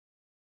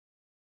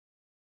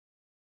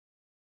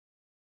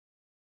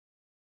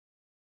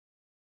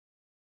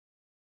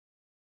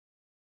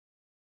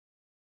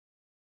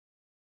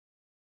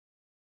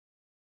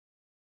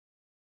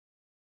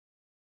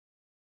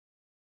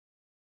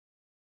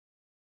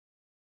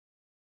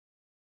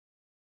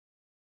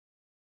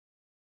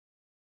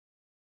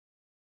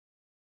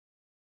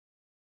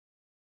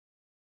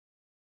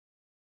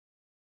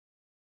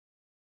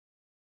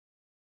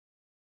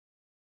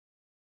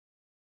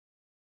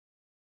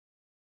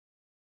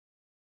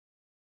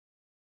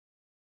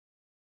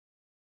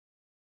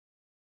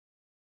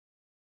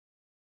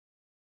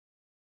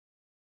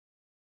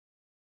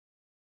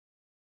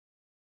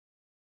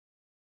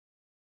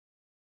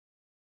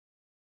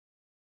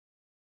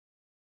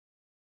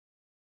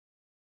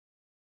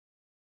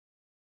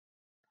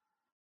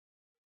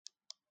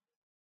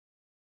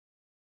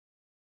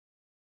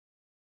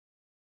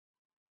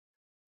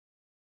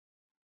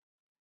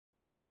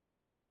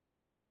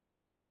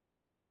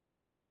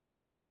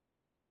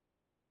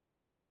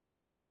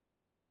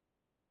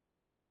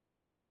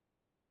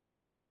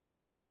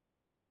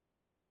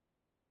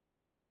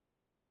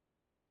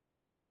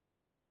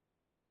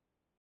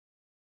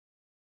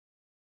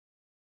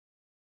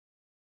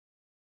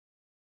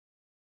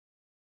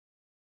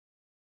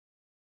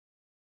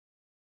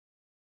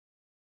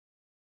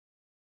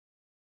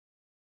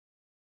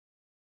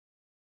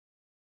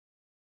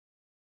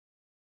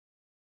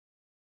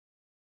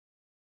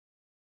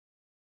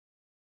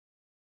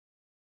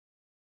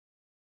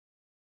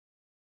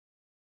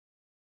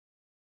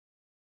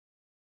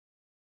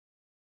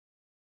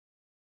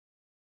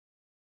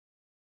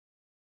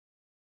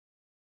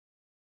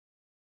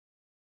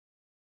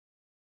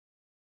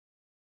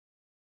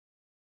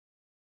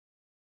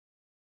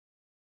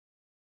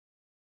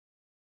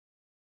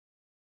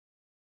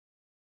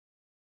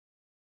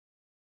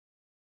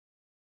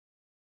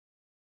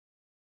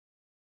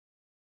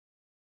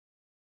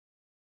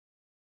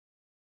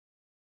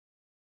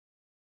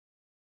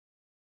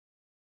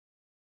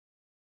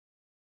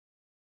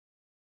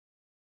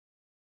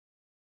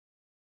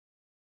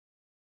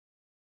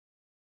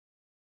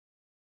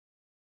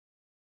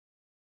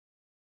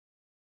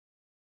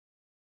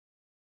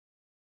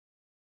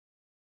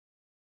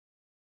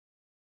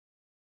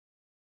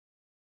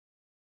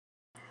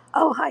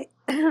Oh, hi.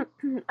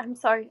 I'm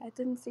sorry, I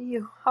didn't see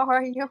you. How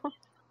are you?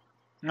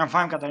 I'm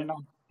fine, Katarina.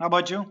 How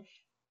about you?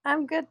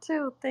 I'm good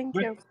too, thank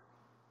Good. you.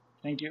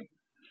 Thank you.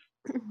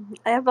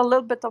 I have a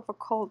little bit of a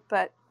cold,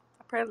 but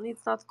apparently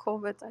it's not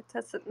COVID. I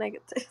tested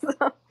negative.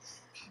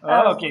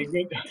 Oh, okay, um,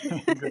 good.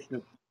 Good,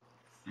 good.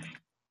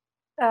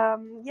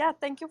 yeah,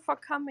 thank you for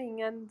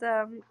coming. And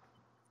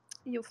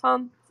you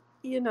found,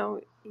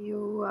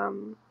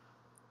 you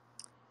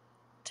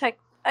check.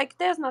 Like,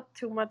 there's not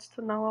too much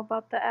to know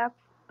about the app.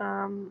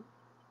 Um,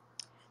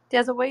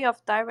 there's a way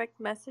of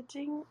direct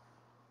messaging.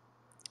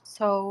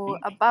 So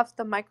above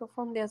the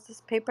microphone, there's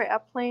this paper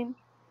airplane.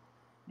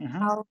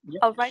 Mm-hmm. I'll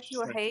Yep. I'll write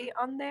you a Correct. hey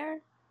on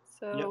there.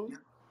 Yep. So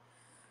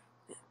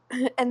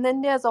and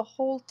then there's a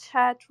whole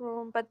chat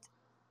room, but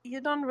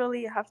you don't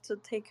really have to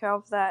take care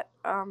of that.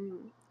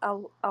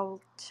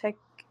 I'll check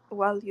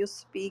while you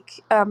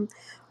speak.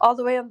 All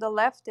the way on the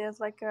left, there's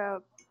like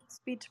a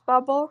speech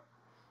bubble,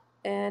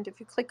 and if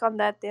you click on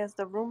that, there's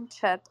the room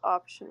chat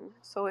option.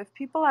 So if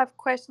people have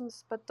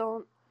questions but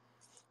don't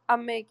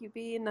make you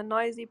be in a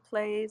noisy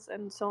place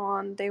and so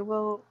on, they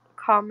will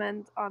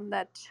comment on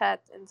that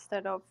chat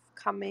instead of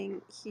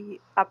coming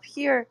up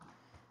here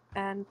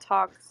and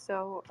talk.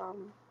 So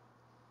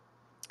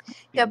Okay.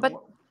 yeah, but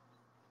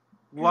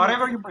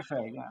Whatever you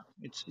prefer. Yeah,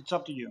 it's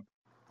up to you.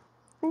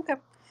 okay.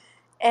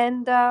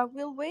 And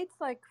we'll wait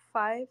like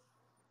 5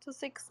 to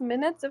 6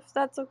 minutes if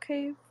that's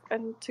okay,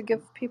 and to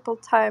give people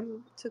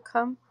time to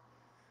come.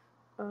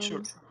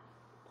 Sure. Um,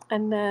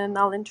 and then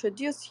I'll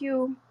introduce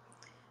you,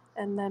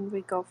 and then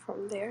we go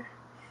from there.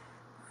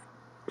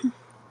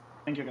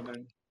 Thank you,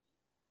 Katarina.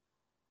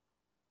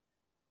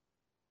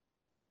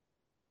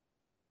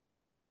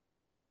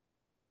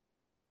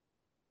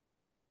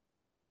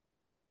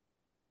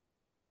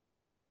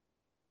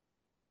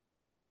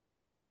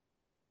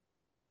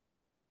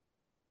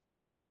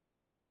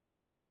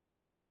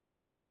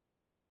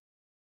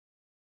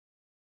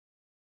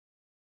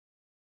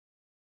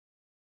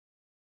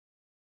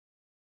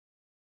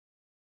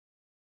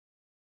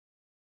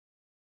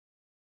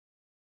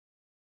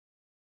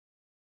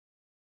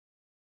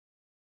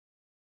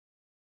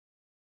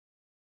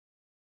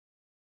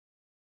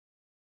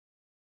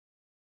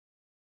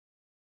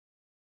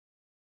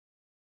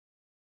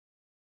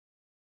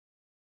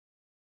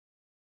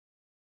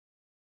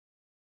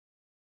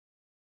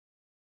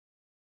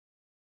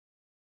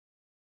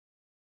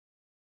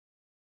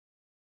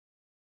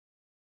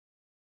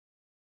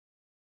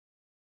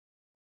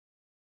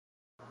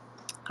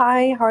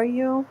 Hi, how are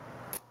you?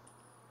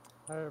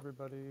 Hi,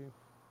 everybody.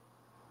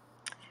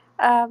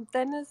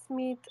 Dennis,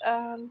 meet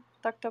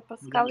Dr.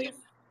 Yes. Pascalis.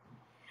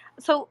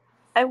 So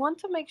I want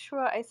to make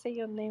sure I say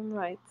your name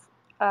right.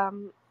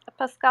 Um,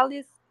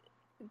 Pascalis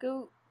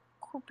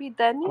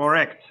Gkoupidenis.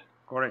 Correct.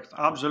 Correct.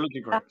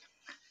 Absolutely correct.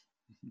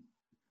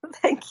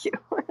 Thank you.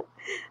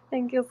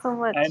 Thank you so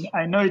And much.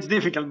 I know it's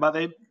difficult, but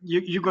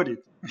you got it.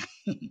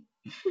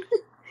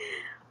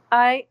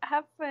 I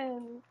have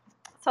been.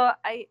 So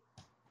I.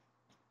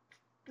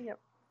 Yep.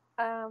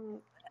 Um,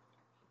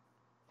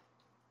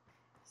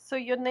 so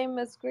your name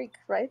is Greek,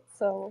 right?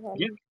 So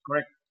Yeah.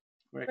 Correct.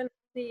 Correct. went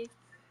the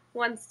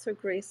once to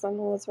Greece and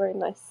it was very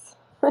nice.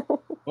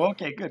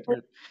 Okay. Good.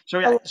 Good. So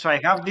yeah. Oh, So I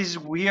have this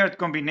weird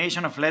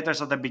combination of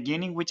letters at the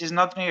beginning, which is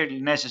not really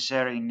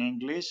necessary in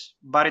English,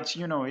 but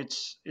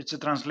it's a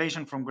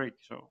translation from Greek.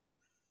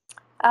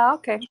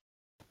 okay.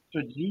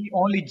 So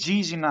only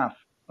G is enough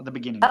at the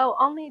beginning. Oh,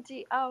 only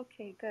G. Oh,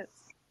 okay, good.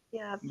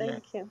 Yeah, Yeah.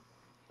 thank you.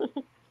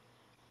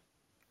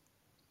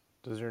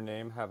 Does your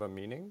name have a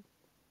meaning?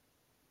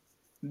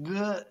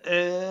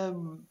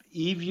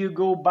 If you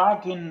go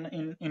back in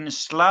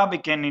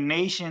Slavic and in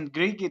ancient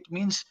Greek, it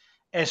means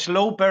a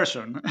slow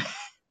person,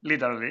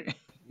 literally.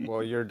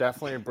 Well, you're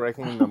definitely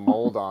breaking the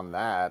mold on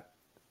that.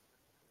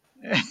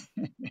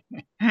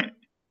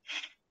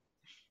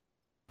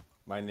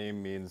 My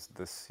name means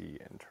the sea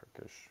in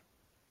Turkish.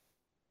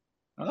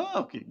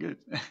 Oh, okay, good.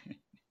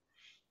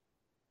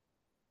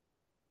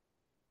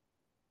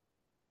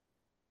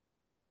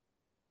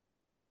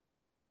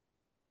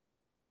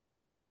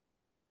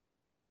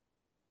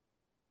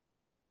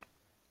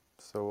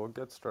 So we'll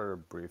get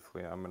started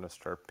briefly. I'm going to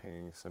start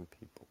pinging some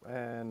people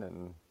in,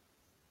 and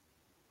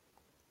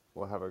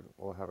we'll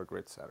have a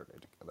great Saturday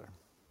together.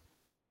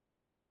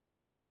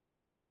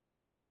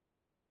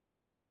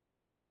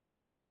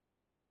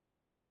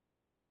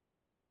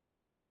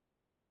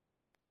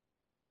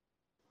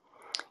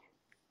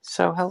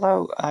 So,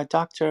 hello,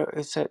 Doctor.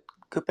 Is it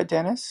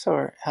Gkoupidenis,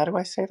 or how do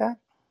I say that?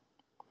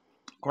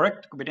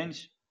 Correct,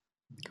 Gkoupidenis.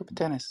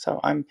 Gkoupidenis. So,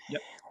 I'm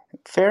Yep.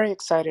 very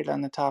excited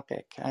on the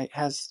topic.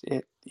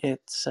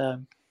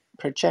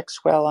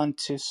 Projects well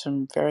onto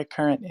some very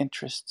current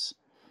interests.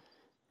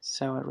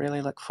 So, I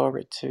really look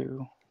forward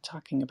to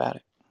talking about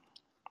it.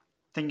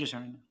 Thank you,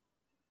 Shanina.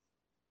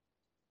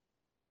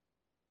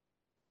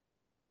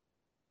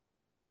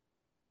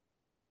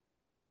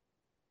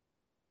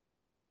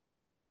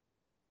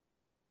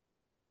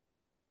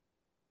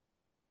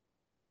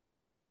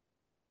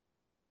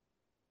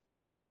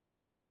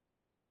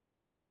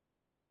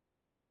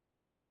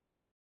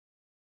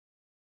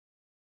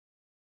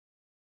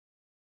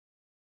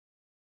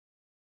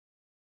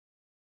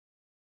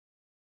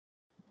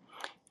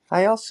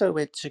 I also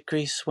went to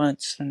Greece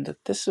once, and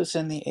this was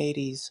in the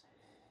 80s.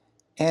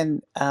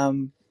 And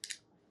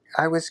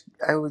I was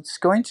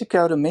going to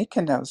go to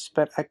Mykonos,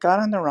 but I got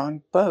on the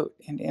wrong boat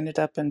and ended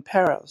up in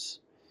Paros.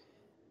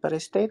 But I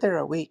stayed there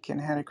a week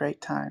and had a great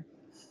time.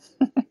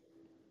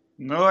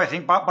 No, I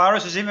think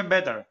Paris is even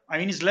better. I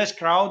mean, it's less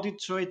crowded,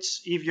 so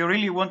it's if you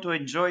really want to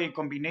enjoy a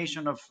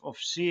combination of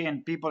sea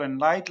and people and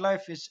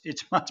nightlife,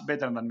 it's much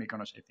better than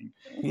Mykonos, I think.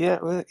 Yeah,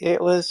 it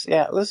was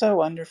a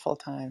wonderful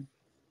time.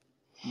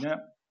 Yeah,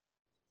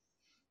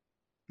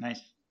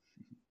 nice.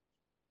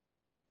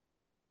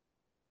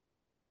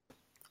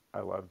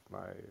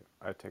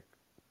 I take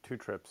 2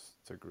 trips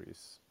to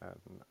Greece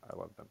and I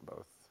love them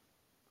both.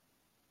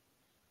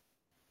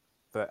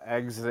 The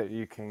eggs that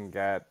you can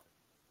get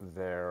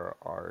there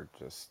are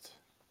just,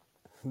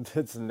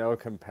 it's no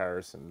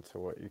comparison to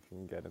what you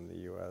can get in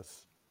the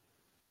US.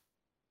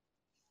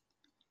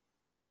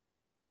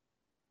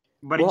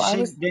 But did Well, you I say,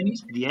 was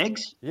Dennis, the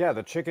eggs? Yeah,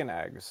 the chicken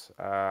eggs.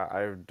 Oh, I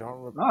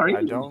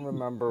really? don't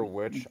remember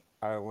which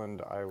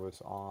island I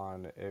was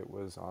on. It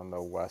was on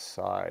the west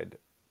side,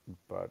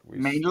 but we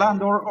Mainland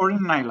stayed. or in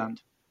an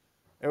island?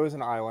 It was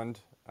an island.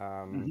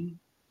 Hmm.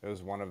 It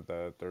was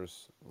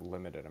there's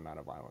limited amount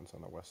of islands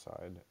on the west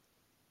side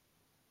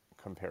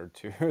compared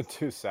to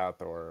to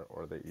south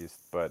or the east,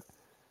 but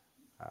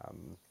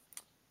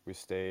we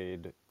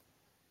stayed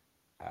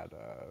at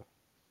a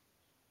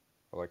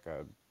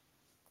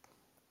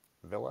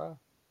villa,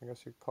 I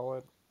guess you'd call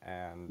it,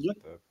 and Yep.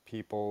 the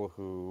people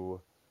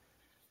who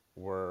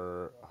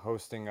were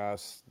hosting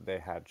us, they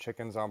had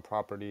chickens on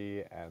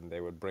property and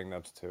they would bring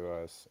them to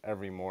us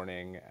every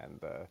morning,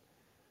 and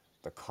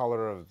the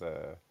color of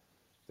the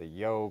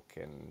yolk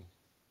and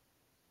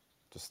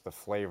just the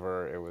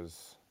flavor, it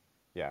was,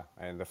 yeah,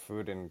 and the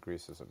food in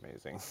Greece is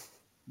amazing.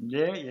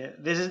 Yeah, yeah.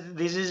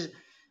 This is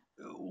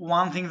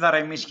one thing that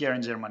I miss here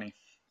in Germany.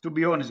 To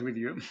be honest with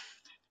you,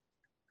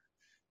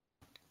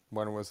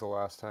 When was the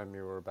last time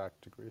you were back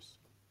to Greece?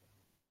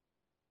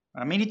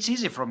 I mean it's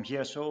easy from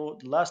here. So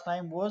the last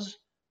time was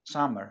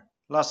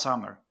last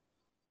summer.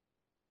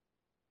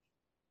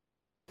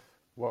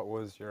 What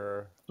was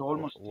your So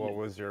almost, what yeah.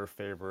 was your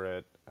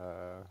favorite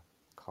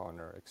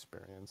culinary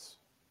experience?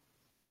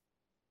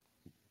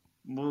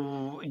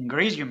 In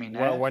Greece, you mean,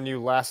 eh? When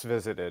you last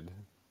visited?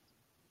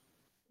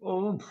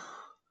 Oh,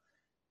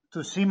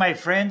 to see my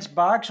friends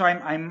back. So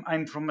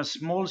I'm from a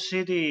small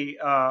city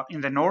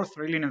in the north,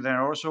 really in the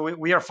north. So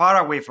we are far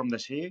away from the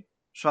sea.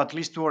 So at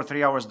least 2 or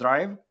 3 hours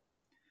drive.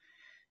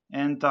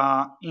 And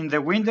in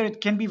the winter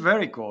it can be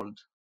very cold.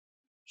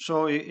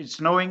 So it's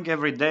snowing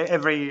every day,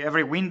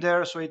 every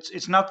winter. So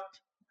it's not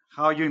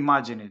how you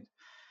imagine it.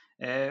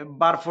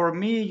 But for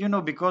me,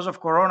 because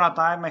of Corona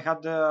time, I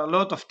had a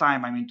lot of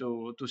time. I mean,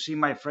 to see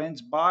my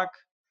friends back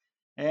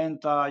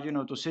and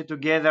to sit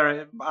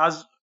together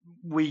as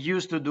we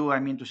used to do. I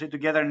mean, to sit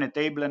together in a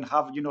table and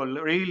have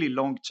really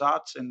long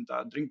chats and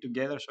drink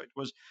together. So it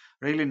was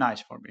really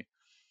nice for me.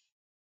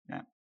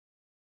 Yeah,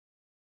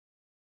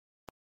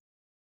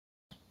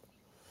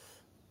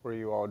 Were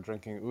you all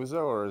drinking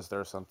ouzo, or is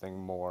there something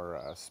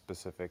more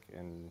specific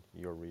in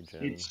your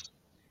region? it's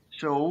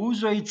so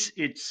also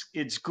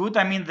it's good.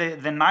 I mean,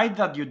 the night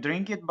that you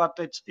drink it, but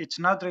it's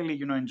not really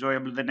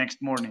enjoyable the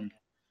next morning.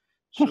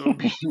 So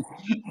be,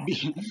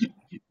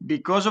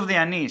 because of the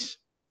anise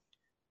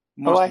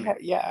Oh,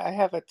 mostly. I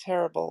have a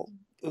terrible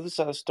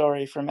Uzo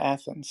story from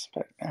Athens,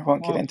 but I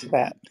won't get into Okay.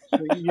 that.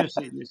 So you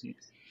see.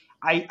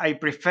 I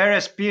prefer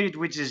a spirit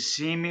which is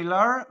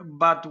similar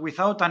but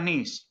without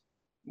anise,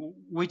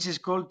 which is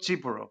called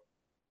Chipuro.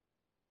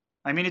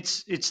 I mean,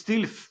 it's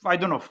still, I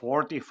don't know,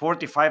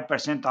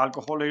 45%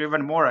 alcohol or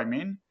even more, I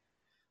mean,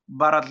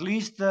 but at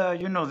least,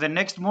 the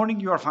next morning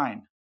you are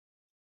fine.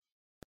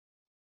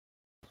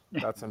 Yeah.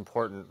 That's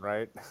important,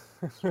 right?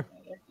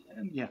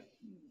 Yeah.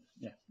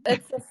 Yeah.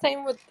 It's the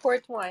same with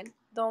port wine.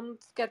 Don't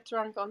get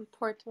drunk on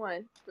port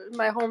wine.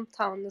 My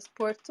hometown is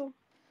Porto,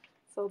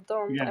 so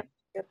don't Yeah. ever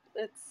get.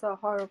 It's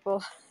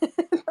horrible.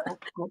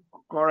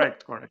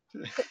 Correct. Correct.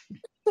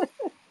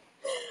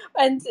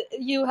 And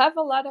you have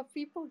a lot of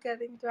people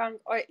getting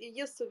drunk, or it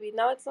used to be.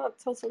 Now it's not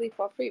totally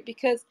for free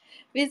because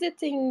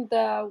visiting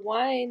the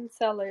wine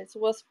cellars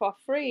was for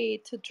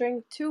free to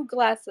drink 2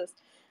 glasses.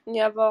 And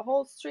you have a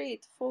whole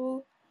street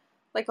full,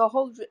 like a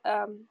whole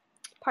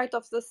part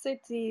of the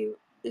city.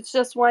 It's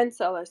just wine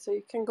cellar, so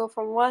you can go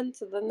from one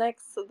to the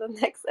next to the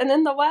next. And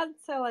in the wine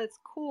cellar, it's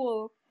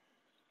cool,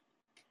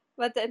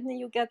 but then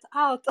you get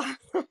out of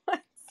the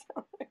wine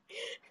cellar,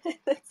 and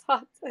it's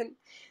hot, and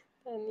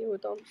you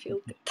don't feel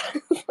good.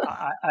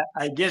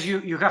 I guess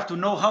you have to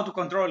know how to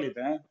control it.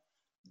 Eh?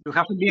 You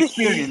have to be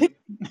experienced.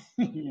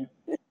 Yeah.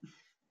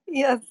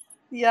 Yes,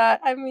 yeah.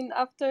 I mean,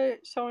 after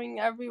showing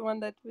everyone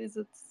that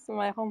visits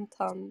my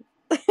hometown,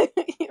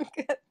 you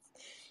get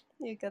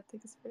you get the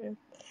experience.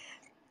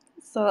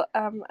 So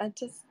I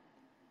just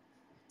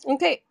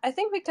okay. I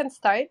think we can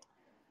start.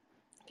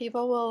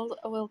 People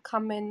will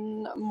come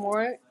in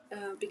more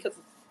because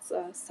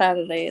it's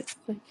Saturday.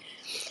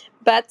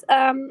 But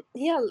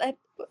yeah.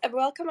 Let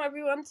welcome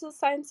everyone to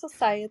Science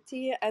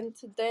Society, and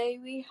today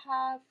we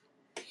have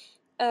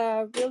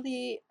a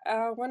really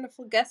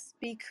wonderful guest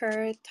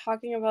speaker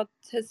talking about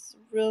his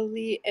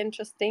really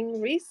interesting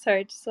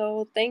research.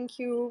 So thank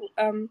you,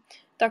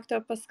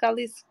 Dr.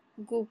 Paschalis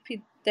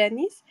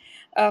Gkoupidenis,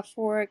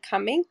 for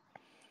coming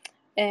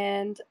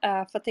and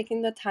for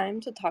taking the time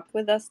to talk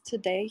with us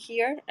today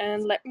here.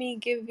 And let me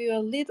give you a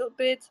little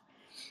bit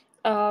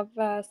of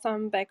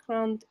some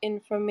background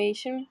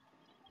information.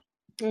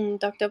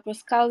 Dr.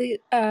 Pascali,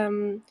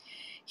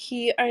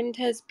 he earned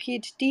his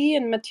PhD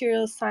in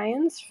material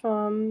science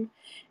from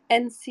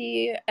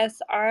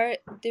NCSR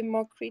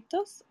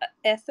Demokritos,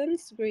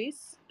 Athens,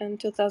 Greece, in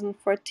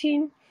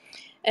 2014.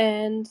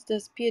 And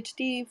this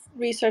PhD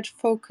research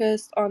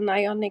focused on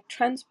ionic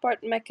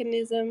transport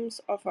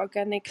mechanisms of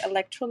organic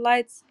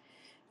electrolytes,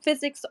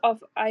 physics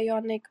of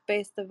ionic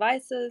based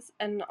devices,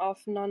 and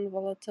of non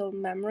volatile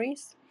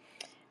memories.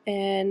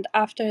 And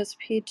after his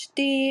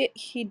PhD,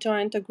 he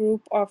joined a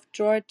group of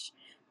George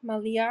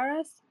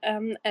Maliaras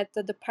at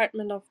the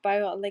Department of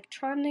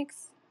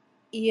Bioelectronics,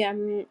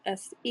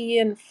 EMSE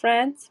in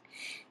France,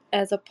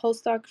 as a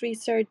postdoc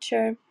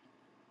researcher.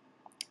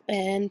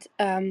 And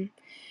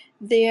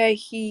there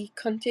he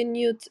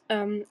continued,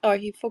 or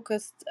he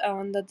focused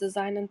on the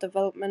design and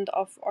development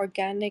of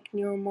organic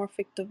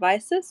neuromorphic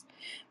devices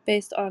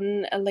based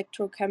on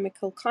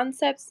electrochemical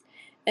concepts.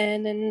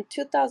 And in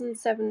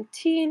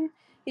 2017,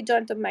 he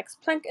joined the Max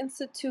Planck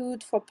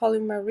Institute for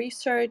Polymer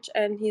Research,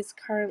 and he's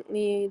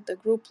currently the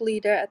group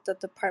leader at the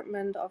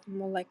Department of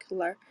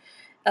Molecular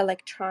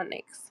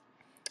Electronics.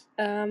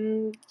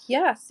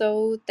 Yeah,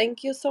 so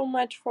thank you so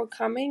much for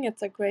coming.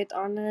 It's a great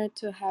honor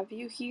to have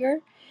you here,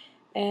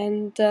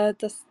 and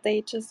the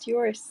stage is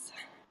yours.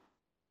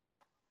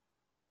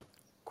 Thank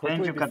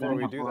Quickly you, before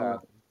we Katerina, do for that,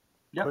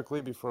 yep,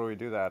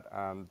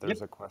 yep.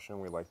 there's a question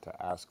we'd like to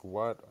ask.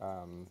 What,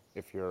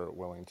 if you're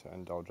willing to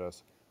indulge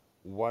us,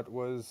 what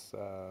was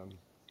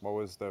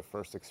the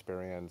first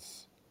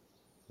experience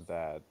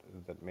that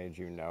made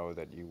you know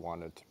that you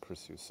wanted to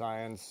pursue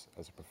science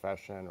as a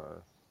profession,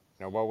 or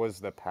what was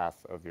the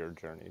path of your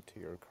journey to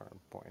your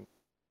current point?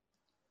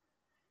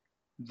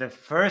 The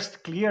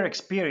first clear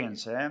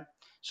experience.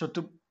 So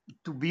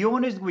to be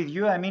honest with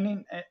you, I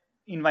mean,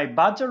 in my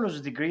bachelor's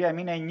degree, I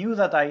mean, I knew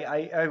that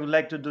I would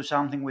like to do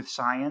something with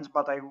science,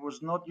 but I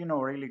was not,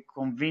 really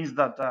convinced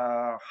that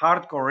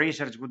hardcore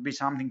research would be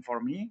something for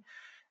me.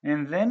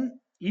 And then,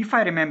 if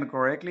I remember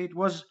correctly, it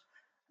was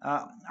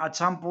at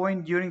some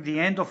point during the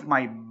end of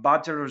my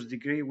bachelor's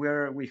degree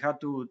where we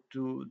had to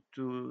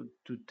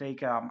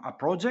take a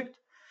project,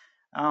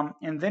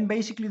 and then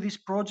basically this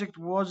project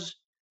was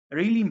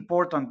really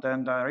important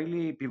and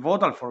really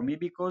pivotal for me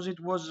because it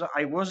was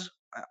I was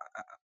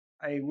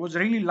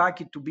really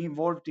lucky to be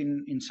involved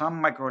in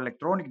some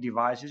microelectronic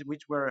devices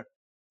which were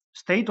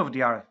state of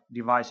the art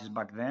devices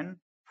back then,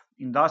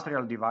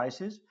 industrial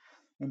devices.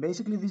 And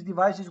basically these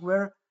devices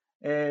were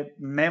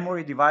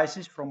memory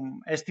devices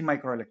from ST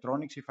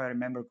Microelectronics, if I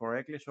remember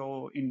correctly.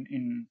 So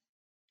in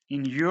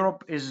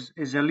Europe is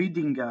a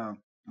leading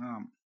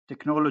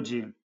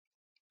technology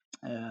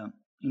uh,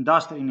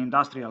 in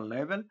industrial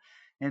level.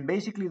 And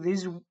basically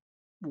these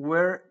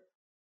were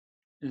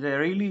the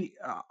really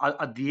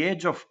at the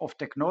edge of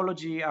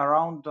technology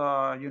around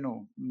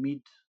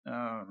mid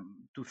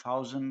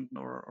 2000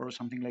 or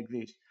something like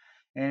this.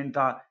 And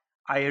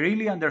I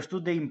really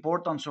understood the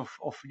importance of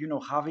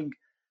having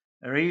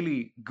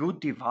really good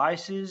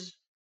devices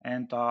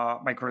and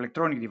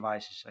microelectronic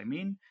devices, I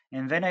mean.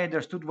 And then I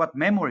understood what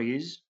memory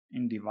is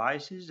in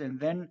devices. And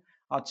then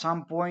at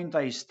some point,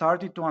 I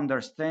started to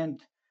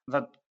understand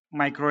that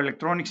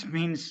microelectronics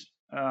means,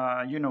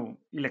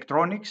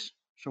 electronics.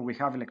 So we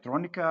have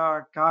electronic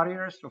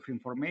carriers of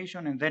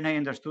information. And then I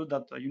understood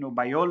that,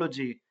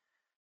 biology,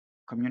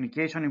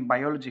 communication in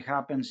biology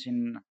happens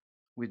in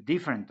with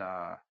different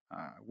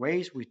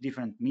ways, with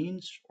different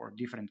means or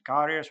different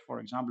carriers. For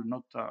example,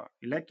 not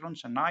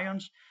electrons and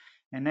ions.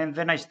 And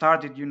then I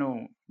started,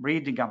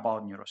 reading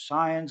about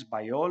neuroscience,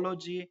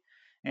 biology,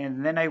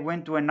 and then I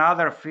went to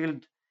another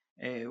field,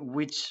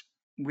 which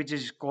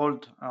is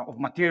called of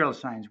material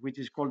science, which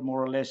is called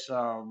more or less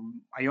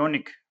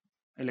ionic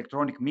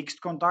electronic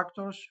mixed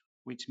conductors,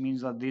 which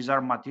means that these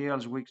are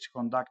materials which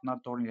conduct not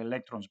only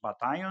electrons but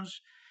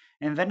ions.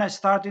 And then I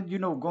started,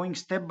 going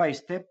step by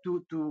step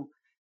to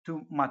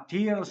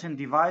materials and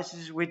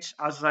devices which,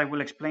 as I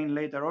will explain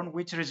later on,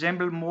 which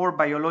resemble more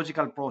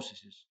biological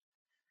processes.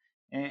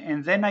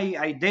 And then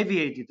I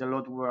deviated a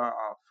lot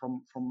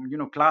from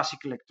classic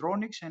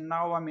electronics, and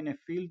now I'm in a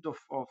field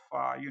of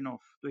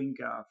doing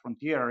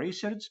frontier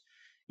research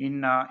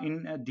in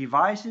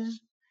devices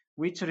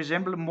which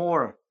resemble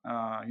more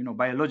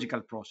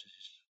biological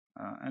processes,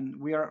 and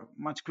we are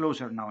much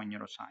closer now in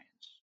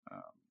neuroscience.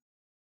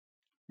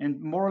 And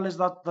more or less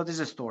that is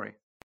a story.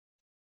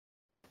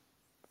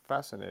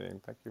 Fascinating.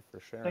 Thank you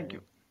for Thank you.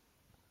 sharing.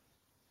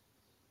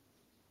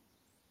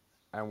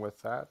 And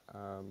with that,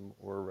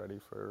 we're ready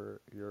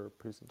for your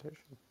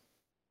presentation.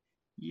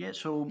 Yeah,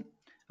 so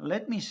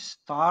Let me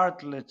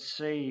start, let's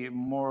say,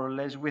 more or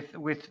less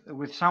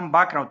with some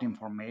background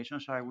information.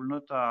 So I will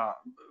not.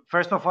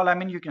 First of all, I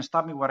mean, you can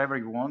stop me whatever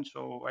you want.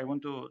 So I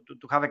want to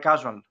have a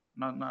casual,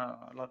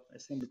 not a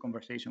simple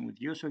conversation with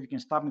you. So you can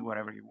stop me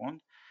whatever you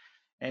want.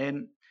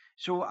 And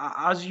so,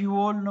 as you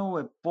all know,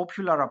 a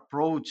popular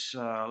approach,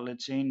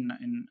 let's say,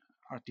 in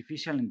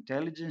artificial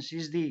intelligence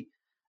is the,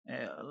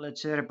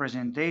 let's say,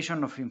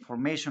 representation of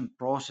information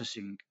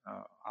processing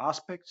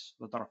aspects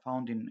that are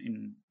found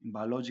in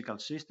biological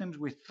systems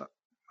with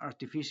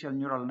artificial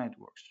neural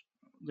networks,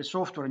 the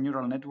software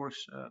neural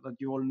networks that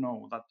you all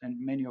know that,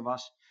 and many of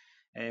us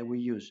we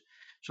use.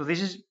 So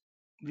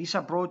this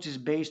approach is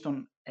based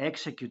on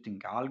executing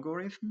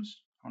algorithms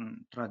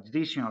on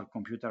traditional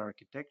computer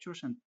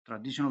architectures and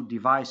traditional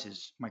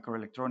devices,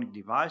 microelectronic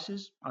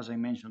devices, as I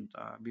mentioned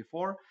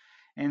before.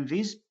 And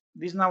these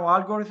now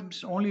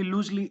algorithms only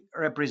loosely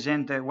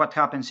represent what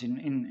happens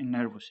in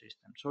nervous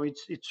system. So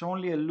it's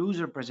only a loose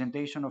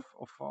representation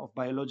of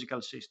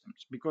biological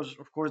systems because,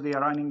 of course, they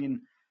are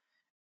running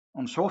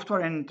on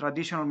software and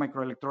traditional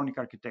microelectronic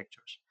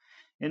architectures.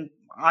 And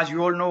as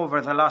you all know,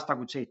 over the last, I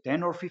would say,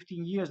 10 or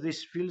 15 years,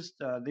 this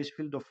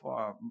field of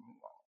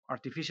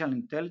artificial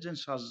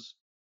intelligence has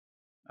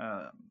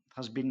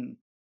been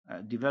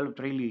developed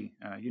really,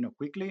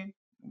 quickly.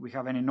 We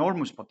have an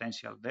enormous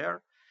potential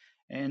there,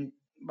 and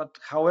but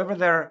however,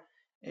 there are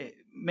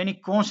many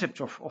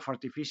concepts of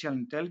artificial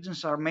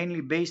intelligence are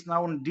mainly based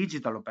now on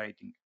digital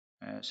operating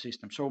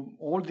systems. So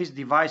all these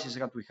devices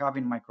that we have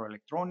in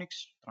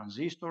microelectronics,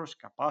 transistors,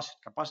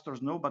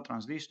 capacitors, no, but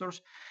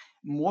transistors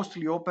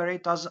mostly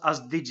operate as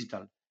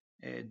digital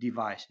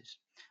devices.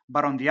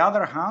 But on the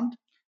other hand,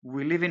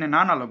 we live in an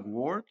analog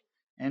world,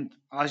 and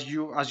as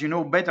you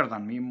know better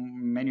than me,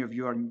 many of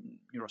you are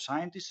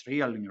neuroscientists,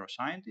 real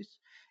neuroscientists.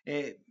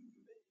 Uh,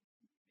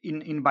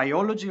 in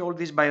biology, all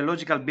these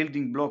biological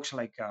building blocks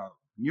like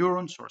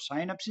neurons or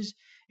synapses,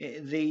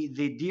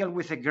 they deal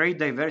with a great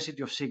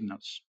diversity of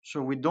signals.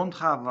 So we don't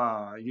have,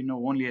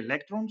 only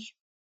electrons,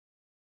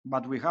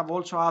 but we have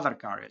also other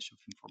carriers of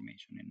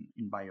information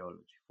in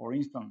biology. For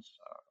instance,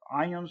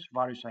 ions,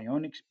 various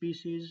ionic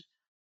species,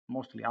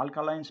 mostly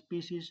alkaline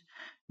species,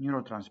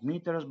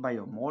 neurotransmitters,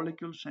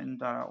 biomolecules,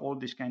 and all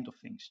these kind of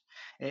things.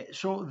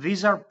 So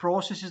these are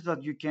processes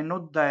that you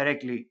cannot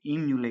directly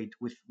emulate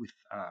with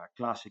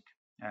classic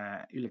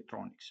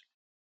electronics.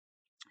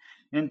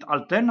 And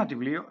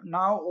alternatively,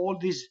 now all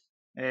these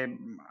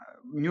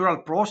neural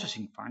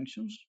processing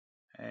functions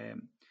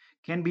um,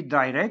 can be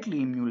directly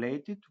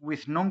emulated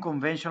with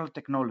non-conventional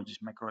technologies,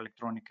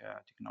 microelectronic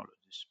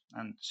technologies,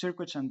 and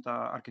circuits and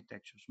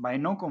architectures. By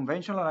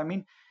non-conventional, I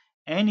mean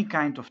any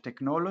kind of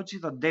technology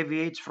that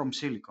deviates from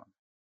silicon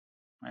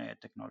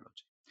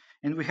technology.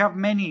 And we have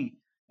many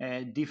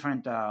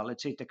different,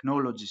 let's say,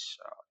 technologies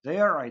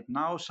there right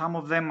now. Some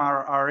of them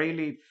are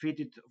really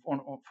fitted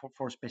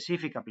for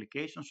specific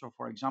applications. So,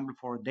 for example,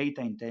 for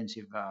data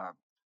intensive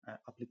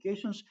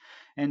applications,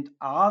 and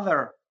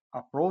other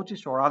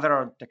approaches or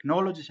other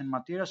technologies and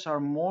materials are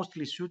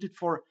mostly suited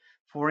for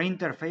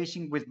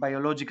interfacing with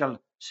biological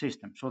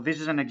systems. So this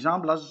is an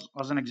example.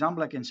 As an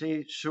example, I can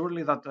say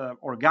surely that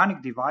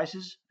organic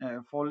devices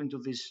fall into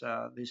this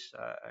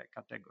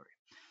category.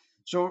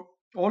 So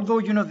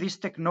although this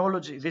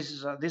technology,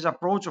 this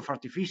approach of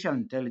artificial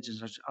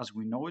intelligence as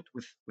we know it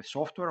with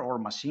software or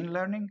machine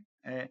learning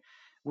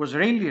was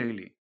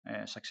really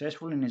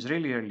successful and is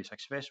really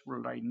successful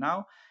right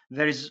now,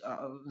 there is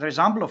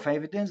ample of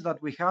evidence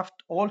that we have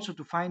also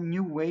to find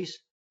new ways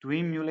to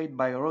emulate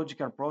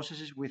biological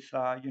processes with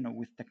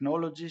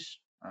technologies,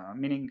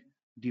 meaning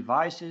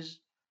devices,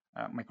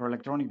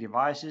 microelectronic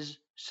devices,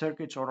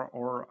 circuits,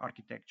 or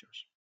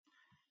architectures.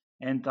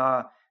 And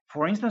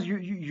for instance,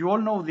 you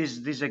all know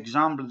this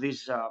example,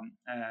 this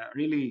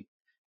really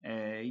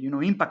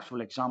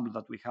impactful example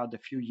that we had a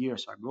few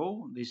years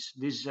ago. This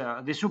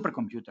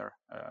supercomputer,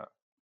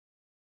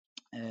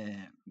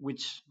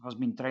 which has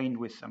been trained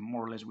with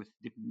more or less with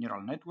deep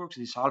neural networks.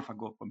 This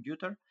AlphaGo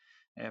computer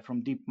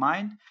from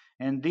DeepMind,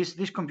 and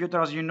this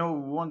computer, as you know,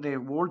 won the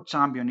world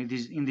champion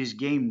in this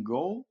game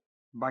Go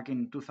back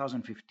in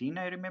 2015.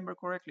 I remember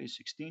correctly,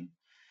 16.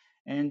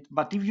 And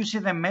but if you see,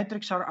 the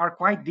metrics are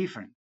quite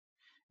different.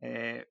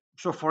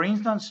 So, for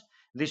instance,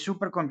 the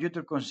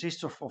supercomputer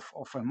consists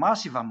of a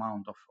massive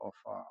amount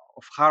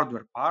of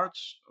hardware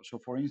parts. So,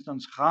 for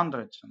instance,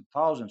 hundreds and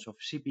thousands of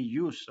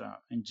CPUs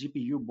and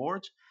GPU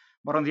boards.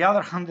 But on the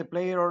other hand, the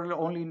player the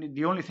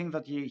only thing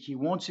that he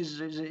wants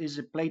is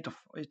a plate of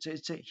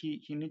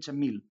he needs a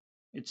meal.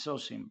 It's so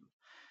simple.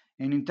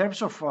 And in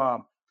terms of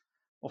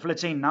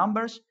let's say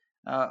numbers,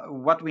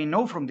 what we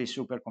know from this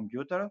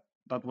supercomputer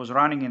that was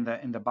running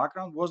in the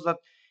background was that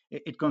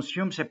it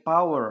consumes a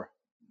power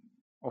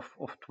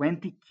of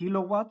 20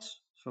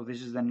 kilowatts. So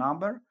this is the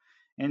number.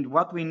 And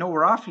what we know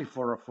roughly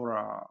for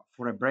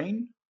a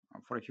brain,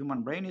 for a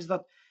human brain, is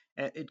that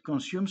it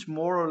consumes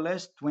more or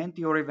less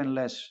 20 or even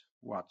less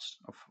watts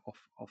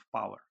of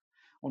power.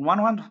 On one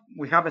hand,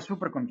 we have a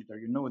supercomputer,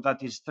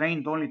 that is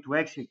trained only to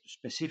execute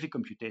specific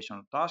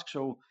computational tasks.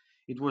 So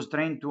it was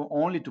trained to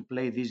only to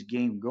play this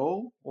game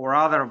Go or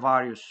other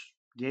various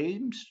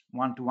games,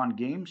 one-to-one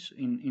games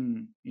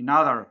in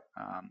other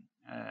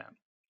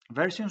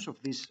versions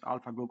of this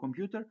AlphaGo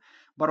computer.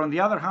 But on the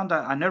other hand,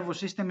 a nervous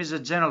system is a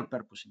general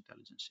purpose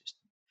intelligence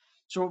system.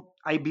 So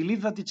I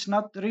believe that it's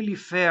not really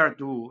fair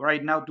to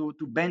right now to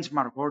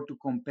benchmark or to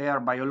compare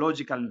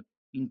biological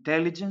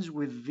intelligence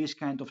with this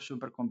kind of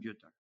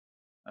supercomputer.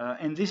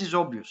 And this is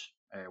obvious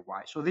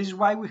why. So this is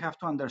why we have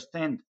to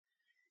understand,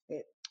 uh,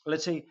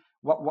 let's say,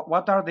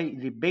 what are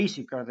the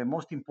basic or the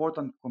most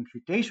important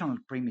computational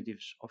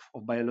primitives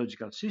of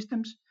biological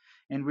systems.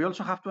 And we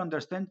also have to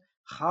understand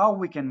how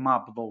we can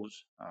map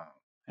those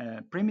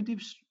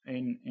primitives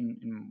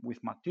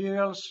with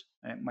materials,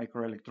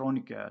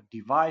 microelectronic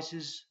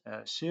devices,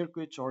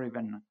 circuits, or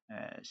even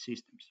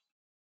systems.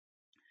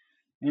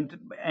 And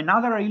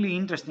another really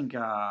interesting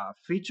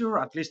feature,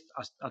 at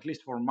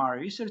least for my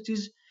research,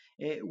 is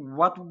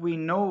what we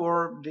know,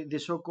 or the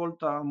so-called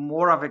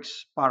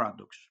Moravec's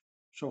paradox.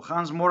 So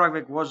Hans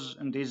Moravec was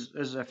and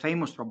is a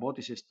famous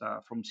roboticist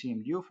from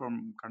CMU,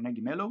 from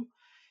Carnegie Mellon.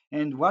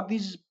 And what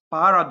this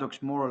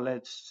paradox more or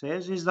less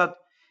says is that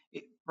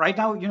right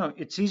now,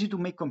 it's easy to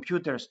make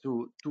computers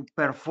to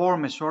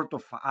perform a sort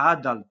of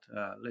adult,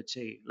 let's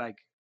say, like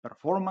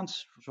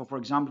performance. So, for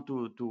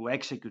example, to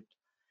execute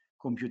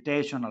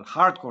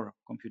hardcore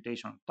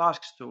computational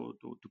tasks, to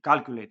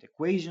calculate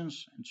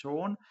equations and so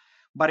on.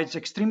 But it's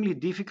extremely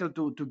difficult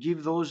to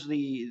give those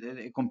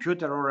the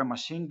computer or a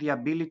machine the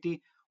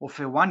ability of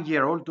a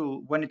 1-year-old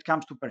to when it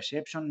comes to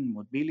perception,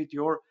 mobility,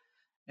 or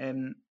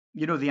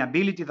the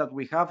ability that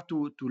we have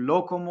to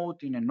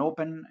locomote in an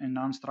open and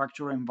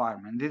unstructured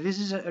environment. This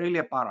is really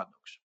a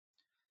paradox.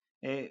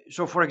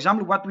 So, for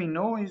example, what we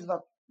know is that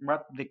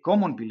what the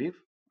common belief,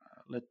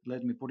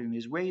 let me put it in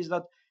this way, is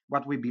that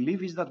what we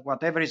believe is that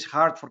whatever is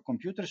hard for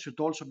computers should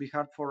also be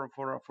hard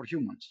for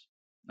humans.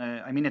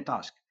 I mean, a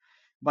task.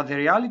 But the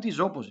reality is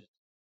opposite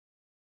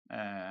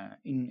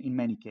in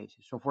many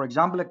cases. So, for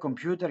example, a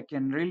computer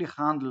can really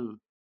handle,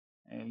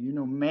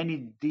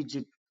 many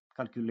digit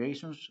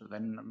calculations,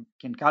 then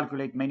can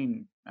calculate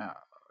many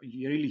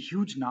really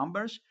huge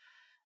numbers.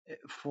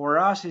 For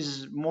us,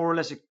 is more or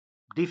less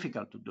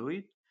difficult to do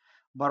it.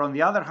 But on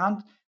the other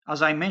hand,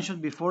 as I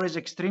mentioned before, it's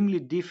extremely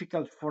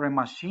difficult for a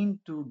machine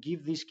to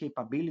give these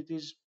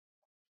capabilities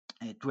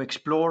to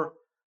explore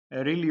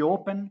a really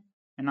open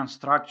and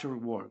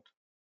unstructured world,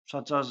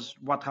 such as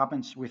what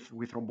happens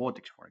with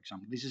robotics, for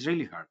example. This is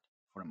really hard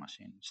for a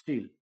machine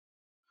still.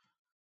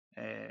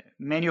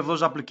 Many of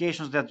those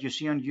applications that you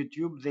see on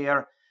YouTube, they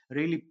are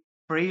really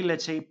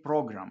let's say,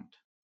 programmed,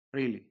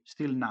 really,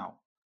 still now.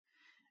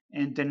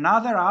 And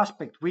another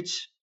aspect,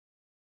 which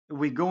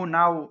we go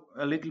now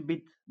a little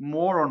bit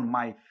more on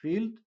my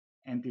field,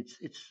 and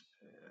it's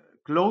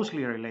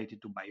closely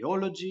related to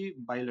biology,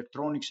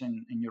 bioelectronics,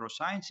 and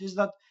neuroscience, is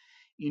that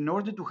in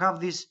order to have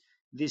this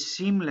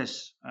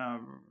seamless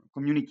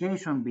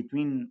communication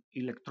between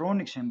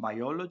electronics and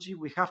biology,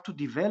 we have to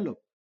develop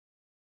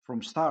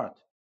from start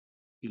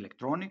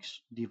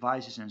electronics,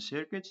 devices, and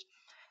circuits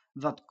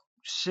that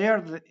share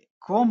the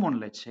common,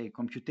 let's say,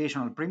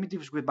 computational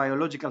primitives with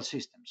biological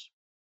systems.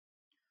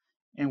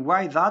 And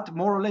why that?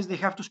 More or less, they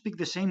have to speak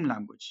the same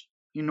language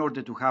in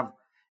order to have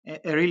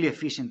a really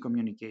efficient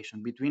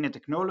communication between a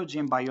technology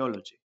and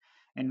biology.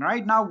 And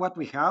right now, what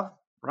we have,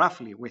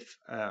 roughly, with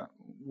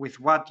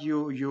what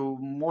you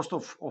most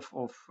of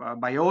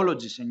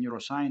biologists and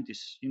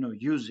neuroscientists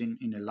use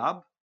in a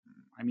lab,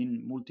 I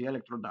mean,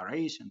 multi-electrode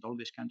arrays and all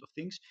these kind of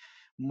things,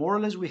 more or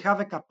less we have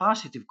a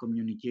capacitive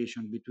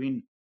communication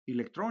between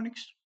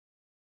electronics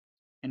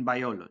and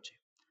biology.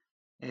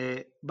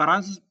 But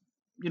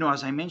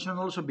as I mentioned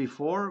also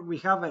before, we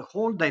have a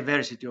whole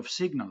diversity of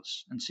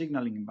signals and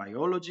signaling in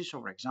biology. So,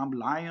 for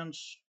example,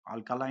 ions,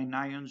 alkaline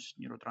ions,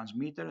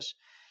 neurotransmitters,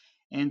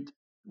 and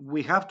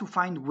we have to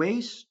find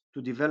ways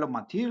to develop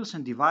materials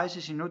and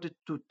devices in order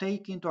to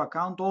take into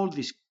account all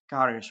these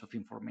carriers of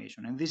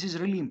information. And this is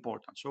really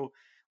important. So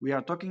we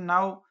are talking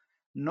now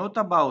not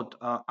about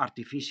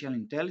artificial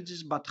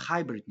intelligence, but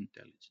hybrid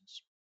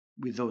intelligence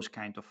with those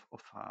kind of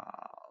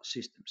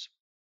systems.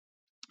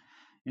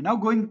 And now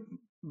going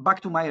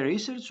back to my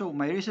research, so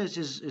my research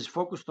is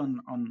focused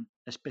on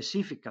a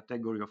specific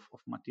category of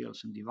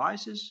materials and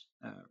devices.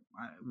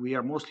 We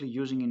are mostly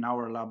using in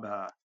our lab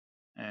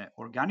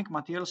organic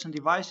materials and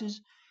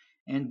devices,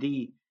 and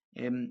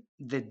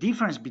the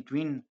difference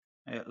between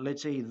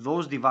let's say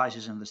those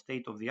devices and the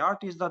state of the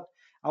art is that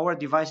our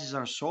devices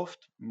are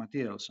soft,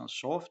 materials are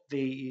soft,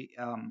 they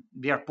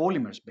are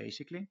polymers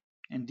basically.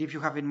 And if you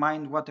have in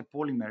mind what a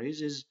polymer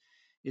is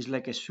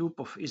like a soup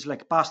of is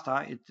like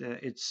pasta.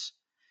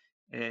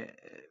 Uh,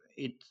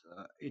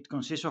 it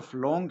consists of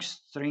long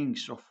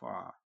strings of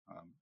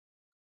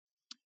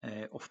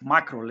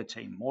macro, let's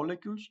say,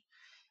 molecules,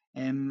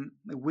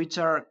 which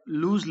are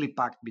loosely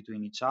packed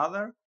between each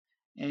other.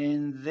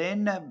 And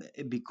then,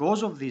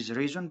 because of this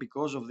reason,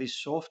 because of this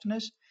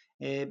softness,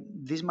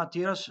 these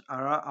materials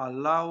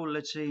allow,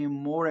 let's say,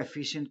 more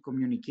efficient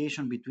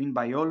communication between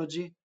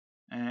biology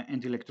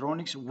and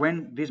electronics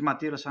when these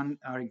materials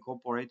are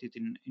incorporated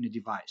in a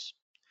device.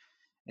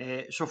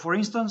 So, for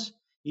instance,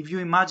 if you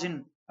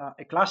imagine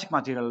a classic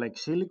material like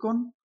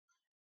silicon,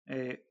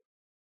 uh,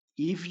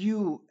 if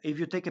you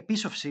take a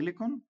piece of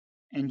silicon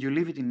and you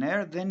leave it in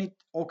air, then it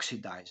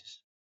oxidizes.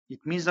 It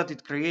means that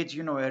it creates,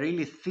 a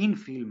really thin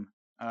film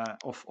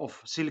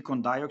of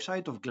silicon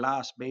dioxide, of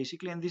glass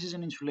basically, and this is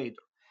an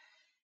insulator.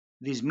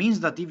 This means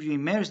that if you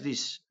immerse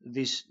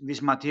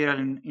this material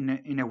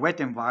in a wet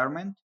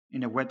environment,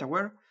 in a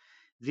wetware,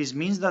 this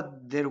means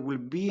that there will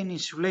be an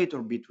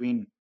insulator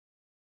between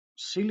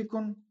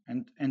silicon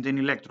and an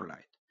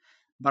electrolyte.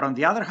 But on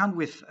the other hand,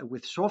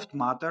 with soft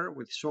matter,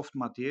 with soft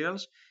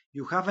materials,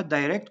 you have a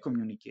direct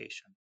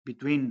communication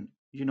between,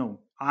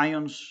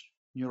 ions,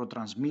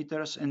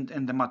 neurotransmitters,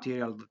 and the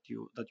material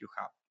that you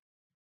have.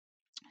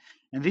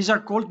 And these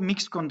are called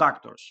mixed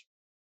conductors,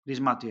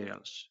 these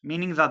materials,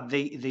 meaning that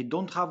they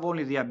don't have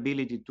only the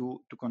ability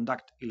to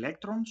conduct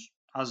electrons,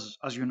 as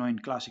you know in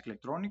classic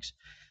electronics,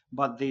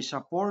 but they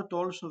support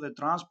also the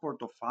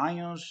transport of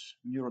ions,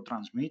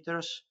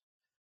 neurotransmitters,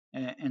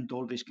 and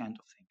all these kind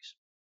of things.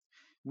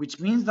 Which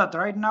means that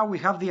right now we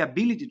have the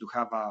ability to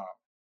have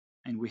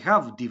and we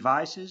have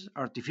devices,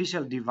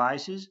 artificial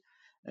devices,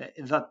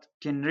 that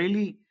can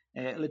really,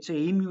 let's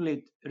say,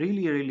 emulate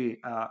really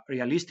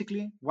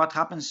realistically what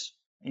happens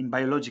in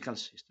biological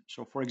systems.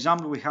 So, for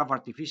example, we have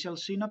artificial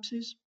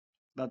synapses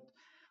that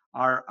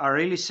are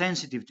really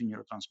sensitive to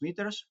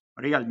neurotransmitters,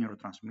 real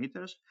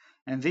neurotransmitters,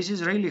 and this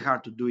is really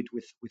hard to do it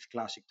with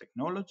classic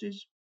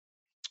technologies.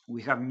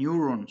 We have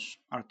neurons,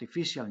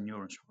 artificial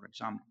neurons, for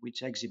example,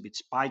 which exhibit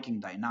spiking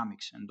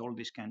dynamics and all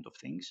these kind of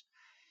things.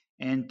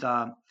 And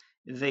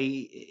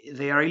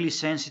they are really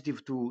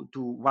sensitive to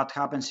what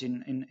happens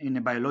in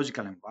a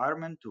biological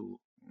environment, to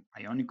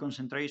ionic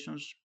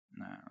concentrations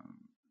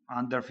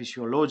under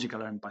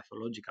physiological and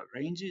pathological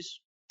ranges.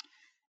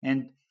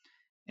 And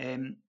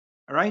um,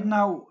 right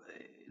now,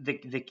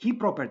 the key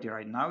property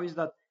right now is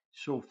that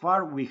so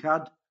far we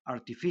had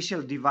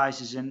artificial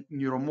devices and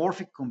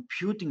neuromorphic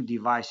computing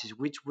devices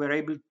which were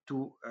able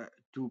to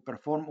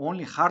perform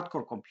only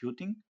hardcore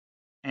computing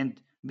and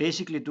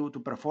basically to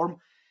perform,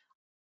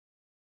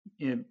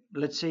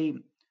 let's say,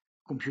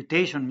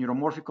 computation,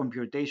 neuromorphic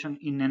computation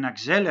in an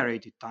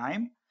accelerated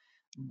time.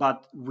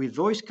 But with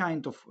those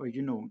kind of,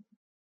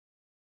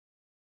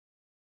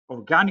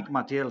 organic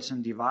materials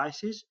and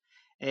devices,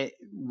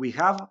 we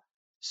have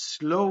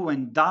slow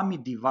and dummy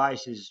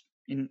devices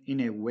in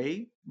a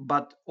way,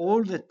 but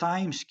all the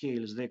time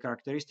scales, the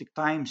characteristic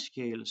time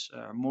scales,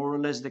 more or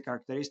less the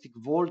characteristic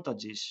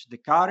voltages, the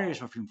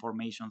carriers of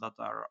information that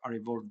are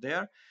involved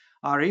there,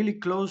 are really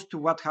close to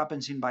what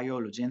happens in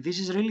biology. And this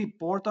is really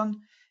important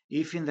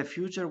if in the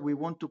future we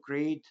want to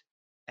create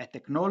a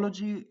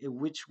technology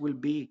which will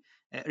be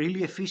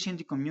really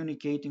efficiently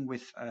communicating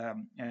with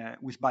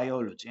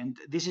biology. And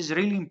this is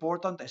really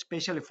important,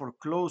 especially for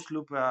closed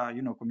loop,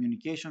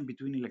 communication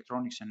between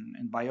electronics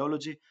and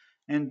biology,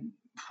 and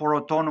for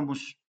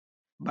autonomous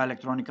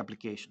bioelectronic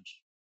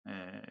applications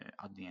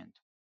at the end.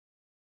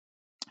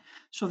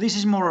 So this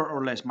is more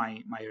or less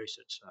my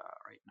research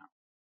right now.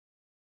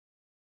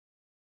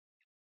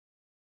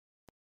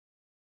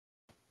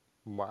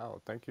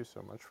 Wow, thank you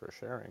so much for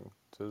sharing.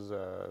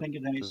 Thank you,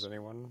 Does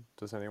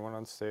Dennis. anyone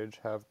on stage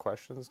have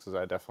questions? Because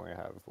I definitely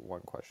have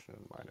one question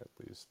in mind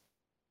at least.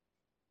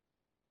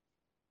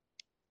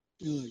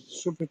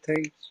 Super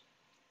takes,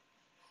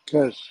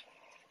 because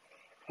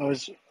I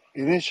was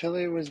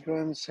initially was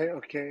going to say,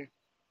 okay,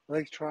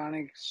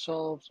 electronics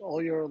solves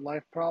all your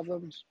life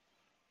problems,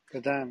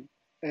 but then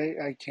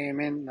I came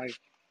in like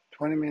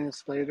 20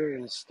 minutes later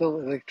and it's still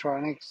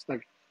electronics.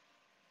 Like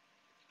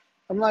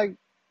I'm like,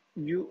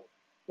 you,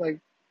 like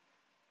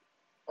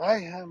I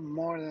have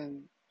more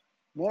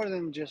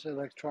than just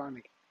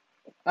electronic.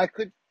 I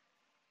could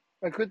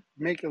I could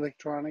make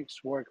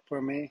electronics work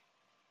for me,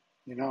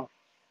 you know,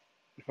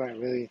 if I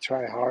really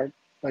try hard,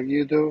 like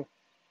you do.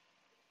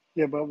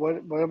 Yeah, but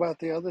what about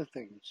the other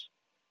things?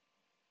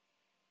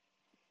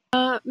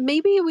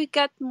 Maybe we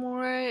get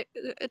more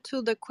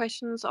to the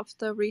questions of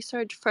the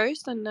research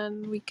first, and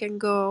then we can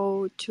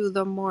go to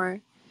the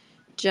more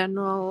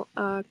general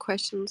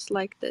questions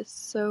like this.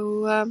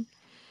 So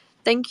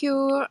thank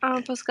you,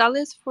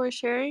 Paschalis, for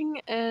sharing.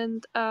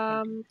 And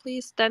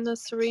please,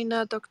 Dennis,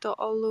 Serena, Dr.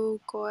 Olu,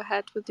 go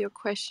ahead with your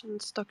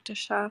questions, Dr.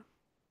 Shah.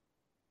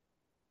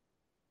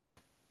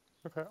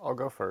 Okay, I'll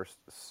go first.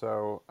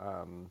 So,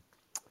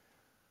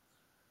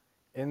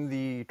 in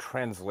the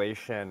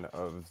translation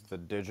of the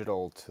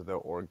digital to the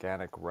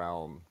organic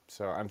realm,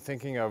 so I'm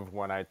thinking of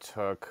when I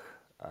took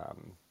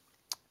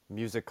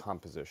music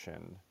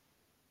composition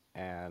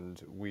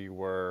and we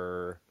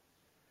were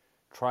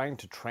trying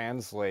to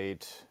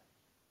translate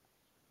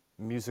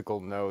musical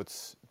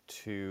notes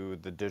to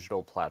the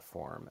digital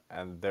platform,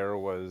 and there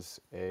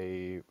was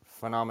a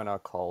phenomena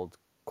called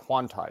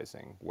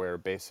quantizing, where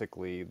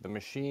basically the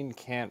machine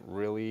can't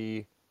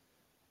really,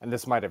 and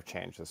this might have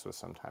changed, this was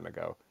some time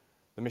ago,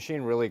 the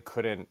machine really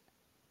couldn't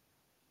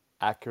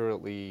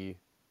accurately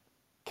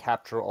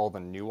capture all the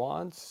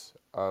nuance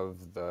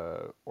of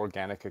the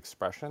organic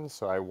expression.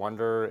 So I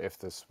wonder if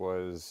this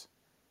was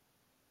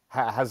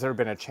Has there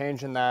been a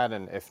change in that?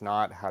 And if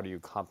not, how do you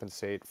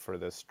compensate for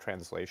this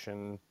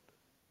translation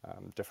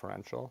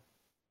differential?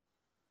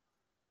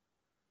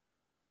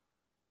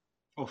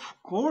 Of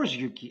course,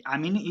 Yuki. I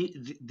mean,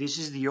 this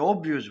is the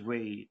obvious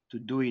way to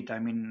do it. I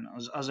mean,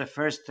 as a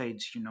first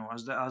stage,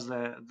 as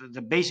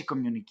the basic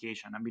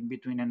communication. I mean,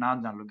 between an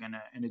analog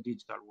and a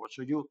digital world.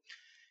 So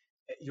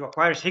you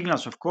acquire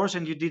signals, of course,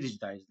 and you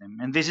digitize them,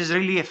 and this is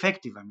really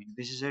effective. I mean,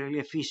 this is really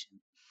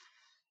efficient.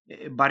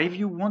 But if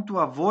you want to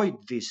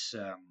avoid this,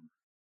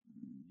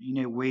 in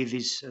a way,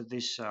 this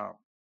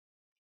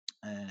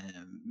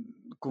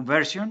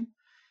conversion,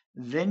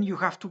 then you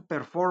have to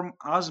perform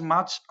as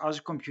much as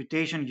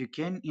computation you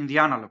can in the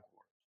analog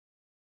world.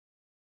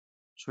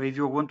 So if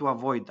you want to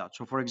avoid that,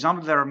 so for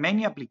example, there are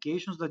many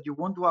applications that you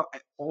want to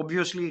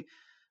obviously,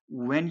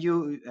 when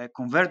you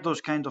convert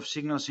those kind of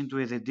signals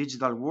into the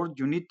digital world,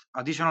 you need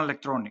additional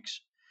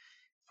electronics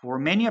for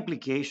many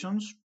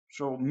applications.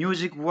 So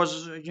music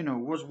was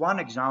one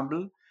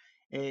example.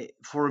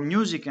 For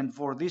music and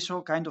for this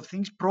all kind of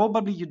things,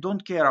 probably you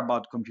don't care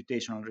about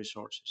computational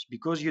resources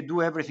because you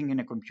do everything in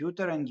a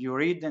computer and you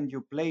read and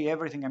you play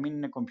everything. I mean,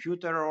 in a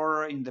computer,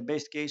 or in the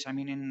best case, I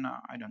mean, in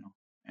I don't know,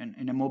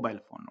 in a mobile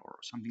phone or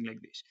something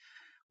like this.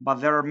 But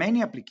there are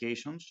many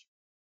applications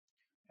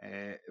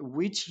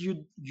which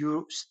you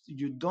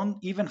don't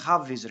even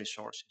have these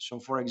resources. So,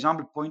 for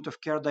example, point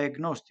of care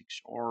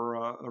diagnostics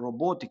or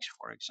robotics,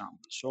 for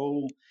example.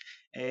 So,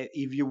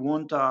 if you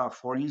want,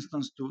 for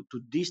instance, to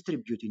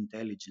distribute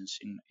intelligence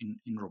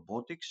in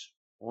robotics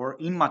or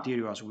in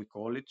material, as we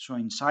call it, so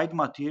inside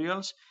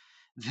materials,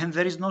 then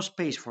there is no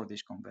space for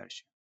this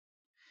conversion.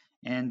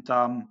 And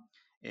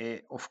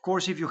of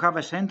course, if you have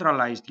a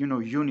centralized,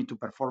 unit to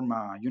perform,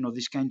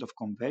 this kind of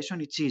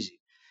conversion, it's easy.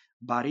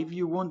 But if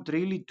you want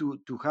really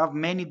to have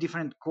many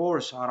different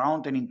cores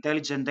around an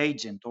intelligent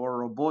agent or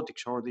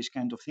robotics or these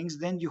kind of things,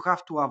 then you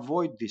have to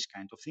avoid these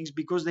kind of things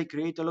because they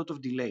create a lot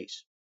of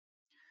delays.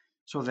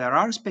 So there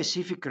are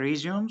specific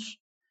reasons,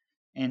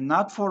 and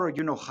not for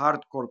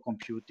hardcore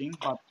computing,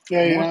 but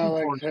Yeah, mostly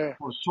like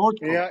for short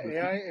computing.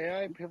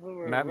 AI people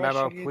were Memo,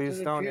 rushing into please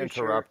the don't future.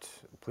 interrupt.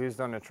 Please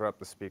don't interrupt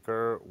the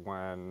speaker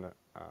when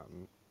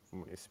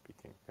he's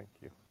speaking. Thank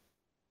you.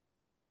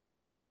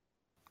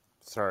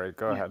 Sorry,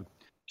 go Yeah. ahead.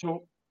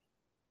 So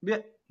yeah,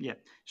 yeah.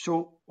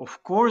 So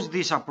of course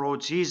this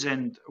approach is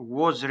and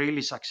was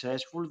really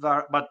successful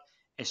there, but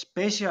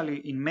especially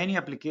in many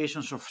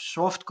applications of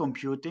soft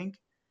computing,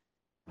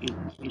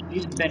 it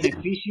is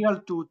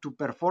beneficial to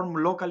perform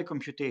locally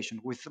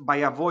computation by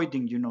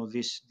avoiding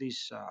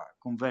this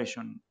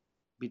conversion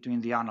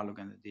between the analog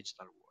and the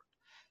digital world.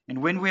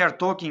 And when we are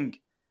talking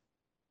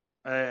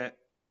uh,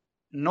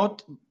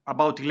 not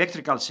about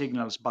electrical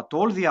signals but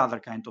all the other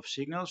kind of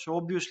signals,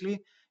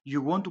 obviously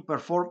you want to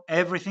perform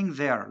everything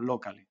there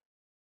locally.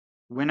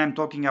 When I'm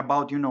talking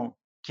about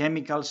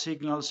chemical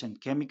signals and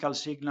chemical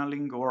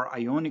signaling or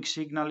ionic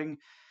signaling,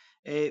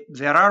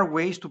 there are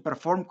ways to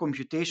perform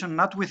computation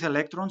not with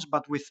electrons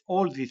but with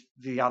all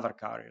the other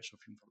carriers of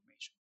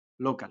information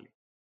locally.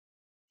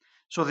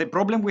 So the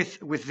problem with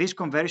this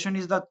conversion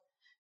is that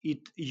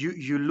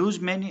you lose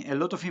a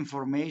lot of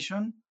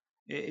information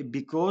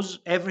because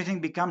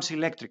everything becomes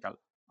electrical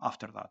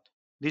after that.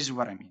 This is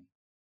what I mean.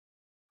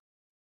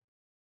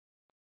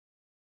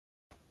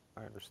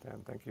 I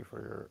understand. Thank you for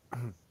your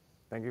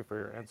thank you for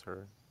your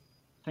answer.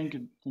 Thank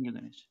you,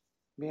 Dennis.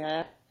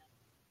 Yeah.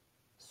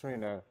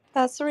 Serena,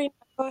 Serena,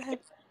 go ahead.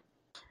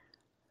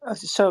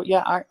 So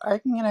yeah,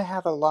 I'm going to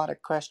have a lot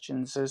of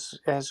questions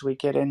as we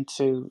get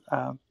into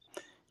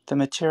the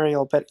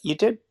material. But you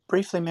did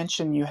briefly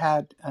mention you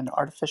had an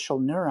artificial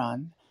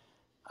neuron.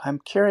 I'm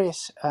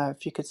curious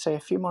if you could say a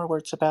few more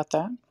words about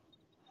that.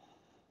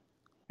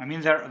 I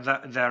mean,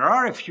 there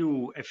are a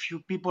few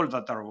people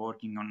that are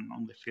working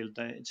on the field.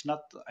 It's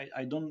not.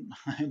 I don't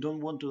I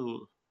don't want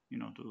to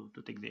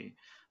take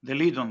the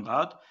lead on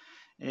that.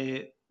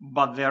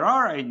 But there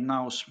are right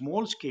now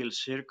small scale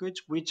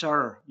circuits which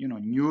are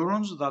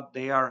neurons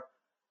that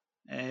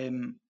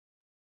um,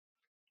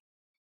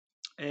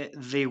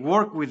 they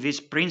work with these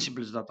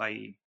principles that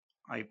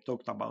I've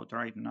talked about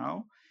right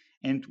now.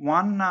 And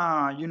one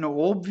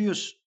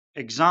obvious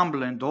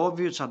example and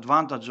obvious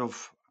advantage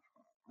of,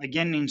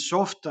 again, in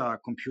soft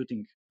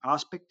computing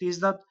aspect, is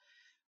that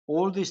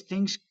all these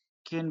things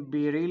can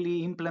be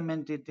really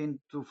implemented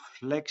into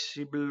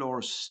flexible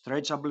or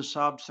stretchable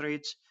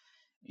substrates.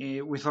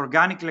 With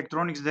organic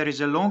electronics, there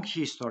is a long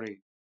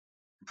history.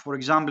 For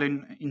example,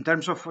 in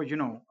terms of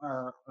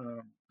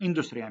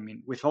industry, I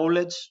mean, with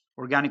OLEDs,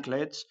 organic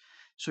LEDs,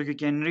 so you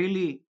can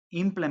really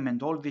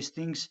implement all these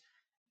things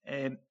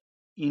uh,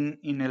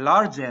 in a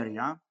large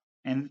area.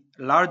 And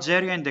large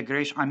area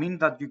integration, I mean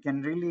that you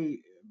can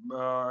really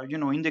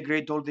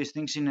integrate all these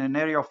things in an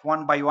area of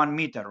 1 by 1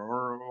 meter,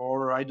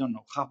 or I don't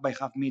know, half by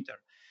half meter.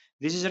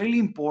 This is really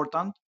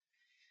important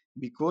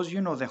because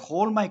the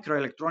whole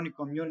microelectronic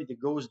community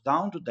goes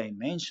down to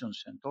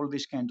dimensions and all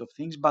these kind of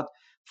things. But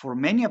for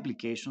many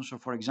applications, so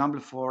for example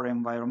for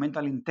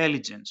environmental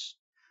intelligence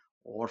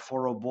or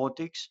for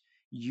robotics,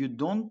 you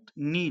don't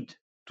need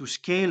to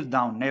scale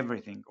down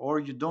everything, or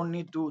you don't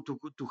need to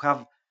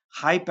have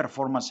high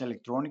performance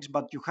electronics,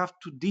 but you have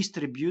to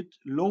distribute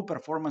low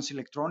performance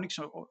electronics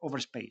over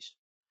space.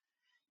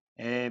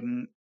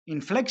 In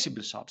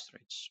flexible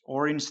substrates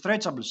or in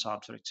stretchable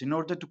substrates in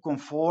order to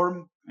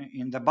conform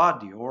in the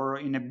body or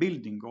in a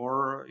building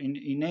or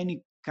in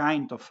any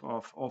kind of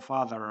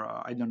other,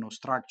 I don't know,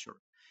 structure.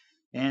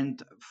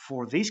 And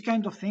for these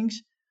kind of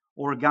things,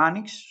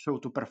 organics, so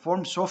to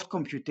perform soft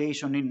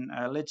computation in,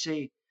 let's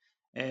say,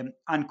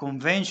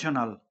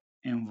 unconventional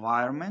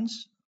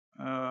environments,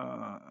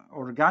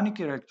 organic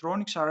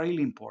electronics are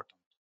really important.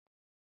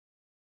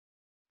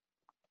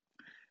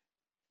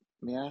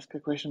 May I ask a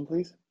question,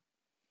 please?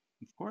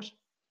 Of course.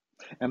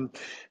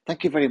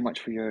 Thank you very much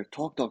for your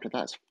talk, Doctor.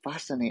 That's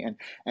fascinating.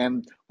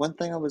 One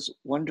thing I was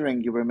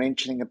wondering, you were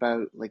mentioning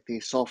about like the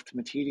soft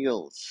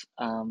materials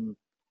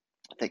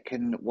that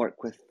can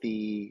work with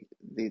the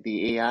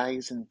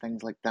AIs and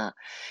things like that.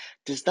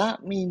 Does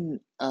that mean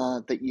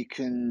that you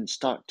can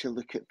start to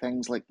look at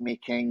things like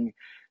making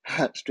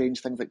strange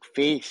things like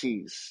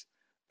faces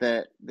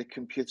that the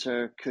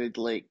computer could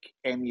like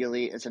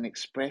emulate as in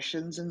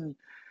expressions and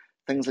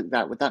things like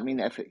that? Would that mean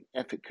if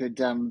it could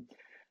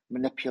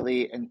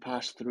manipulate and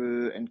pass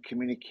through and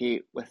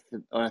communicate with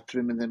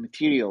through the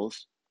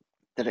materials,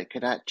 that it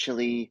could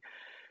actually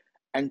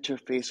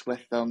interface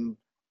with them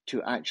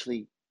to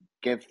actually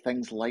give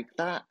things like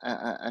that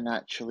and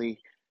actually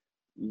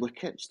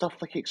look at stuff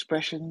like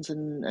expressions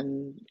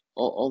and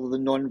all of the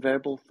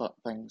non-verbal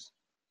things?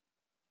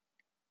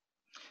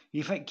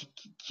 If I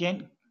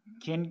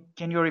can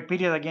you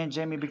repeat it again,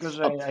 Jamie? Because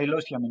Oh, I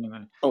lost you a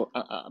minute.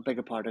 I beg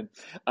your pardon.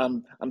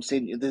 I'm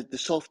saying the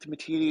soft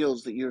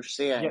materials that you're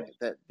saying Yes.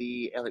 that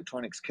the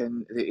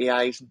the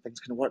AIs and things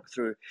can work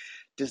through.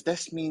 Does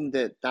this mean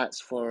that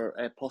that's for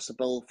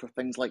possible for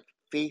things like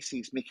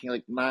faces, making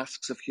like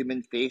masks of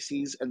human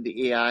faces, and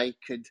the AI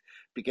could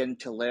begin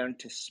to learn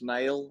to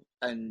smile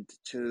and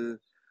to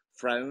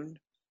frown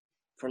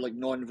for like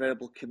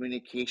non-verbal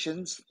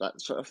communications, that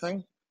sort of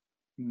thing?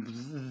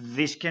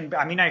 This can be,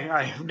 I mean,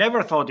 I've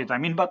never thought it. I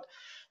mean, but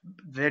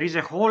there is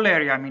a whole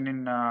area, I mean,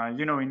 in,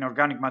 in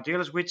organic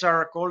materials, which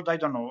are called, I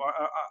don't know,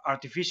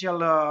 artificial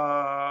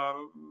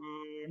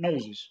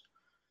noses.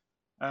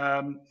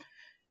 Um,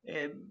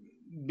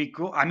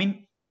 because, I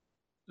mean,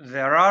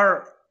 there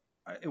are,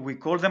 we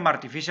call them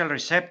artificial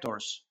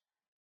receptors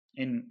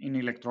in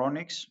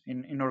electronics,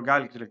 in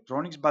organic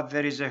electronics, but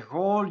there is a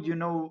whole,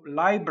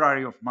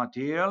 library of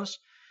materials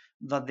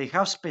that they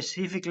have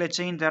specific, let's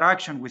say,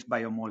 interaction with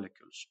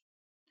biomolecules.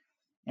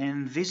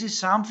 And this is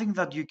something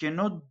that you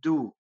cannot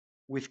do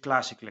with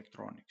classic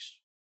electronics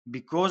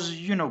because,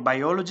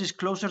 biology is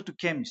closer to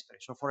chemistry.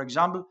 So, for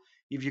example,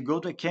 if you go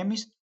to a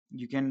chemist,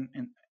 you can,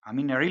 I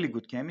mean, a really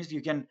good chemist,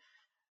 you can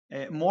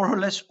more or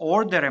less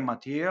order a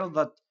material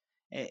that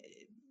uh,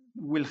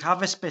 will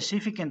have a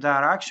specific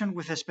interaction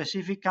with a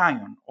specific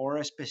ion or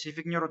a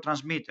specific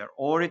neurotransmitter,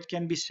 or it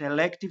can be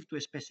selective to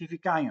a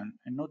specific ion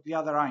and not the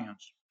other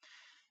ions.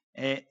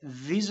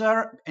 These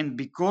are, and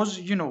because,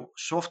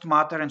 soft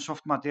matter and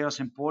soft materials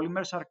and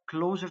polymers are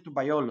closer to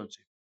biology.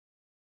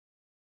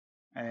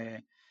 Uh,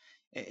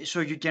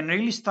 so you can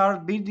really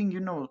start building,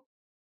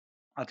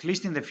 at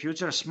least in the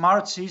future,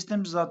 smart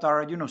systems that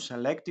are,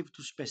 selective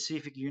to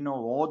specific,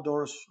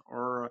 odors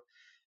or,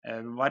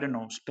 I don't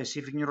know,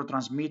 specific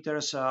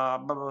neurotransmitters,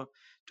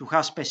 to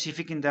have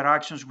specific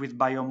interactions with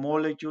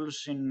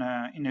biomolecules in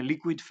a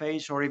liquid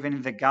phase or even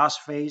in the gas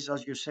phase,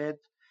 as you said.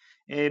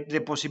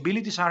 The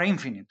possibilities are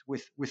infinite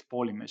with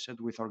polymers and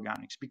with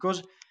organics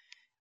because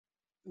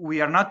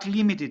we are not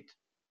limited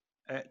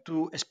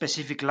to a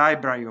specific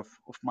library of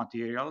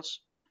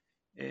materials,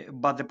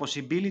 but the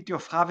possibility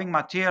of having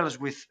materials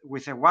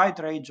with a wide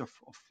range of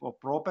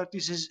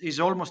properties is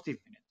almost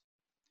infinite.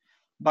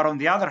 But on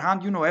the other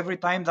hand, every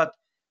time that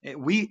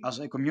we as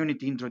a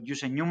community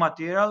introduce a new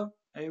material,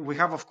 we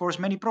have, of course,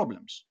 many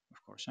problems,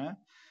 of course.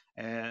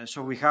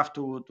 So we have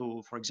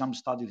for example,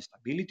 study the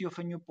stability of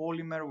a new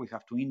polymer. We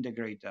have to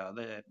integrate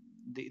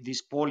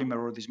this polymer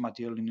or this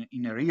material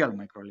in a real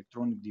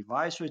microelectronic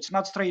device. So it's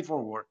not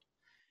straightforward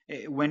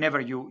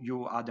whenever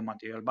you add a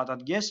material. But I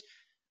guess,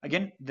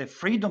 again, the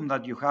freedom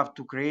that you have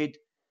to create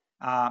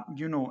a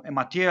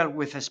material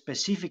with a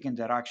specific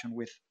interaction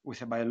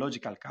with a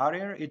biological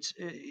carrier,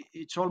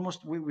 it's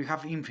almost, we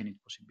have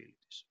infinite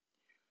possibilities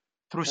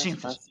through That's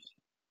synthesis.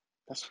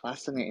 That's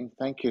fascinating.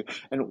 Thank you.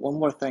 And one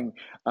more thing.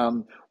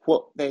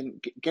 What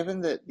then,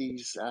 given that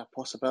these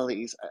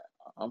possibilities,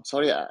 I'm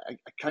sorry, I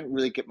can't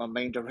really get my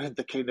mind around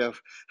the kind of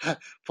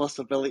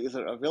possibilities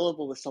that are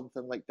available with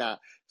something like that.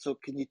 So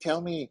can you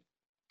tell me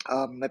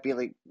maybe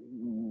like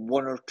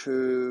one or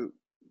two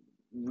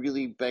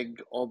really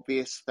big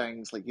obvious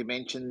things? Like you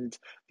mentioned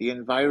the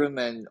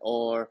environment,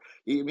 or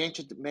you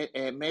mentioned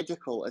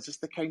medical. Is this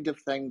the kind of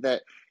thing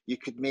that you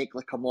could make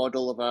like a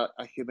model of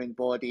a human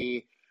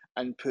body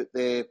and put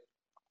the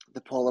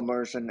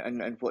polymers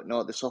and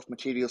whatnot, the soft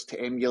materials to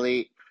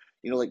emulate,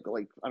 like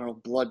I don't know,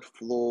 blood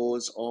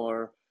flows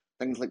or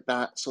things like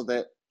that, so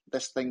that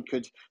this thing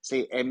could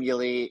say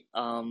emulate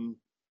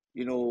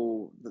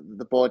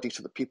the body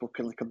so that people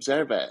can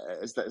observe it?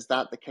 Is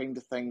that the kind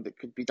of thing that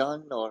could be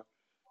done, or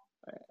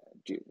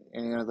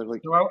any other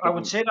So I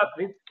would say that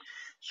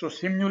so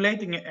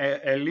simulating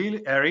a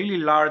really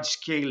large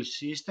scale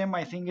system,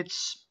 I think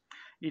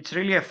it's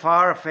really a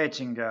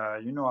far-fetching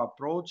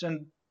approach,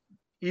 and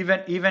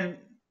even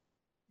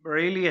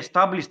really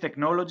established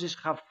technologies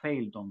have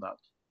failed on that.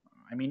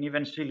 I mean,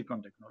 even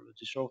silicon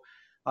technology. So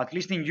at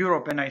least in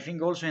Europe, and I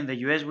think also in the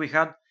US, we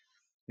had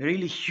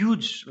really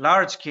huge,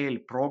 large-scale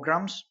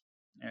programs,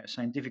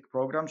 scientific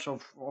programs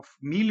of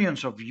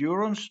millions of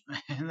neurons,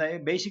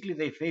 and basically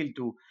they failed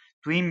to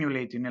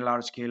emulate in a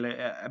large scale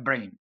a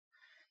brain.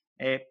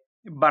 Uh,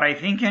 but I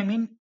think, I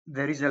mean,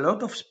 there is a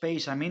lot of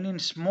space, I mean, in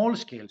small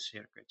scale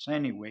circuits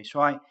anyway.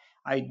 So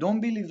I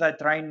don't believe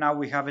that right now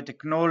we have a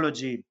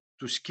technology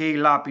to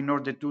scale up in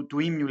order to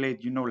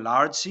emulate,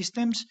 large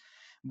systems.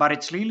 But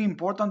it's really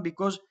important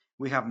because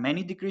we have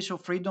many degrees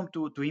of freedom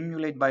to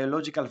emulate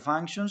biological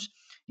functions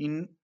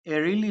in a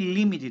really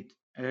limited,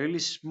 a really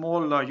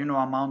small,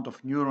 amount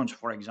of neurons,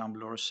 for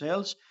example, or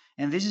cells.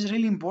 And this is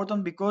really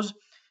important because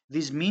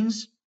this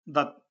means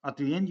that at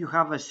the end you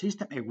have a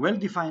system, a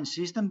well-defined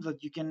system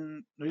that you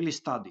can really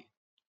study.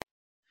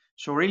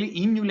 So really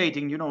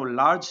emulating,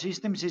 large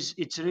systems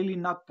it's really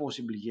not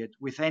possible yet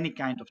with any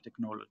kind of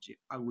technology,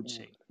 I would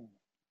say.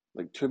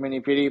 like too many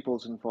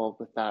variables involved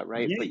with that,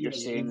 right? Yeah, But you're yeah,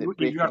 yeah. saying that If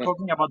you are breaking it.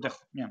 talking about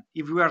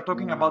if we are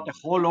talking about the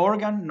whole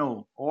organ,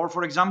 no. Or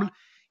for example,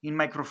 in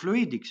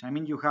microfluidics, I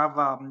mean, you have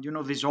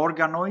these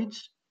organoids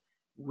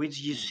which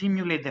you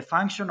simulate the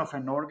function of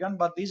an organ,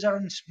 but these are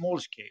in small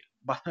scale.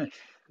 But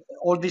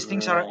all these Right,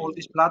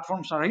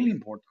 platforms are really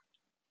important.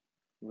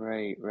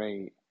 right.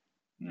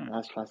 Yeah.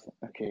 That's fascinating.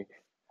 Okay.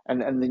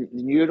 And the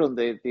neuron,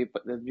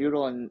 the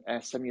neuron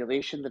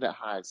simulation that it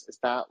has, is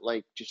that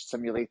like just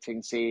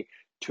simulating, say,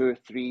 two or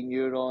three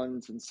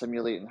neurons and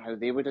simulating how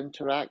they would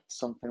interact,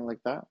 something like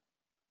that?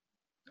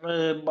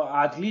 But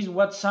at least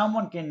what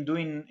someone can do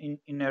in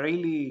a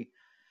really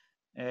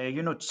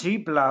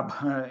cheap lab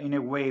in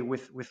a way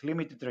with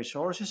limited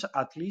resources,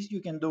 at least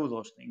you can do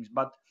those things.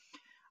 But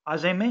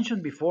as I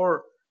mentioned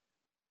before,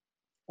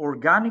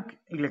 organic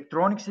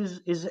electronics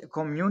is a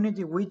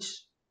community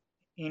which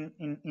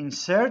in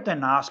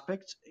certain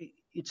aspects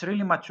it's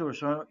really mature.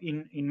 So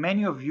in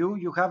many of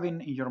you have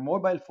in your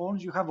mobile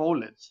phones you have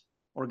OLEDs,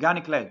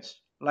 organic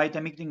LEDs, light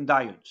emitting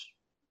diodes,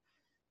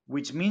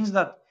 which means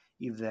that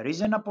if there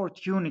is an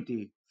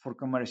opportunity for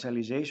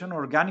commercialization,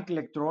 organic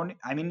electronic,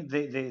 I mean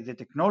the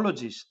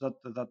technologies that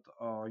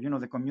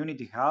the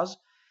community has,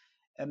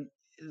 um,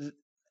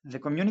 the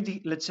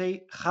community, let's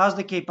say, has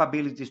the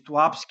capabilities to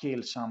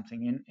upscale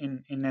something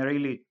in a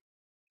really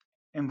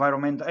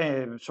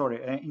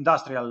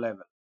industrial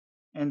level.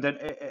 And then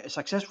a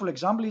successful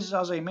example is,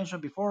 as I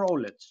mentioned before,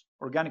 OLEDs,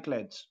 organic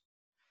LEDs.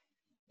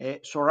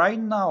 So right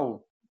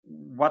now,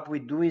 what we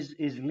do is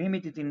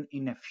limited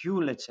in a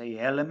few, let's say,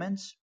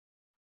 elements.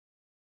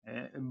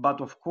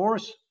 But of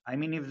course, I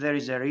mean, if there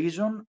is a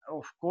reason,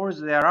 of course,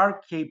 there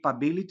are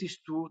capabilities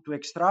to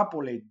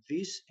extrapolate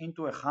this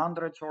into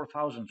hundreds or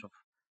thousands of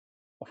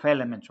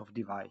elements of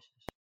devices.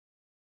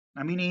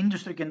 I mean,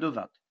 industry can do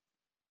that,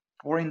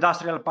 or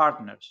industrial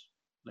partners,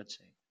 let's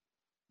say.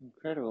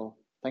 Incredible.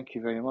 Thank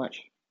you very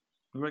much.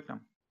 You're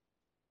welcome.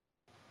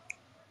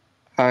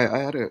 Hi, I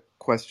had a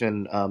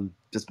question,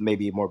 just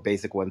maybe a more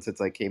basic one since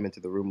I came into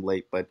the room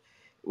late, but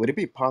would it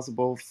be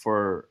possible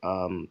for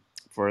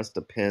us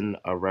to pin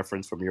a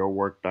reference from your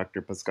work,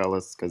 Dr.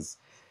 Paschalis? Because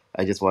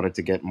I just wanted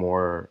to get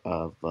more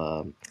of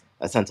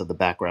a sense of the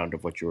background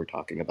of what you were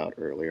talking about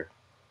earlier,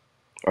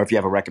 or if you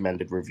have a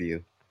recommended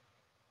review.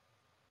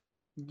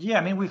 Yeah,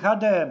 I mean, we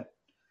had a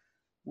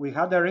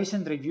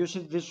recent review.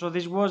 So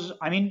this was,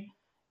 I mean,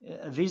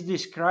 this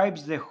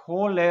describes the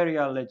whole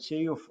area, let's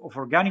say, of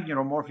organic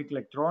neuromorphic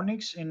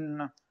electronics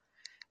and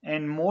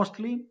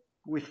mostly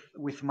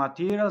with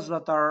materials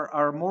that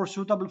are more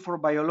suitable for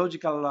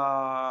biological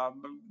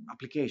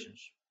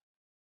applications.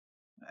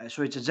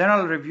 So it's a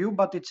general review,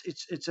 but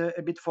it's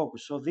a bit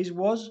focused. So this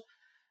was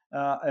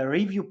a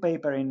review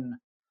paper in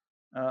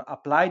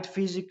Applied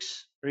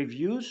Physics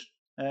Reviews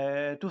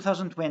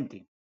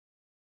 2020.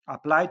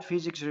 Applied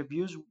Physics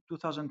Reviews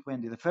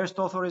 2020. The first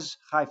author is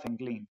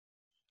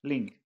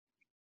Ling.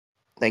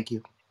 Thank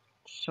you.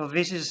 So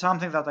this is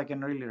something that I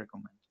can really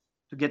recommend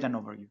to get an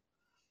overview.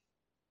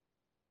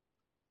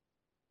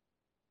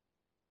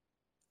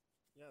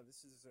 Yeah,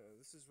 this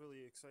is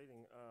really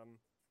exciting.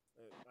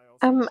 I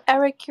also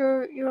Eric,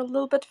 you're a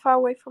little bit far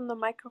away from the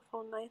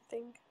microphone. I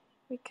think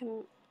we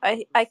can.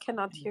 I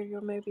cannot hear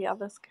you. Maybe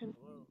others can.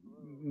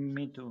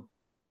 Me too.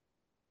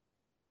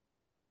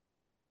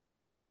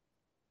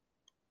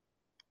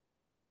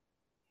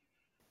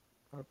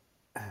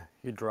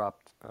 he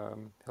dropped.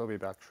 He'll be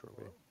back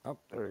shortly. Oh,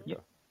 there you Yeah.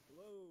 go.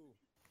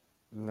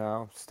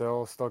 No,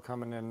 still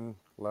coming in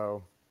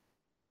low.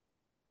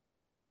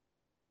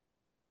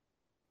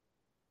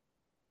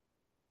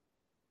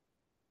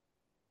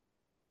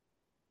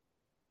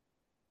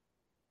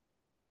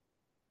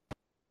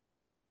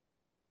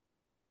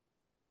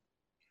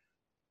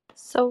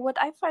 So what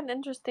I find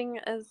interesting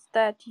is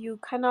that you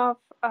kind of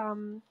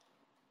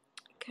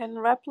can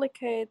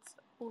replicate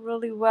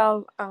really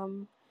well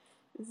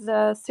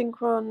the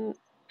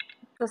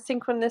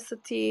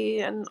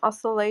synchronicity and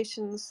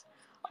oscillations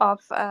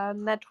of a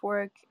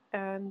network,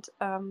 and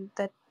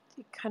that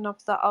kind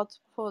of the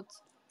output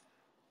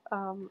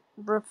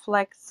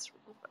reflects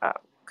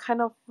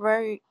kind of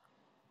very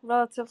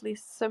relatively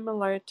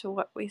similar to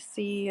what we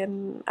see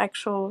in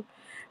actual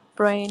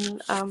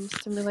brain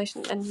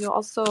stimulation. And you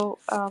also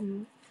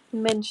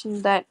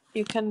mentioned that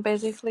you can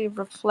basically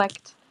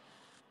reflect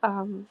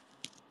um,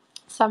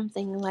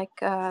 something like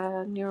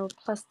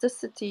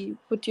neuroplasticity.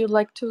 Would you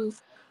like to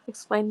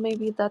explain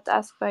maybe that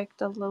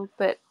aspect a little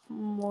bit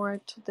more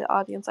to the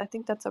audience? I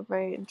think that's a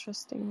very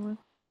interesting one.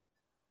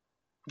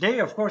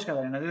 Yeah, of course,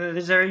 Katarina.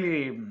 This is a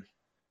really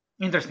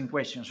interesting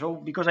question. So,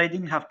 because I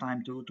didn't have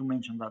time to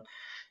mention that.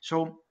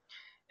 So,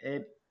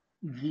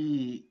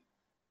 the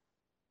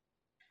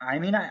I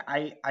mean,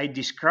 I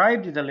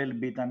described it a little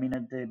bit, I mean,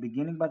 at the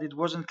beginning, but it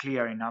wasn't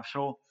clear enough.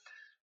 So,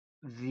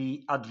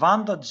 the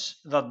advantage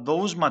that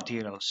those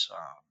materials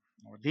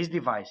or these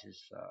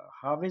devices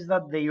have is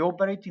that they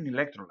operate in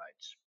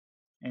electrolytes.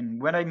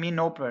 And when I mean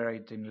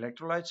operate in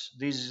electrolytes,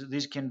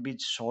 these can be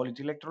solid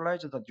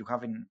electrolytes that you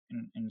have in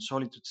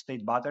solid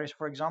state batteries,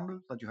 for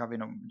example, that you have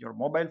in your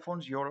mobile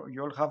phones. You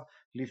all have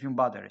lithium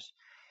batteries.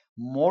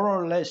 More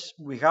or less,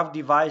 we have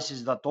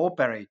devices that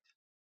operate,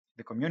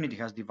 the community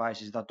has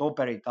devices that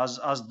operate as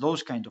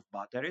those kind of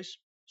batteries,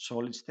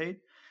 solid state.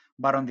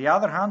 But on the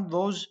other hand,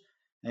 those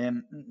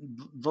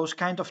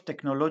kind of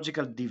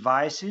technological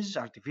devices,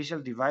 artificial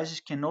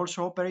devices, can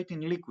also operate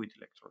in liquid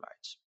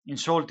electrolytes, in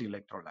salty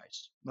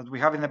electrolytes that we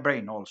have in the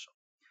brain also.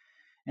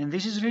 And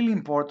this is really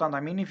important. I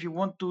mean, if you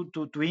want to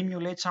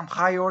emulate some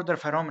high order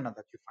phenomena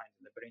that you find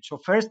in the brain. So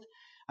first,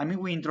 I mean,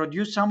 we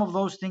introduced some of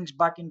those things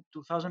back in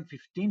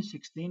 2015,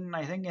 16,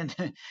 I think,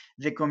 and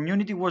the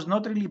community was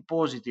not really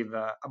positive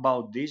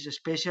about this,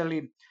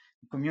 especially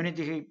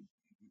community,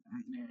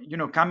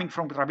 coming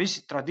from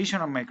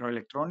traditional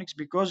microelectronics,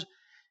 because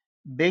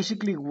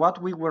basically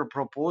what we were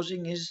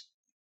proposing is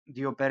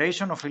the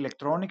operation of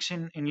electronics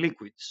in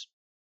liquids.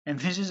 And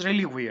this is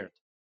really weird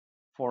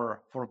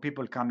for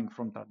people coming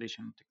from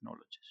traditional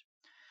technologies.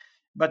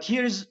 But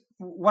here is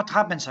what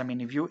happens. I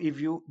mean, if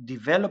you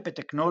develop a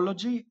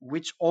technology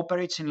which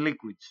operates in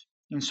liquids,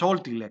 in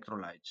salty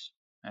electrolytes,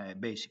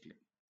 basically,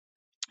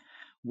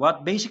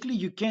 what basically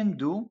you can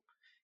do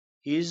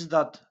is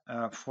that,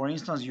 for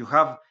instance, you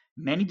have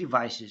many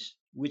devices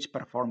which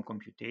perform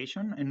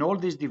computation, and all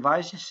these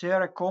devices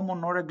share a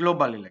common or a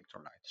global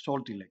electrolyte,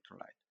 salty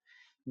electrolyte,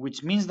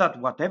 which means that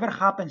whatever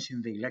happens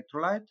in the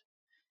electrolyte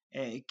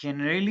can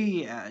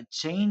really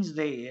change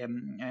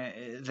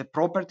the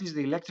properties,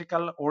 the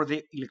electrical or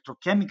the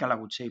electrochemical, I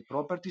would say,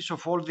 properties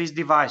of all these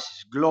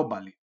devices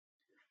globally.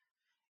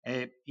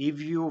 If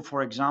you,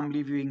 for example,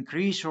 if you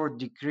increase or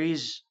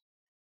decrease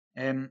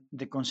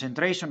the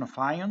concentration of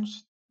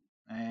ions,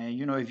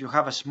 if you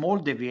have a small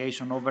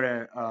deviation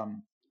over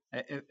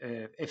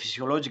a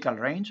physiological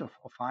range of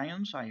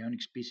ions,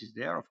 ionic species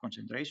there of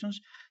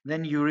concentrations,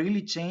 then you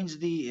really change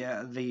the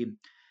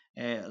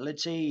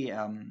let's say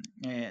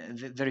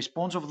the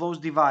response of those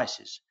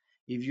devices.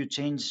 If you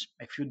change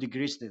a few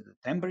degrees the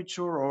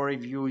temperature, or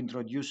if you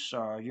introduce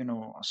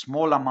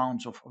small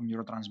amounts of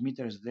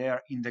neurotransmitters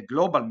there in the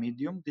global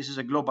medium, this is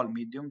a global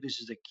medium, this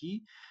is the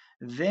key,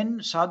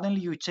 then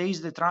suddenly you change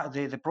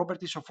the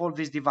properties of all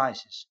these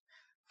devices.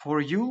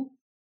 For you,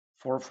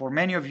 for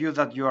many of you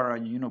that you are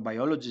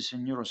biologists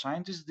and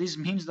neuroscientists, this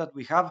means that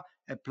we have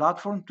a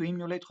platform to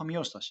emulate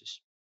homeostasis,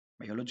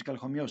 biological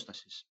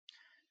homeostasis.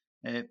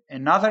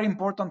 Another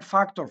important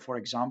factor, for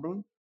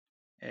example,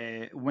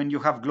 when you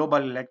have global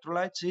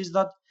electrolytes, is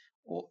that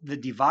the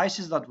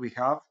devices that we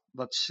have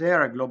that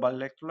share a global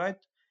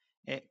electrolyte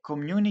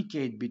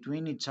communicate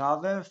between each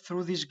other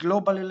through this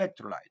global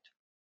electrolyte,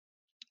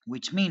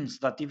 which means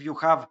that if you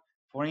have,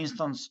 for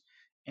instance,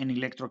 an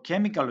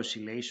electrochemical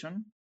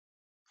oscillation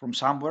from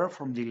somewhere,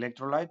 from the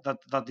electrolyte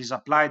that is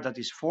applied, that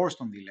is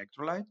forced on the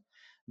electrolyte,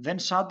 then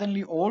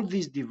suddenly all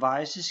these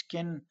devices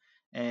can,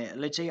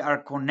 let's say, are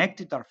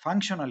connected, are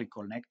functionally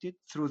connected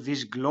through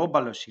this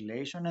global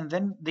oscillation, and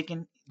then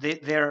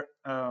their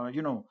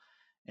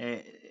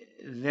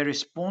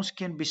response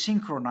can be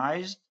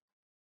synchronized,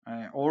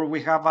 or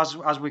we have,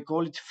 as we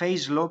call it,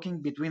 phase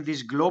locking between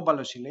these global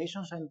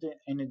oscillations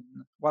and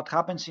what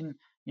happens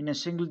in a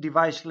single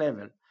device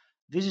level.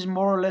 This is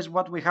more or less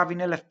what we have in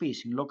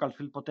LFPs, in local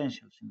field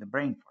potentials, in the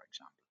brain, for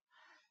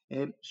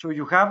example.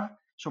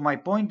 So my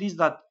point is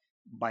that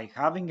by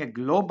having a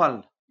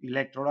global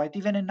electrolyte,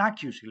 even an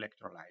aqueous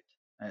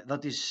electrolyte,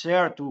 that is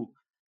shared to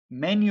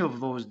many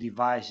of those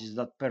devices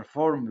that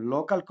perform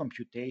local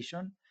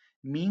computation,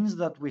 means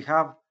that we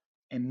have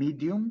a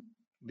medium,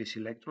 this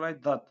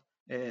electrolyte, that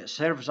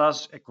serves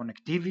as a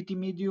connectivity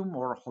medium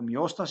or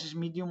homeostasis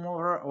medium,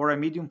 or a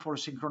medium for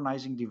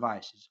synchronizing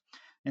devices.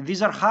 And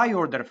these are high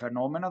order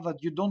phenomena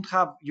that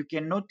you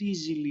cannot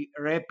easily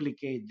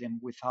replicate them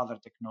with other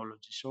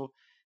technologies. So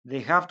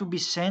they have to be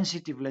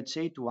sensitive, let's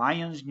say, to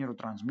ions,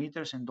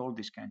 neurotransmitters, and all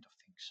these kind of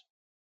things.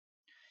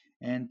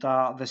 And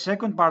the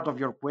second part of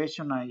your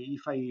question,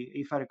 if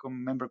I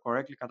remember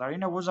correctly,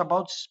 Katarina, was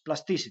about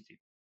plasticity.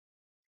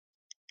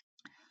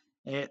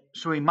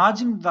 So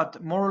imagine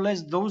that more or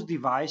less those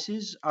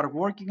devices are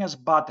working as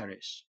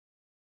batteries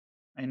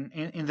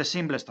in the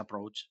simplest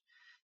approach.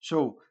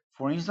 So,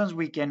 for instance,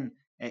 we can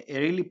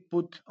really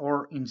put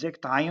or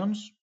inject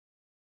ions,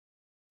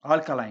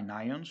 alkaline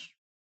ions,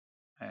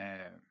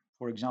 uh,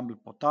 for example,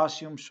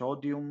 potassium,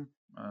 sodium,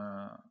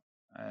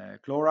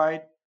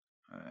 chloride,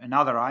 and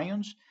other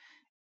ions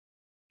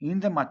in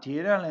the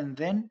material, and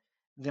then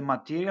the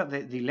material,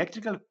 the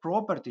electrical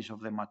properties of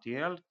the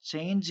material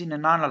change in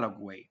an analog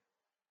way,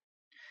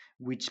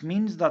 which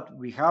means that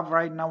we have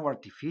right now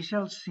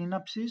artificial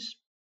synapses,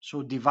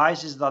 so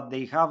devices that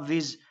they have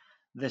these,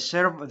 they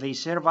serve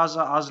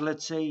as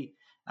let's say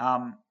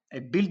a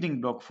building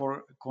block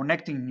for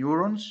connecting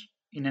neurons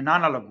in an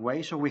analog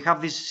way. So we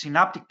have this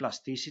synaptic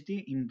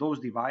plasticity in those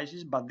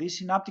devices, but this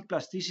synaptic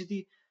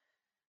plasticity,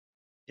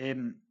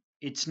 um,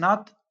 it's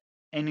not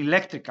an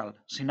electrical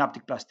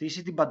synaptic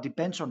plasticity, but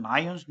depends on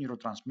ions,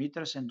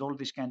 neurotransmitters, and all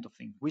these kind of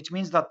things, which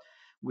means that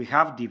we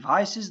have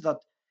devices that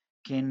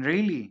can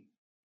really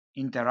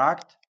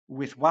interact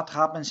with what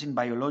happens in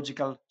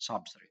biological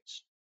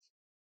substrates.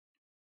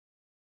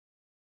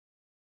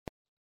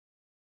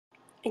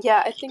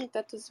 Yeah, I think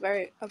that is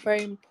a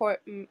very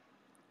important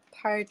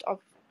part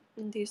of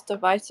these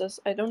devices.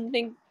 I don't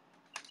think,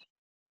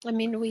 I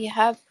mean, we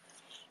have,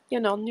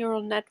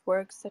 neural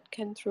networks that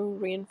can through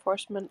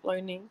reinforcement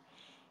learning,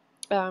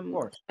 Of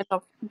course. kind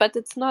of, but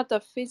it's not a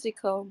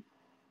physical.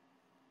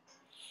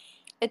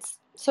 It's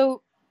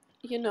so,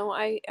 we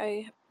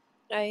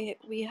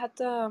had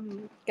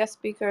guest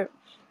speaker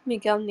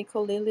Miguel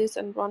Nicolelis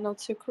and Ronald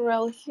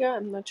Zuccarello here.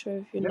 I'm not sure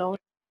if you Yep. know.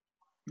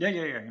 Yeah,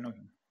 you know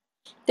him.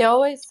 They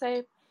always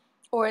say,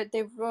 or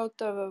they wrote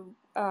the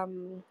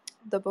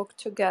book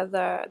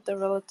together, The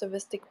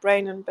Relativistic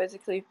Brain, and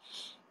basically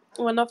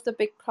one of the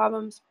big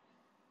problems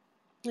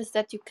is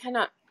that you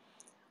cannot,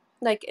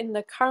 like in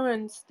the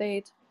current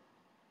state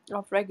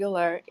of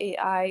regular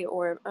AI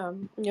or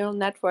neural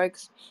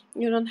networks,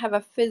 you don't have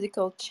a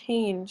physical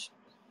change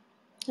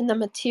in the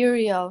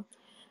material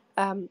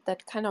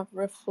that kind of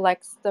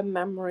reflects the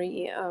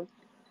memory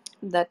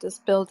that is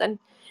built. And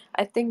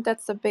I think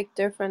that's the big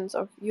difference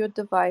of your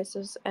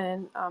devices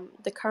and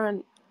the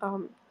current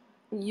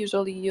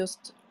usually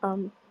used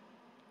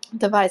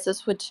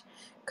devices, which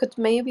could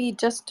maybe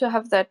just to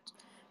have that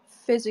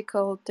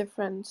physical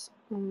difference.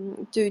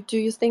 Do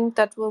you think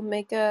that will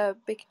make a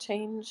big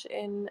change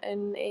in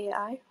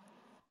AI?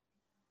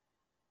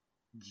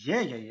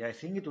 Yeah. I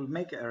think it will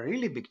make a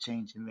really big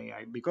change in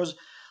AI because,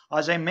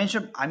 as I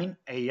mentioned, I mean,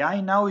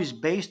 AI now is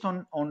based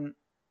on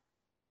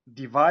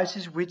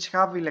devices which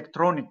have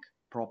electronic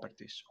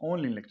properties,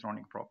 only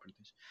electronic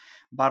properties.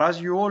 But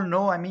as you all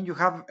know, I mean, you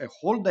have a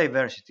whole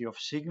diversity of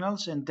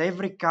signals, and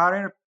every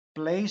carrier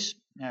plays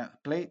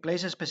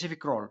a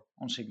specific role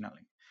on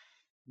signaling,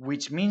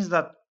 which means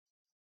that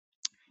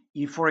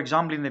if, for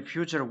example, in the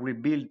future we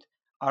build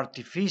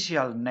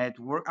artificial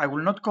network, I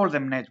will not call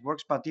them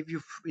networks, but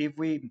if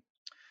we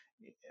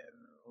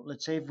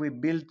let's say if we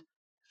build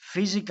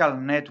physical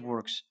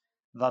networks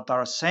that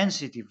are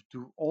sensitive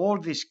to all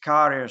these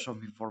carriers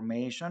of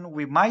information,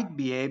 we might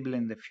be able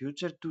in the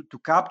future to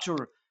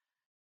capture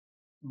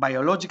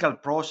biological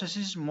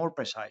processes more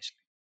precisely.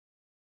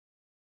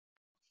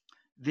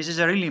 This is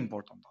a really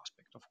important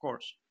aspect, of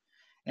course.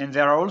 And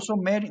there are also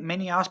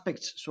many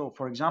aspects. So,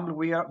 for example,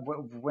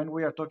 when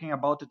we are talking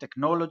about the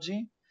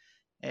technology,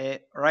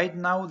 right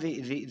now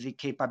the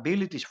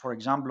capabilities, for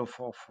example,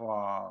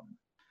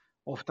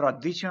 of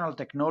traditional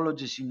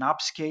technologies in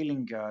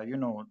upscaling,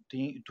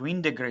 to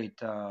integrate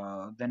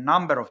the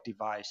number of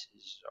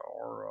devices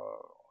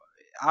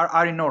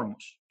are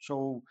enormous.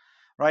 So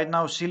right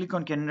now,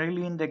 silicon can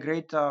really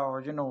integrate,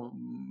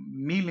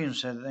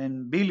 millions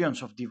and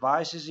billions of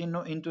devices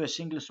into a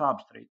single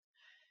substrate.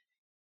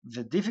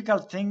 The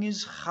difficult thing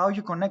is how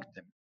you connect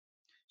them.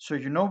 So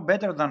you know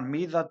better than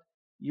me that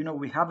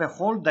we have a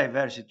whole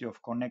diversity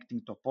of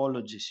connecting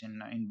topologies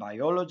in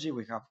biology.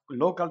 We have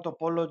local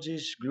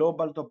topologies,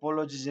 global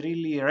topologies,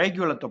 really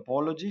regular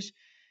topologies,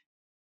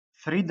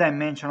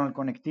 three-dimensional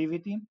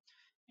connectivity,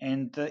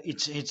 and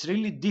it's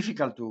really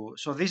difficult to.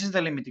 So this is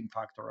the limiting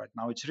factor right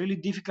now. It's really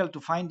difficult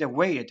to find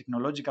a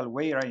technological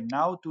way right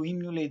now to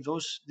emulate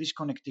this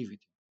connectivity.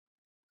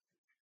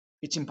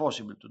 It's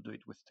impossible to do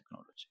it with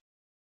technology.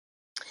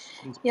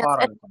 This Yes,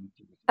 parallel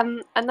connectivity.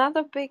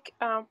 another big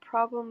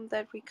problem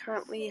that we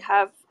currently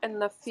have in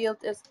the field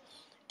is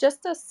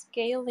just the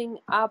scaling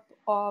up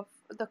of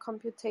the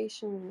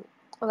computation,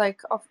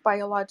 like of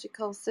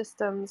biological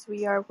systems.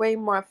 We are way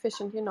more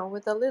efficient,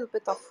 with a little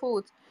bit of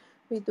food.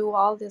 We do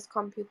all this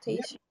Yeah,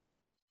 computation.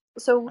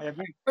 So, I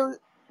agree.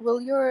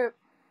 will your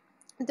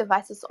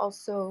devices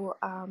also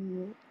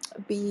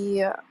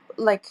be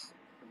like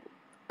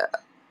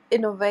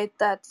innovate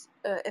that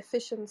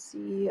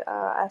efficiency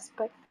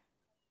aspect?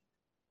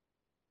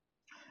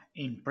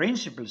 in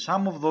principle,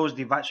 some of those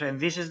devices, and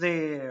this is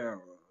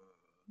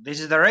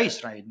the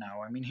race right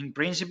now. I mean, in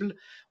principle,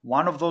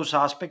 one of those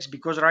aspects,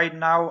 because right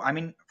now, I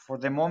mean, for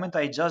the moment,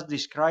 I just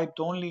described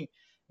only,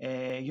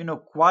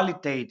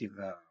 qualitative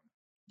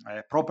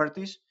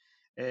properties,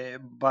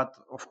 but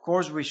of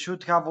course, we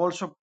should have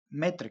also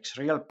metrics,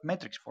 real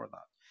metrics for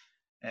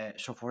that.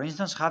 So, for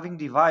instance, having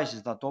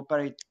devices that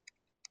operate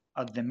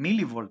at the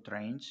millivolt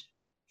range,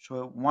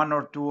 so 1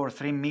 or 2 or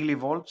 3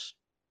 millivolts,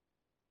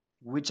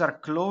 which are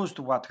close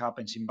to what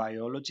happens in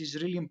biology,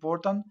 is really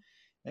important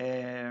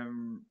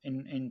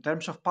in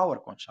terms of power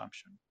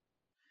consumption.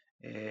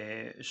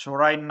 So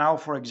right now,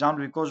 for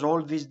example, because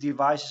all these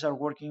devices are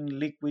working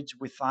liquids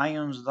with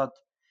ions, that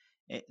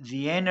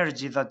the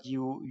energy that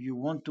you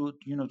want to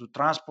to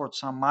transport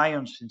some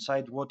ions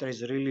inside water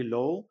is really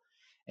low.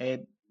 uh,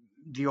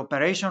 the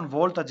operation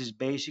voltages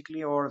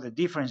basically, or the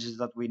differences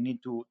that we need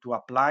to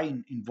apply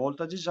in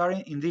voltages, are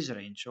in this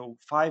range, so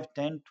 5,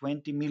 10,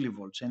 20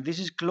 millivolts, and this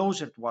is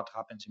closer to what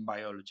happens in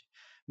biology,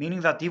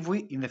 meaning that if we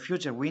in the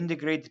future we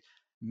integrate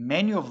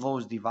many of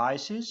those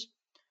devices,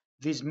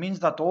 this means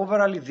that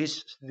overall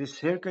this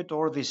circuit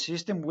or this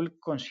system will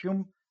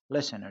consume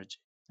less energy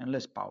and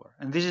less power,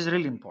 and this is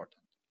really important.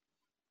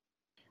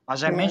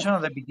 As I Yeah. mentioned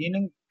at the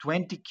beginning,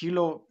 20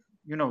 kilo,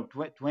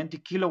 20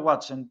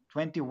 kilowatts and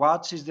 20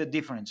 watts is the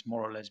difference,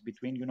 more or less,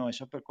 between, a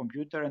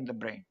supercomputer and the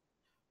brain.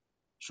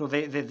 So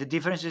the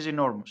difference is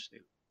enormous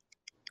still.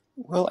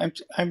 Well,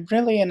 I'm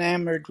really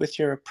enamored with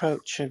your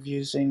approach of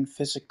using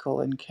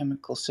physical and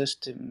chemical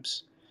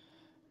systems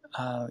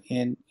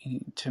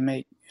to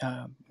make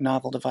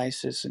novel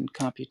devices and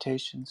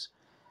computations.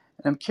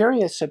 And I'm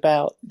curious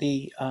about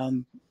the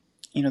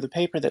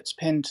paper that's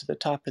pinned to the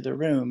top of the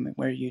room,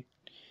 where you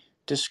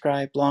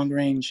describe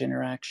long-range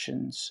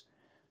interactions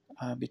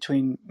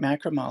between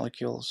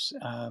macromolecules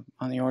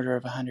on the order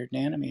of 100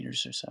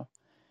 nanometers or so.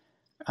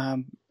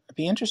 I'd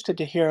be interested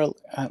to hear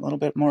a little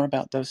bit more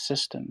about those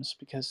systems,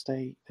 because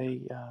they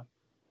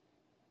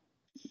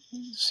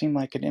seem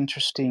like an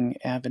interesting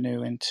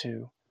avenue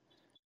into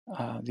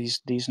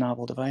these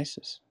novel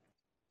devices.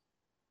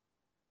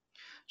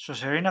 So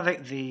Serena,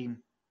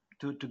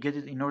 to get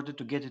it, in order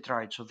to get it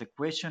right. So the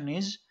question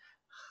is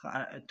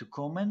to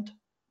comment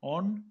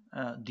on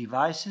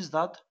devices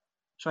that.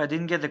 So I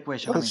didn't get the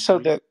question. I mean, So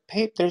sorry.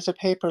 there's a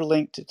paper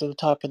linked to the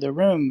top of the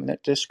room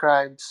that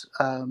describes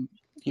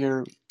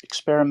your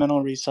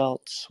experimental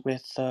results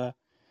with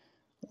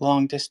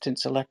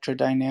long-distance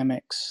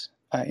electrodynamics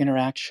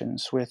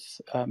interactions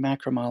with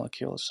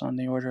macromolecules on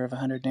the order of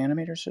 100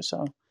 nanometers or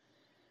so.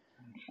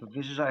 So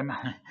this is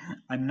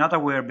I'm not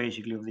aware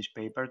basically of this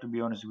paper, to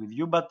be honest with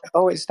you, but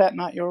Oh, is that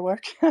not your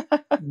work?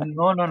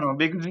 no,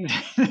 because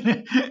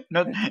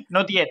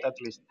not yet, at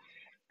least.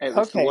 It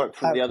was the Okay. work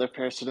from the other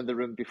person in the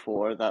room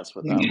before. That's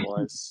what that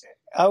was.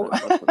 Oh,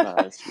 That's what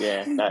that is.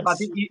 Yeah, But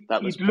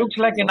that was it looks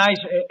like a preclinical. nice,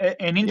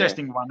 an Yeah,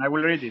 interesting one. I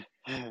will read it.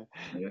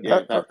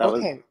 yeah.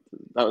 okay.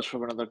 That was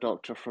from another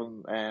doctor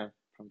from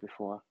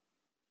before.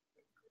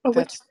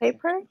 Which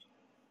paper?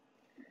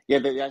 Yeah,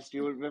 yes.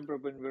 You remember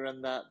when we were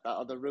in that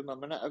other room a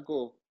minute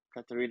ago,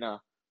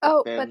 Katerina? With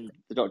Oh, but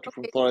the doctor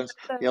from okay, Florence.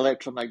 the, The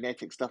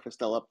electromagnetic stuff is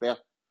still up there.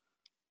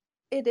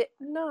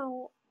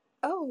 no.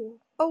 Oh,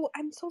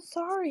 I'm so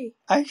sorry.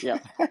 Yeah.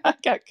 I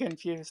got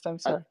confused. I'm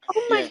sorry.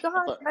 Oh my Yeah.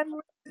 God, I'm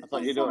really I so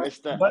thought you sorry.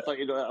 noticed it. I But thought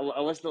you know.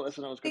 I was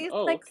noticing. I was going. Please,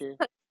 Oh, next okay.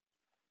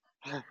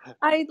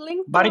 I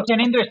linked but the. it's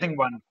an interesting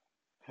one.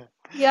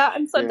 Yeah,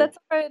 I'm so Yeah. that's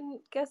our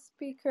guest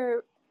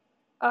speaker.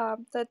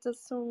 That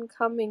is soon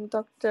coming,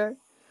 Dr.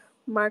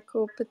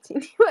 Marco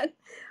Pettini. But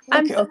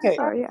I'm so Okay.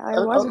 sorry. I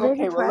was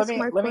ready Okay. to Well, ask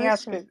my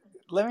question.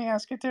 let me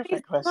ask a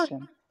Please, different go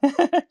question.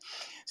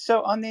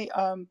 So on the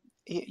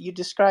you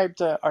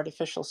described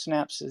artificial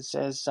synapses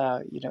as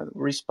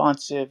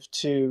responsive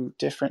to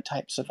different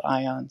types of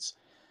ions.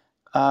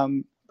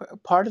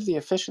 Part of the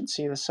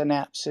efficiency of the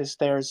synapse is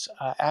there's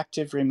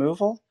active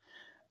removal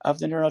of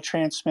the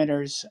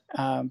neurotransmitters,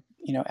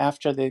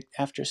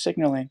 after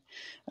signaling.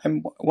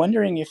 I'm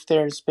wondering if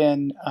there's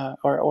been,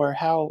 or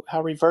how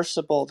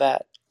reversible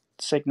that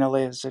signal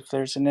is. If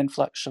there's an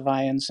influx of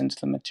ions into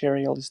the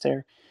material, is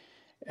there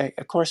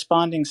a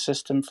corresponding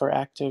system for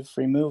active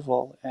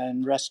removal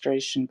and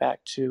restoration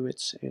back to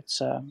its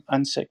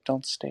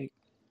unsignaled state?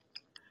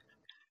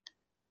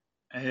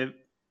 Uh,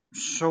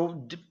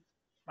 so,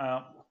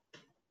 uh,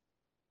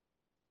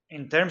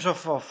 in terms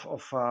of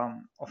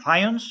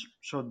ions,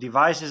 so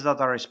devices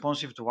that are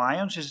responsive to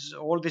ions, is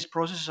all these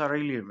processes are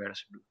really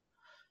reversible.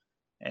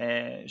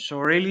 So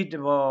really,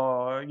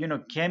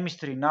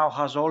 chemistry now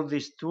has all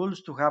these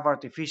tools to have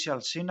artificial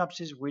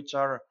synapses which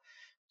are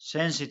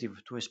sensitive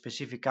to a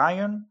specific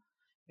ion.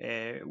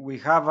 We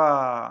have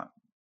a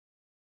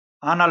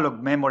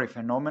analog memory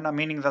phenomena,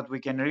 meaning that we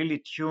can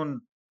really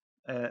tune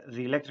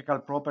the electrical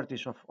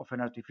properties of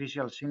an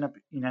artificial synapse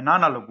in an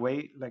analog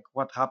way, like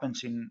what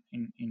happens in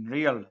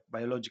real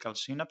biological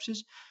synapses.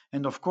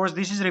 And of course,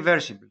 this is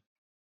reversible.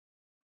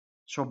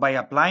 So by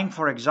applying,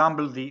 for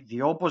example,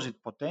 the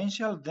opposite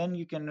potential, then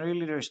you can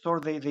really restore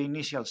the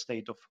initial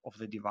state of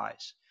the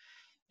device.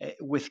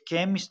 With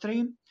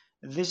chemistry,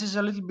 This is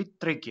a little bit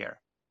trickier.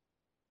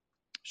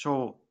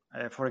 So,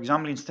 for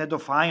example, instead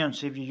of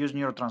ions, if you use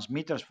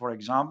neurotransmitters, for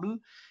example,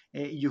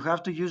 you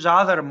have to use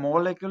other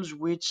molecules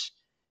which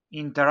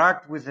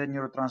interact with the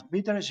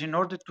neurotransmitters in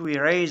order to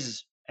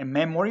erase a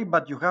memory,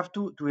 but you have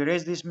to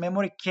erase this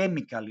memory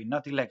chemically,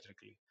 not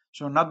electrically.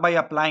 So, not by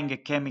applying a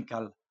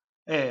chemical,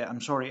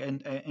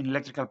 an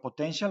electrical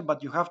potential,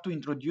 but you have to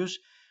introduce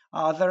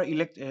other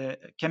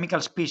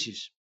chemical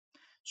species.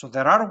 So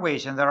there are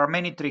ways and there are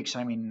many tricks,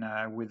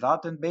 with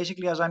that. And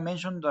basically, as I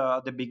mentioned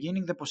at the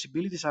beginning, the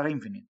possibilities are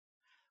infinite.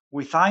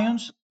 With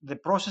ions, the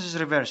process is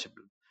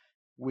reversible.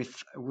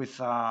 With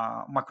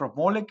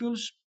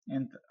macromolecules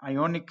and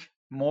ionic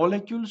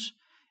molecules,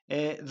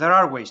 there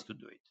are ways to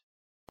do it,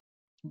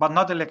 but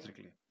not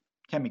electrically,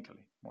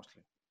 chemically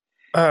mostly.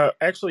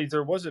 Actually,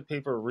 there was a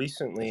paper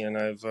recently, and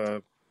I've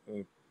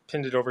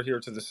pinned it over here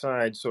to the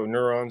side. So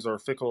neurons or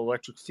fickle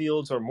electric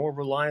fields are more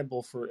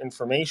reliable for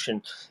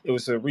information. It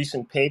was a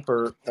recent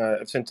paper,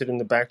 I've sent it in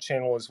the back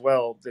channel as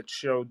well, that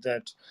showed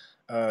that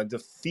the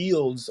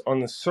fields on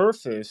the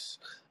surface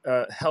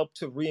help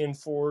to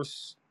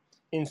reinforce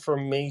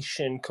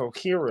information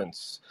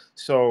coherence.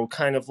 So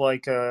kind of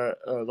like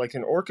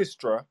an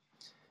orchestra,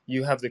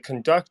 you have the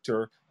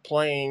conductor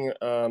playing.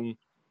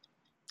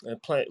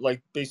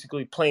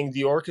 Basically playing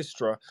the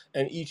orchestra,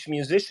 and each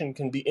musician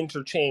can be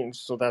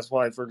interchanged. So that's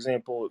why, for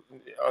example,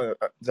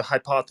 the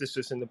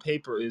hypothesis in the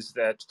paper is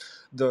that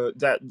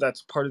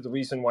that's part of the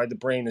reason why the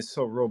brain is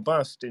so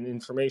robust in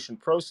information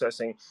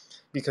processing,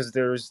 because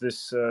there's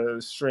this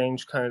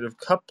strange kind of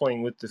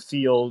coupling with the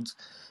field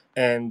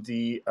and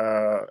the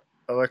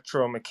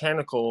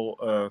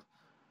electromechanical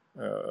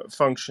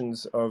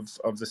functions of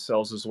the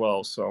cells as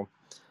well. So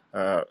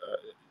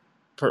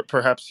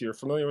perhaps you're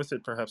familiar with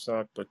it, perhaps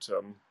not, but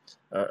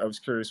I was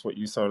curious what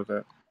you thought of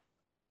that.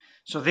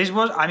 So this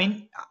was,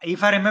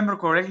 if I remember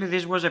correctly,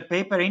 this was a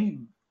paper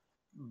in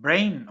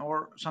Brain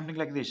or something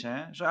like this.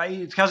 So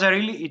it had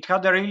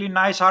a really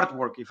nice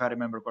artwork, if I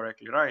remember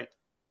correctly, right?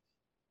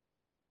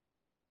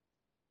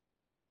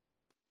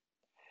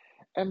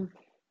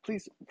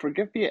 Please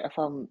forgive me if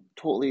I'm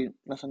totally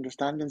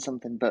misunderstanding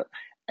something, but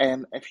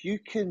if you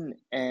can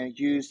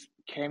use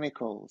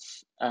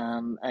chemicals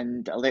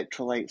and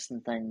electrolytes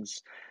and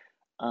things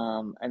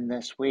in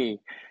this way,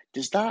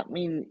 does that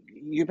mean,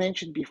 you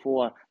mentioned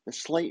before, the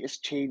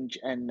slightest change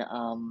in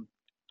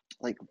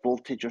like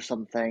voltage or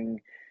something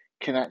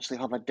can actually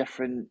have a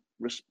different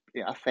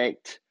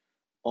effect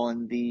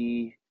on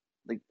the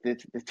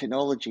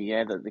technology,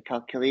 yeah, the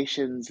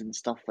calculations and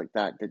stuff like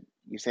that? That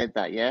you said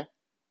that, yeah?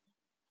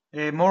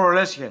 More or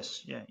less,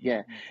 yes.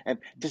 Yeah.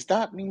 Does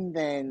that mean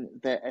then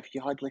that if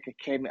you had like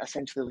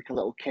essentially like a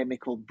little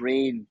chemical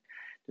brain,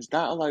 does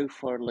that allow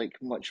for like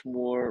much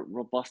more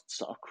robust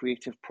sort of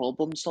creative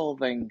problem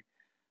solving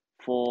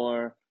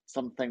for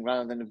something,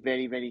 rather than a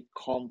very, very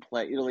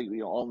complex, like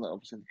all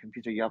obviously in the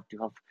computer you have to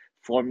have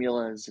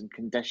formulas and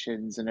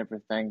conditions and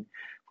everything,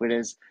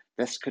 whereas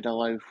this could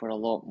allow for a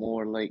lot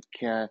more like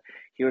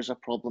here's a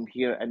problem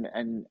here, and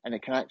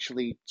it can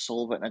actually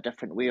solve it in a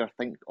different way, or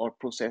think or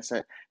process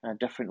it in a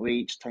different way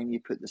each time you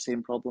put the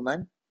same problem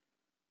in.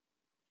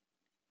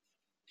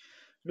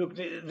 Look,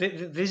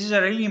 this is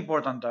a really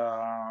important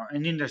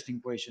and interesting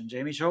question,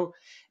 Jamie. So,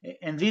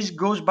 and this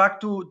goes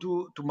back to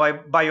my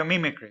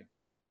biomimicry.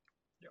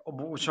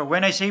 So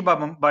when I say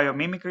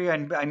biomimicry,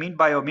 I mean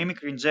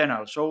biomimicry in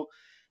general. So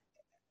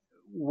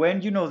when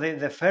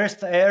the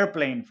first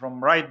airplane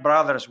from Wright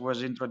brothers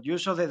was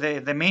introduced, so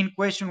the main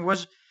question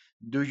was,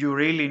 do you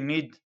really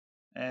need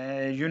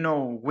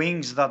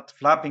wings that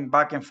flapping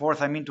back and forth,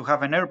 to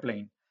have an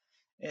airplane?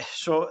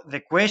 So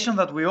the question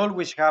that we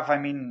always have,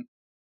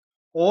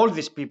 all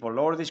these people,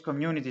 all these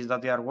communities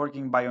that they are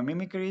working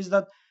biomimicry, is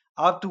that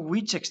up to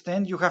which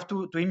extent you have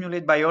to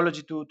emulate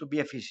biology to be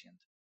efficient.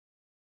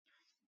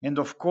 And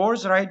of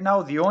course, right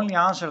now, the only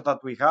answer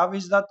that we have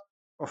is that,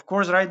 of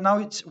course, right now,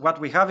 it's what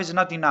we have is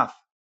not enough,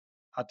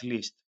 at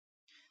least.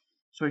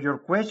 So your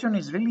question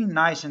is really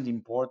nice and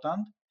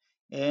important.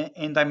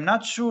 And I'm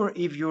not sure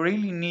if you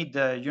really need,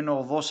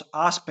 those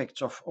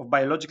aspects of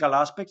biological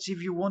aspects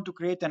if you want to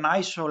create an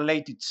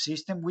isolated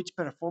system which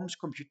performs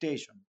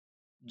computation,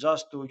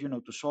 just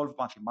to solve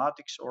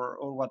mathematics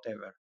or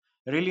whatever.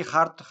 Really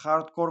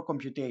hardcore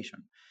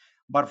computation.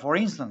 But for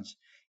instance,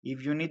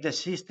 if you need a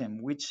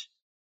system which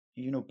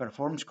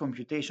performs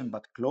computation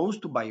but close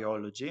to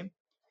biology,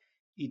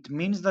 it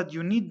means that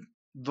you need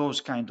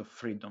those kind of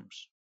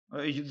freedoms,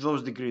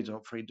 those degrees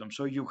of freedom.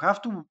 So you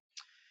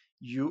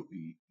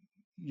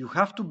you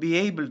have to be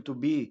able to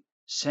be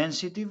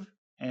sensitive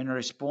and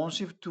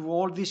responsive to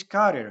all these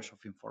carriers of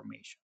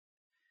information.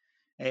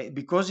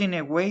 Because in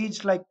a way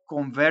it's like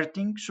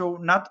converting. So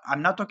not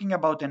I'm not talking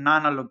about an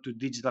analog to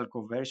digital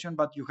conversion,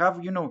 but you have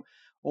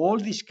all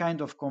these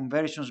kind of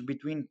conversions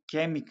between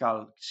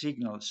chemical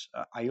signals,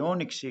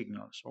 ionic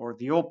signals, or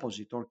the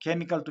opposite, or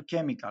chemical to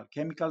chemical,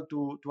 chemical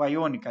to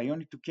ionic,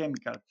 ionic to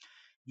chemical.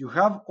 You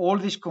have all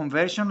this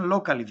conversion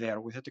locally there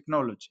with the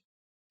technology.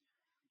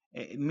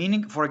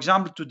 Meaning, for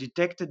example, to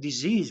detect a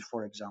disease,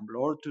 for example,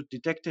 or to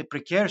detect a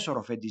precursor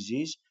of a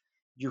disease,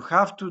 you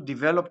have to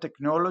develop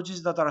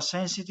technologies that are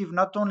sensitive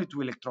not only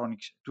to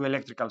electronics, to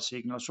electrical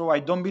signals. So I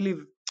don't believe,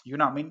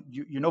 I mean,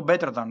 you know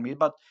better than me,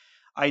 but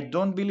I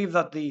don't believe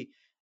that the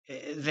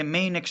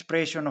main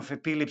expression of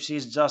epilepsy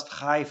is just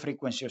high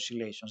frequency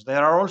oscillations.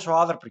 There are also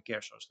other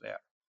precursors there.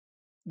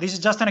 This is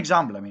just an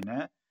example, I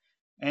mean,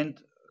 and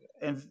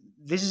and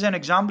this is an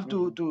example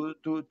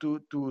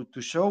Mhm.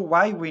 to show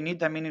why we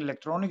need, I mean,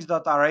 electronics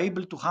that are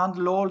able to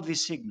handle all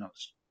these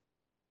signals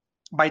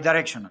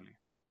bidirectionally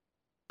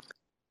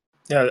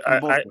Yeah, in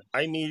both ways.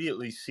 I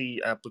immediately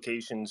see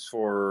applications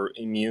for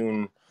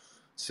immune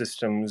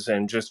systems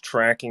and just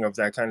tracking of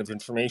that kind of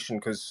information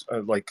because,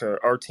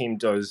 our team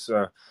does,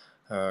 uh,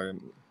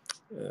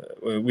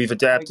 we've I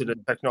adapted a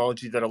agree.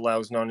 technology that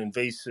allows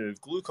non-invasive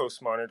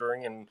glucose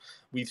monitoring, and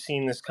we've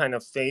seen this kind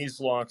of phase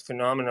lock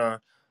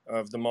phenomena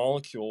of the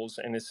molecules,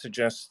 and it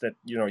suggests that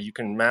you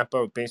can map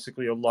out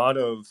basically a lot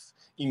of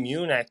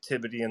immune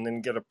activity and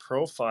then get a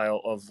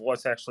profile of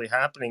what's actually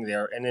happening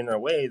there. And in a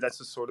way, that's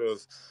a sort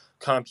of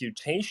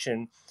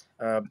computation,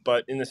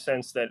 but in the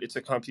sense that it's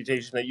a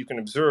computation that you can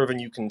observe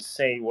and you can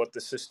say what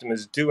the system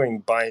is doing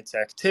by its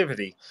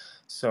activity.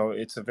 So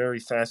it's a very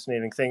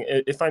fascinating thing.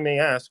 If I may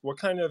ask, what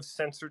kind of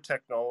sensor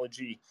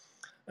technology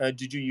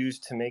did you use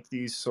to make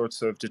these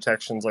sorts of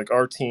detections? Like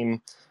our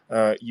team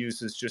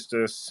uses just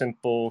a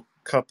simple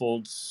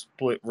coupled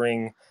split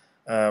ring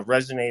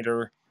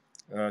resonator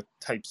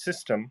type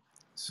system.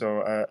 So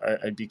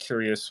I'd be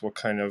curious what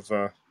kind of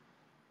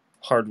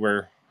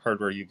hardware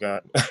you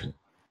got.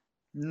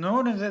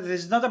 No, no,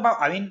 it's not about.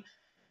 I mean,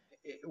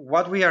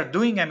 what we are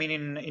doing, I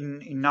mean,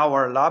 in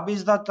our lab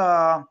is that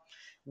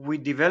we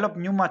develop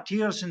new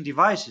materials and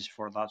devices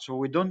for that. So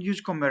we don't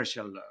use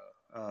commercial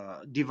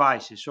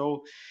devices.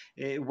 So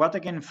what I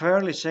can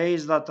fairly say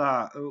is that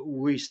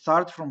we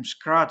start from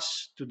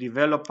scratch to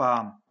develop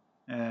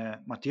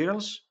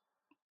materials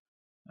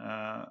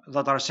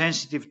that are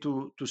sensitive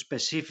to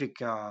specific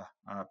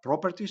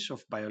properties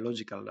of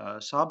biological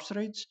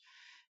substrates.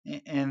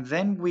 And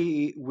then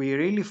we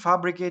really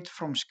fabricate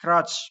from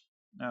scratch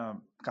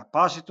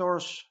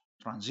capacitors,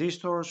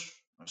 transistors,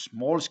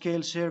 small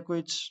scale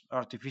circuits,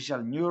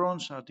 artificial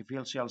neurons,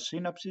 artificial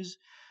synapses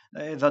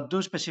that do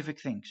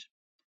specific things.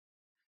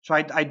 So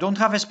I don't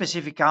have a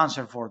specific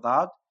answer for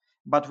that,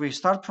 but we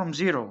start from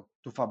zero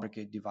to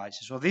fabricate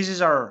devices. So this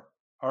is our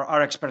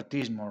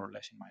expertise more or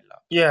less in my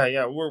lab.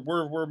 Yeah.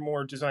 We're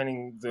more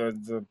designing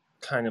the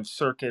kind of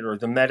circuit or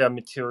the meta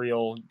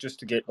material just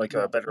to get like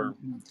a Yeah. better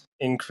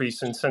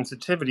increase in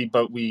sensitivity,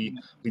 but we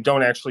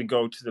don't actually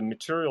go to the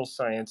material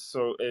science.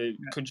 So Yeah.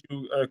 could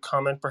you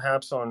comment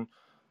perhaps on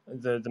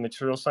the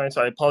material science?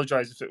 I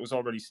apologize if it was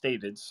already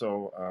stated.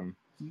 So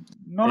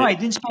No, no, it, I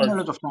didn't spend a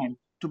lot of time,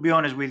 to be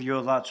honest with you,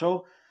 on that.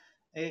 So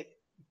uh,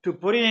 to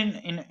put it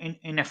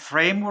in a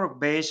framework,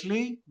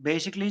 basically,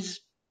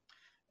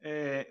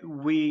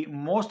 we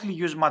mostly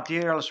use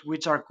materials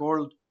which are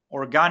called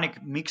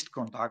organic mixed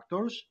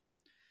conductors,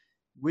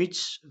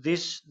 which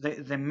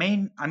the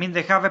main, I mean,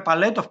 they have a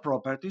palette of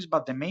properties,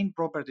 but the main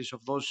properties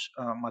of those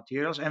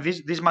materials, and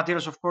these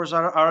materials, of course,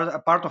 are a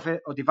part of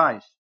a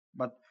device,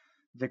 but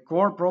the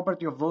core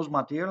property of those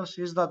materials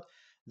is that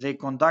they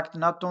conduct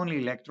not only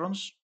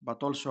electrons,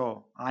 but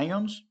also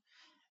ions.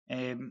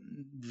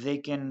 They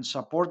can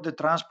support the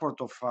transport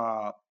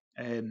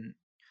um,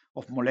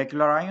 of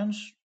molecular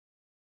ions,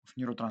 of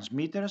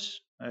neurotransmitters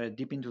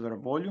deep into their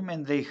volume,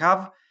 and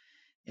uh,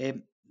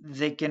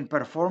 they can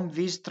perform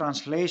this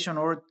translation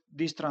or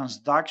this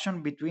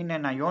transduction between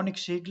an ionic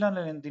signal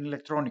and an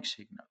electronic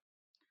signal.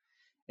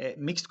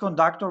 Mixed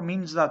conductor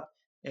means that,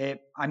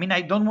 I mean,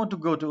 I don't want to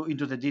go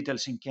into the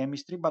details in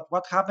chemistry, but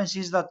what happens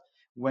is that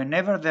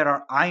whenever there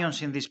are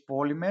ions in this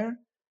polymer,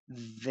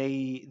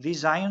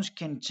 these ions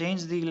can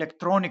change the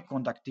electronic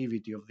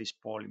conductivity of this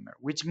polymer,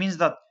 which means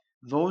that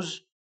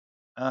those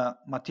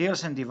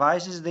materials and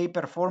devices, they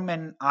perform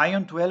an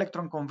ion to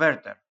electron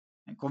converter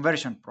and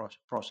conversion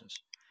process,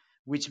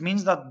 which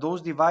means that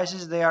those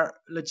devices, they are,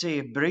 let's say,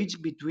 a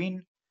bridge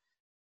between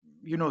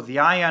the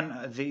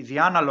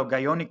analog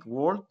ionic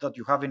world that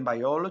you have in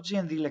biology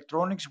and the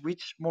electronics,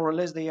 which more or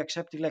less they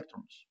accept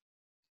electrons.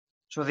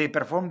 So they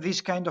perform this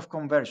kind of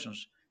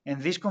conversions,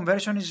 and this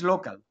conversion is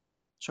local,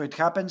 so it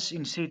happens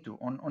in situ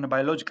on a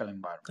biological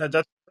environment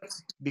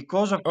that's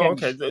because of oh,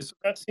 okay. chemistry. So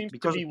that seems to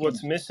Because of be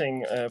what's chemistry.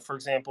 missing, for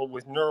example,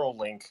 with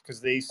Neuralink,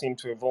 because they seem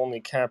to have only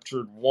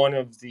captured one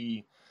of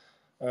the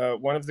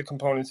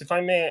components. If I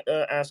may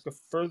ask a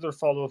further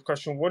follow-up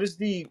question, what is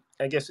the,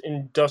 I guess,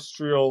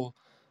 industrial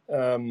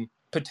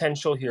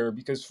potential here?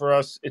 Because for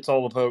us, it's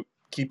all about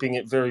keeping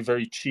it very,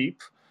 very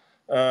cheap.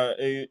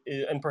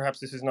 And perhaps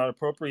this is not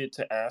appropriate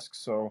to ask,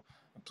 so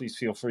please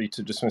feel free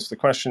to dismiss the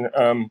question.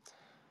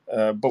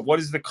 But what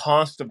is the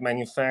cost of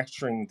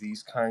manufacturing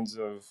these kinds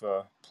of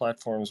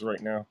platforms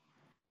right now?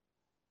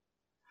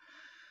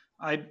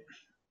 I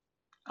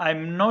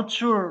I'm not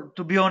sure,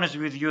 to be honest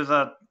with you,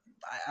 that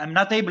I'm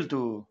not able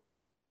to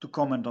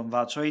comment on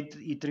that. So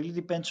it really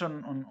depends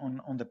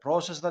on the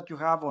process that you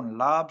have on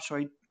lab.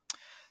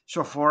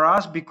 So for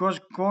us, because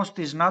cost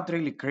is not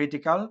really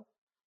critical,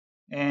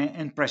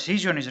 and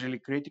precision is really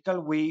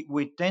critical.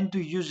 We tend to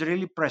use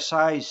really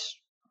precise,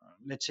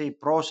 let's say,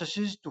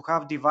 processes to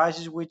have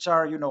devices which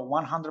are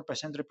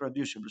 100%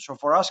 reproducible. So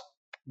for us,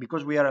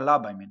 because we are a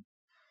lab, I mean,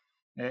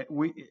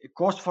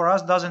 cost for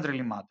us doesn't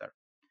really matter.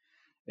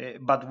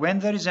 But when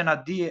there is an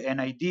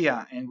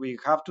idea, and we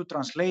have to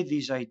translate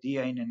this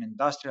idea in an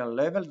industrial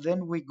level,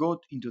 then we go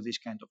into this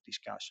kind of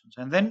discussions,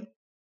 and then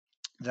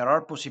there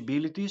are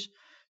possibilities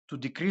to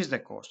decrease the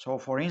cost. So,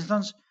 for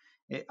instance,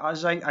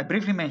 as I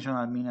briefly mentioned,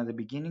 I mean, at the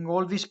beginning,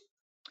 all this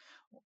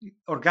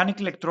organic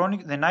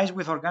electronics. The nice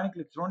with organic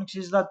electronics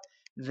is that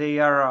they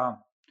are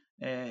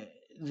uh,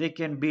 they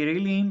can be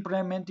really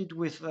implemented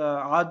with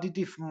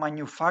additive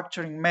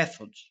manufacturing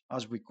methods,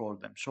 as we call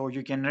them. So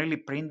you can really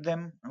print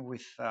them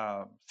with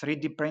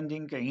 3D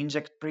printing,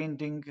 inject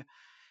printing,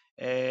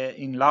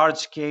 in large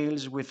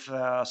scales with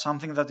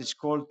something that is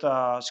called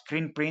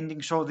screen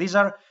printing. So these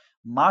are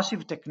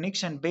massive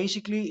techniques, and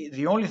basically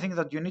the only thing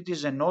that you need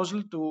is a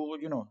nozzle to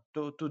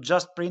to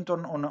just print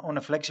on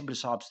a flexible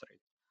substrate.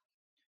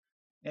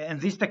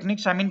 And these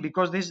techniques, I mean,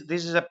 because this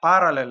is a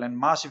parallel and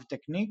massive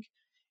technique,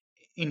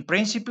 in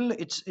principle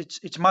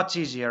it's much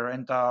easier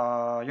and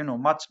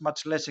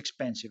much less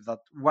expensive than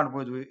what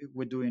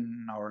we do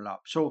in our lab.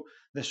 So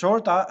the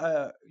short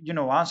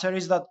answer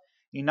is that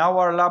in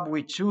our lab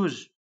we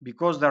choose,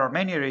 because there are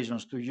many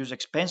reasons, to use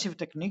expensive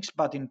techniques,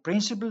 but in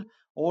principle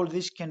all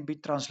this can be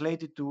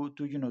translated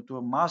to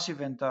a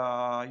massive and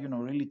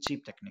really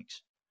cheap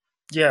techniques.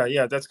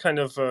 Yeah, that's kind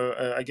of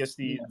I guess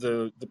Yeah,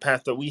 the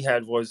path that we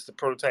had was the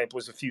prototype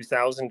was a few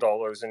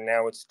 $1,000s, and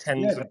now it's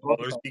yeah, tens of the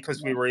dollars prototype.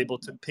 because we Yeah, were able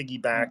to yeah,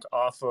 piggyback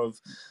off of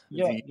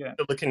yeah, the yeah,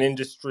 silicon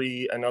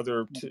industry and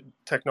other yeah,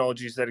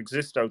 technologies that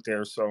exist out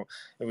there. So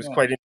it was yeah.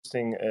 quite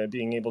interesting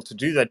being able to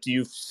do that. Do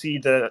you see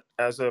that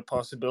as a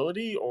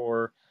possibility,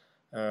 or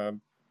uh,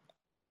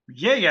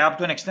 Yeah, yeah, up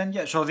to an extent,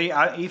 yeah. So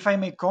if I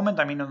may comment,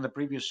 I mean, on the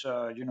previous,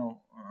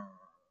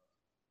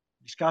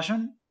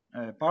 discussion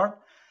part,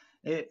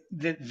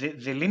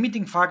 the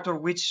limiting factor,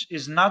 which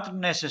is not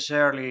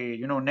necessarily,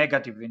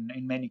 negative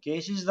in many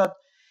cases, that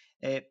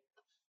uh,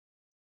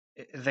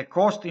 the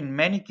cost in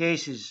many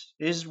cases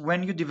is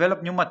when you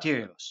develop new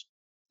materials.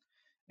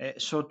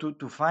 So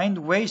to find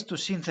ways to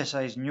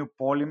synthesize new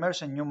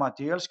polymers and new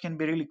materials can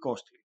be really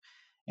costly,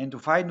 and to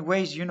find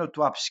ways to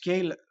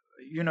upscale,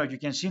 you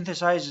can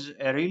synthesize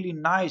a really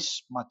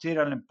nice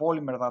material and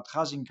polymer that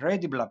has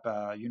incredible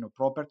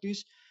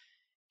properties,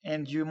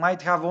 and you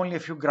might have only a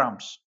few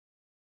grams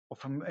of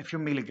a few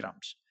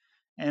milligrams.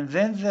 And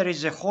then there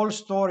is a whole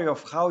story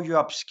of how you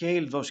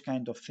upscale those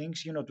kind of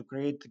things, to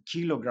create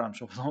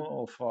kilograms of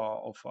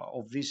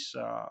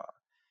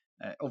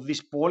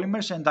these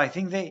polymers. And I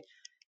think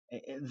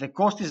the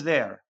cost is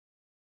there.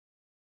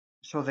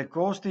 So the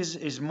cost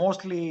is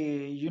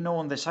mostly,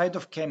 on the side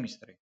of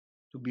chemistry,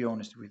 to be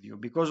honest with you,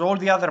 because all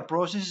the other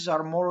processes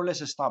are more or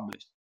less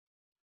established.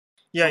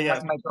 yeah, So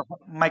yeah,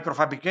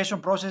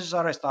 microfabrication processes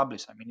are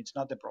established. I mean, it's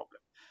not a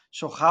problem.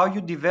 So how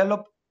you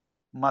develop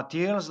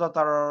materials that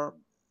are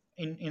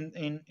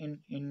in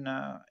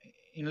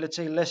let's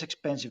say less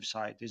expensive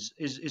side is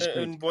And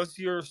critical. was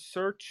your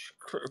search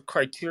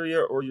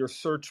criteria or your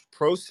search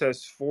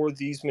process for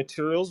these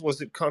materials,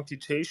 was it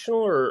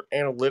computational or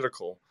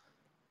analytical?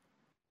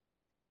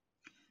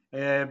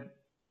 Uh,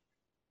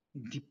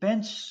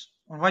 Depends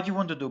on what you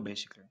want to do,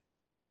 basically.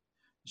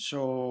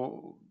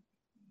 So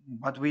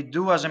what we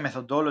do as a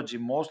methodology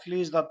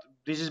mostly is that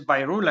this is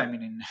by rule. I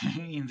mean,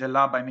 in in the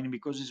lab, I mean,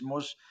 because it's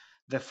most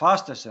the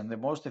fastest and the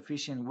most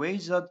efficient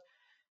ways that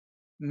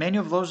many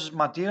of those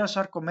materials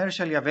are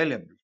commercially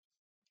available,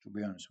 to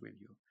be honest with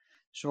you.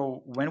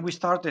 So when we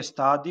start a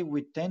study,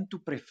 we tend to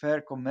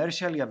prefer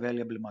commercially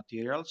available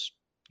materials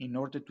in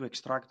order to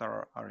extract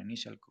our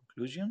initial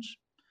conclusions.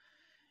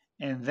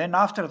 And then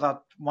after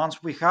that,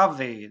 once we have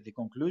the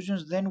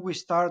conclusions, then we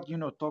start,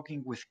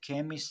 talking with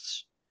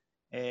chemists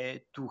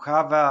to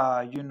have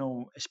a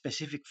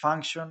specific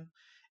function.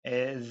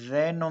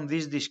 Then on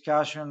this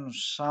discussion,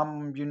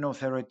 some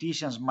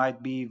theoreticians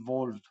might be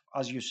involved,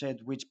 as you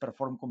said, which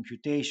perform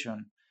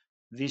computation.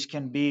 This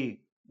can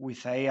be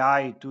with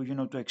AI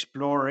to to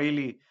explore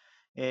really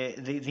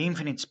the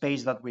infinite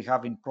space that we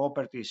have in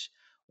properties,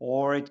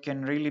 or it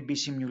can really be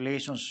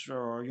simulations,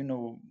 or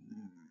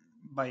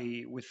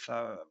by with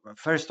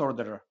first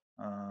order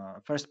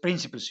first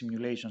principle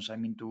simulations, I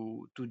mean,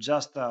 to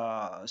just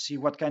see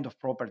what kind of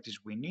properties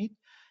we need,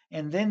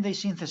 and then they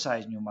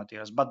synthesize new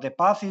materials. But the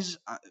path is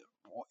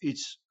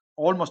it's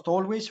almost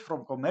always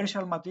from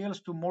commercial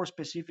materials to more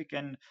specific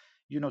and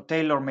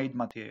tailor-made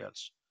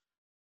materials.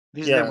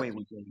 This is the Yeah, way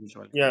we do it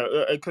usually. yeah,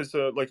 because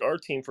like our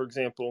team, for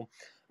example,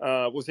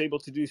 was able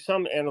to do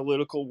some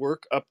analytical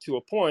work up to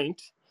a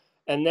point,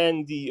 and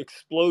then the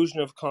explosion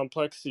of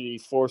complexity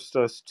forced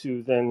us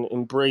to then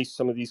embrace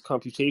some of these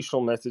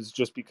computational methods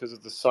just because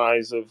of the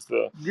size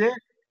Yeah,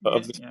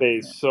 of yeah, the yeah,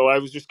 space. yeah. So I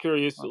was just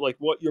curious, like,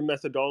 what your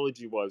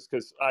methodology was,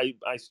 because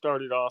I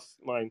started off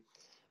my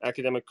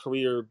academic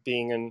career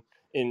being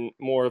in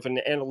more of an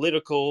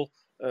analytical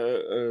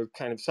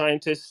kind of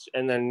scientist,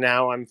 and then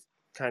now I'm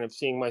kind of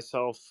seeing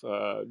myself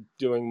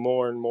doing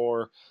more and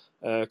more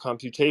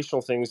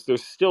computational things.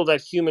 There's still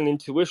that human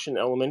intuition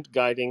element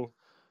guiding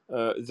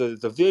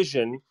the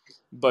vision,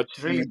 but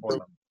It's really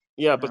important.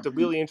 yeah, Yeah. but the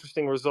really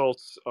interesting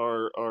results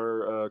are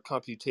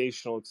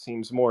computational. It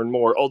seems more and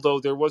more. Although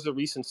there was a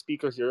recent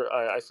speaker here,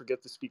 I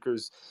forget the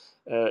speaker's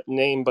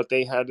name, but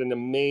they had an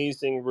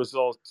amazing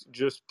result,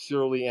 just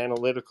purely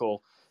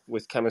analytical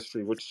with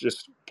chemistry, which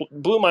just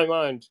blew my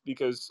mind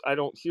because I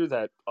don't hear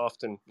that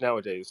often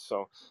nowadays.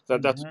 So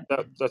that's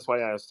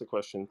why I asked the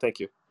question. Thank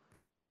you.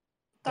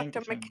 Thank Dr.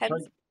 you. Thank you. So,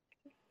 McKenzie,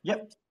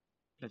 yep.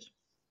 Please.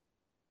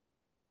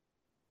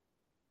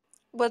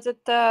 was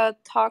it the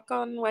talk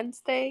on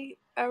Wednesday,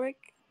 Eric?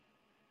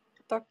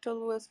 Dr.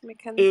 Lewis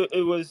McKenzie?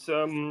 It was,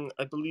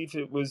 I believe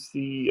it was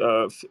the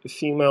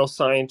female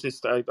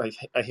scientist. I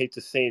hate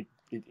to say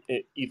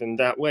it even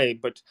that way,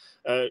 but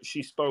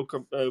she spoke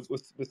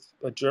with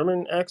a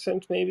German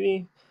accent,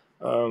 maybe,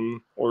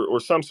 or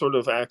some sort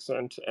of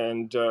accent,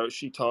 and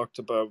she talked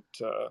about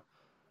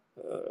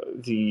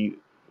the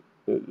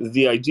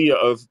idea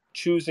of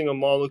choosing a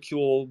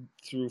molecule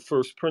through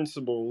first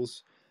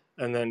principles,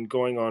 and then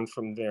going on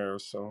from there.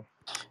 So.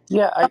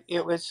 Yeah,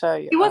 it was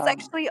a He was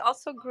actually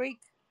also Greek.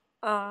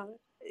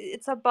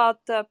 It's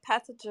about the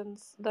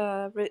pathogens,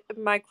 the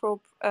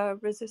microbe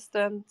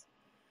resistant.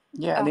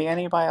 yeah, the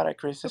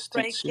antibiotic To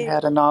resistance. She breaking.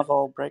 had a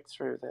novel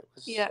breakthrough that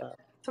was. Yeah,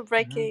 to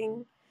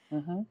breaking.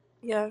 Mm-hmm.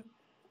 Yeah,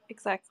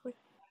 exactly.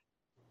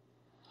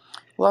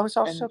 Well, I was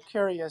also And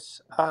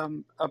curious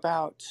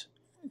about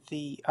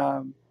the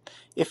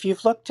if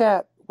you've looked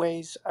at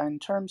ways in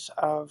terms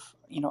of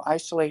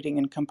isolating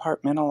and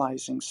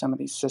compartmentalizing some of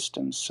these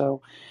systems.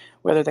 So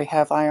whether they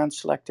have ion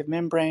selective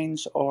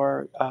membranes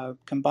or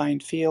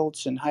combined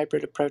fields and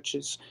hybrid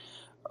approaches,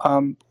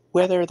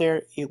 whether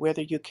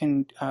you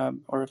can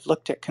or have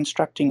looked at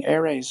constructing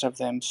arrays of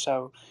them.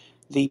 So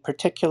the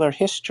particular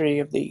history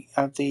of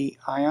the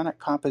ionic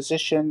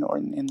composition or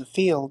in the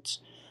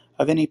fields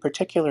of any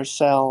particular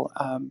cell,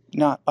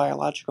 not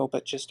biological,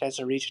 but just as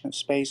a region of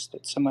space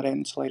that's somewhat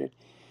insulated,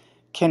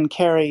 can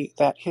carry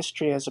that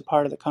history as a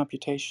part of the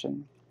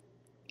computation.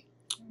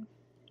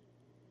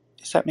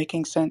 Is that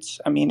making sense?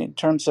 I mean, in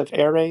terms of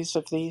arrays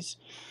of these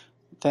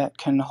that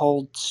can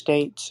hold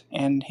state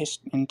and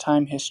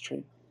time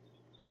history.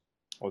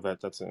 Oh,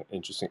 that's an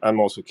interesting. I'm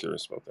also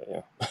curious about that.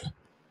 Yeah.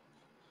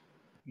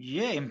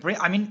 Yeah.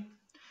 I mean,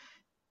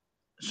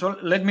 so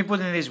let me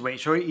put it this way.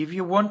 So if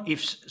you want,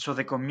 if so,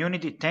 the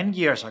community 10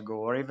 years ago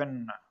or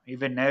even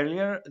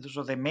earlier,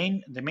 so the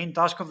main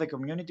task of the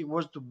community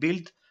was to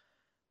build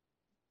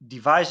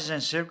devices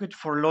and circuit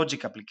for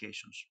logic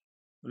applications.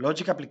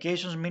 Logic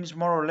applications means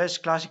more or less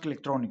classic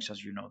electronics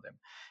as you know them.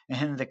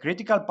 And the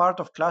critical part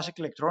of classic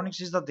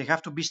electronics is that they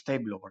have to be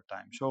stable over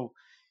time. So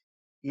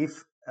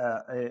if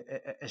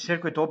a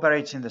circuit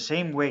operates in the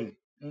same way,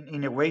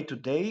 in a way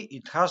today,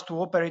 it has to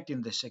operate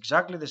in this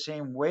exactly the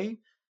same way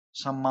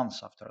some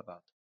months after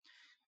that.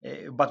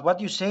 But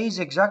what you say is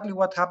exactly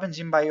what happens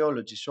in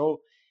biology.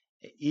 So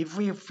if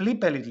we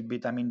flip a little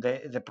bit, I mean,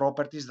 the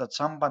properties that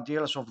some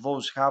materials of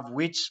those have,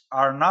 which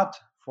are not,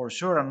 for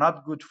sure, are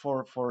not good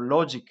for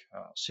logic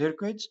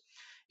circuits,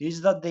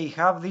 is that they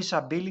have this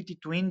ability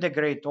to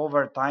integrate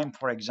over time,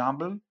 for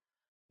example,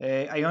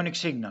 ionic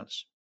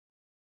signals.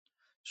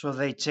 So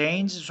they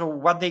change. So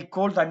what they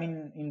called, I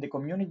mean, in the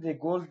community, they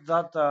called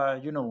that,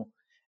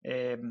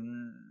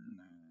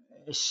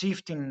 a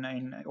shift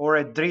in or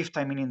a drift.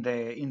 I mean,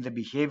 in the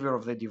behavior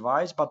of the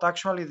device. But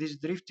actually, this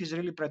drift is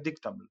really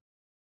predictable.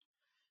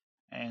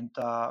 And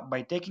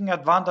by taking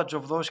advantage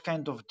of those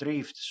kind of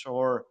drifts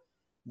or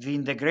the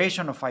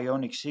integration of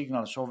ionic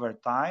signals over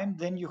time,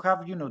 then you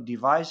have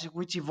devices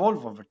which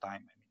evolve over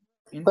time.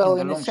 In Well,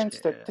 the in the long sense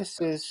scale. that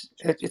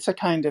it's a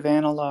kind of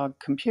analog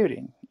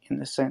computing, in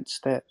the sense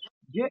that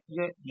Yeah,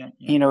 yeah, yeah,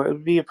 yeah. it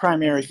would be a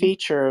primary And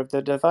feature of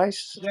the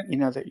device, yeah,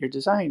 that you're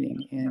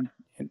designing,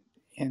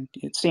 and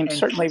it seems and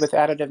certainly with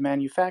additive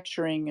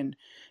manufacturing and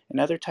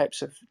other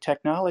types of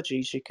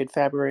technologies, you could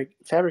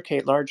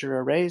fabricate larger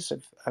arrays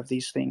of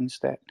these things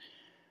that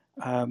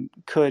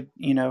could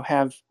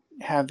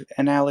have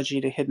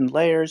analogy to hidden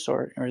layers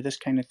or this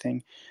kind of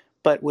thing,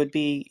 but would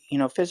be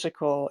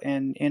physical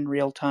and in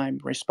real time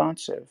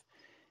responsive.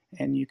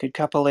 And you could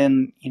couple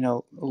in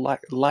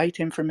light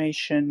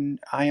information,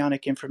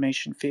 ionic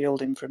information,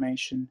 field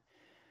information,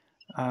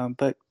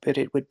 but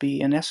it would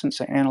be in essence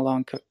an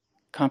analog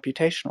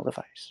computational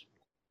device.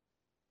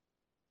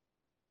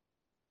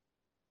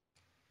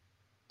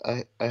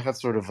 I have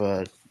sort of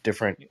a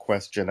different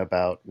question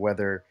about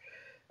whether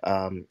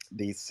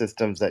these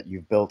systems that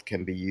you've built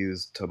can be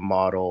used to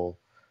model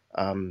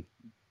um,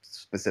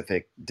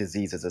 specific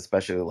diseases,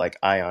 especially like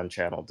ion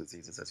channel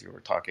diseases, as you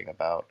were talking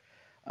about.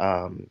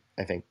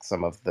 I think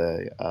some of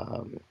the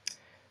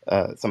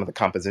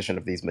composition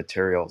of these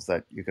materials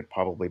that you could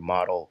probably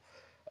model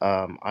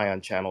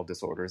ion channel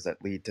disorders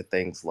that lead to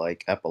things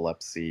like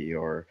epilepsy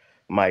or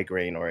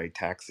migraine or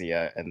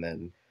ataxia, and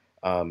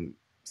then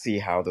see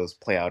how those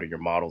play out in your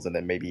models, and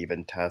then maybe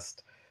even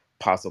test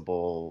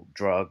possible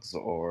drugs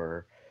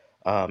or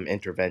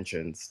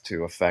interventions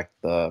to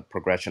affect the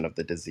progression of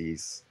the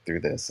disease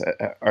through this.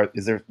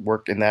 Is there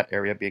work in that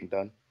area being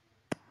done?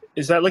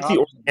 Is that like the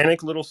Absolutely.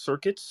 organic little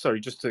circuits? Sorry,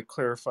 just to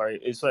clarify,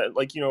 is that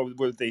like,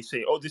 where they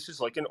say, oh, this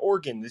is like an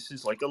organ, this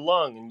is like a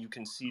lung, and you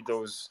can see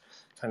those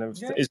kind of,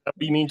 Yeah. is that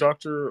what you mean,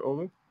 Dr.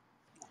 Olu?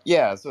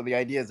 Yeah, so the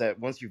idea is that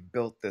once you've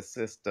built this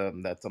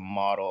system that's a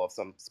model of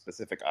some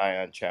specific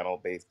ion channel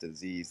based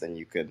disease, then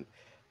you can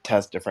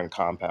test different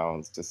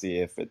compounds to see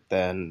if it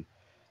then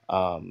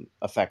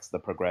affects the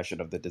progression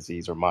of the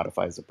disease or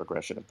modifies the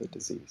progression of the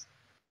disease.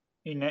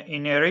 In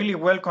a really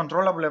well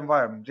controllable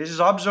environment. This is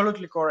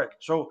absolutely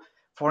correct. So,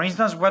 for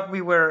instance,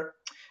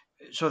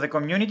 so the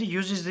community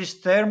uses this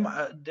term,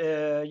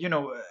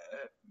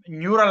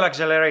 neural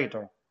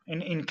accelerator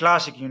in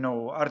classic,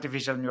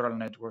 artificial neural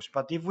networks.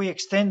 But if we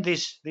extend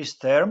this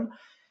term,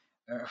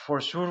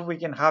 for sure we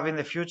can have in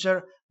the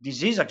future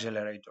disease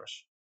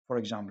accelerators, for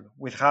example,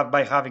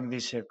 by having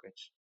these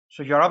circuits.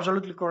 So you're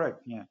absolutely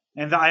correct. Yeah,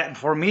 and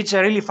for me, it's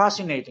a really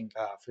fascinating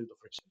field of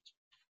research.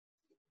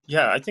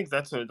 Yeah, I think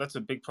that's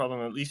a big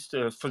problem, at least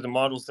for the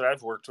models that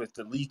I've worked with,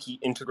 the leaky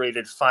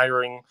integrated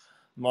firing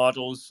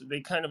models. They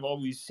kind of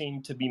always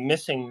seem to be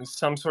missing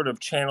some sort of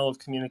channel of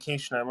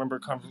communication. I remember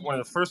one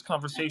of the first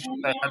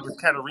conversations I had with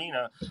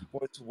Katerina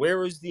was,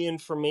 where is the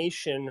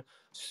information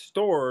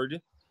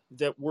stored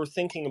that we're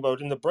thinking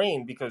about in the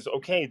brain? Because,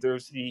 okay,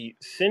 there's the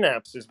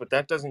synapses, but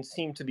that doesn't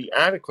seem to be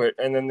adequate.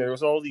 And then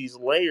there's all these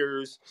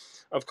layers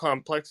of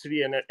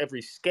complexity, and at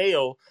every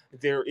scale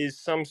there is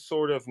some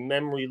sort of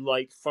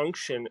memory-like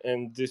function,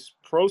 and this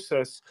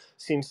process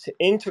seems to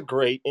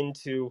integrate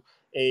into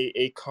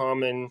a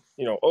common,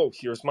 oh,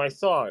 here's my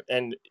thought.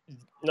 And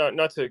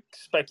not to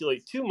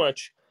speculate too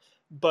much,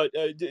 but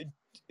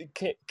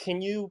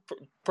can you,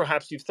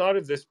 perhaps you've thought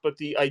of this, but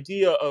the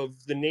idea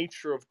of the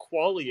nature of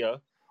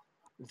qualia,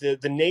 the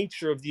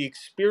nature of the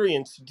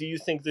experience, do you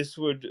think this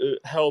would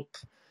help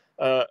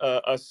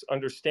us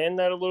understand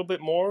that a little bit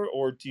more?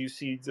 Or do you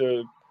see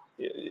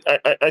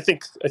I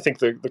think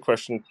the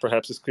question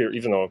perhaps is clear,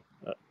 even though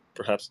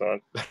perhaps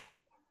not.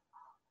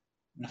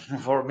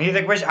 For me,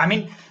 the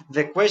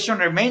question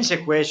remains a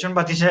question,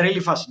 but it's a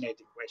really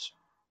fascinating question.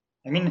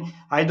 I mean,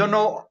 I don't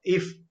know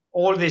if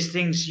all these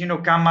things,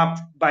 come up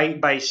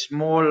by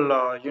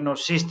small,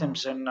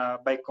 systems and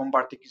by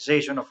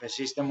compartmentalization of a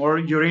system, or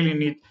you really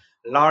need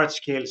large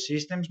scale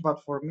systems.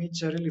 But for me,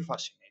 it's a really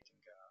fascinating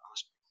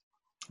aspect.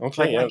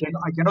 So Okay, yeah.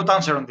 I cannot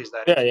answer on this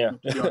Yeah, directly, yeah.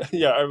 to be honest.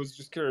 Yeah, I was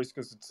just curious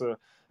because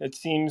it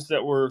seems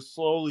that we're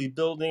slowly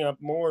building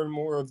up more and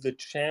more of the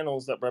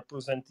channels that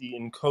represent the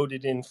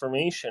encoded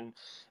information,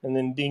 and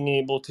then being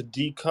able to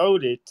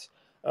decode it,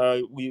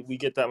 we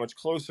get that much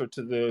closer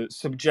to the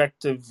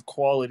subjective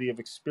quality of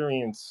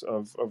experience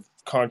of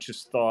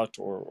conscious thought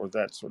or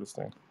that sort of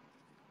thing.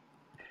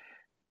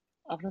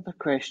 I have another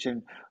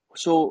question.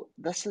 So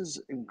this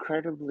is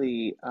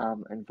incredibly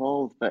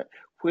involved, but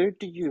where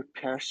do you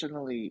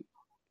personally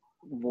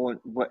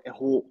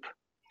hope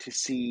to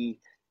see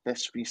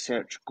this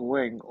research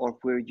going, or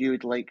where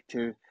you'd like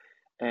to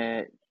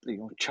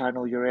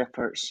channel your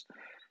efforts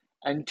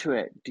into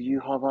it? Do you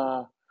have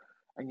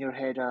in your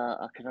head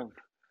a kind of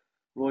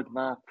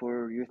roadmap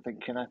where you're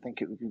thinking, I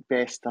think it would be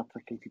best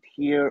applicated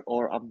here,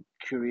 or I'm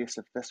curious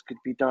if this could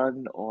be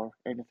done, or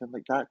anything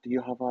like that? Do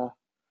you have a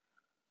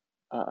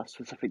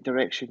specific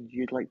direction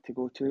you'd like to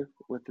go to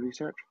with the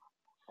research?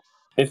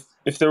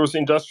 If there was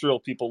industrial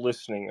people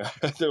listening,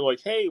 they're like,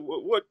 hey,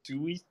 what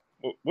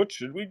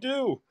should we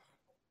do?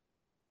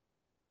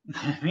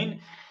 I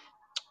mean,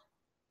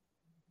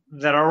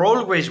 there are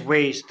always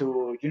ways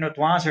to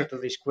answer to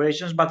these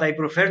questions, but I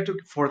prefer to,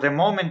 for the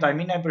moment, I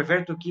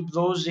prefer to keep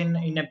those in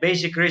a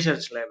basic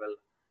research level,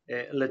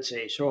 let's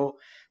say. So,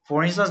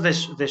 for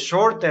instance, the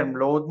short-term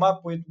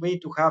roadmap would be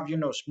to have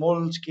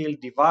small-scale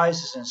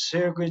devices and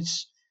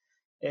circuits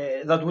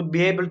that would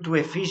be able to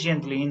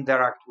efficiently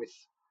interact with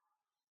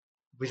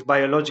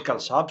biological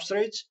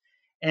substrates.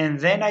 And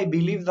then I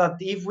believe that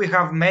if we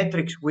have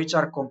metrics which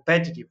are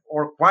competitive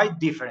or quite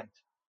different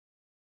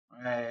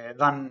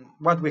than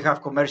what we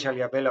have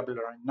commercially available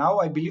right now,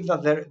 I believe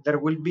that there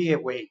will be a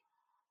way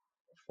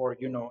for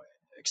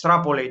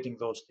extrapolating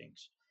those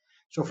things.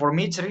 So for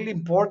me, it's really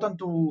important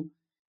to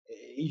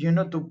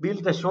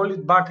build a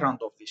solid background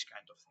of these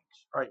kind of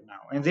things right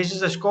now. And this is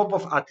the scope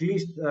of, at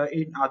least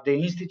at the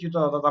institute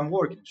that I'm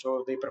working.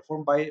 So they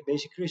perform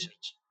basic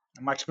research,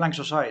 Max Planck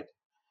Society.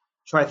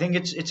 So I think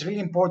it's really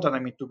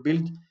important. To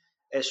build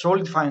a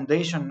solid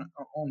foundation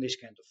on these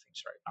kind of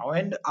things right now,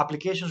 and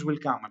applications will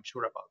come. I'm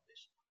sure about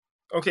this.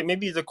 Okay,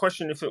 maybe the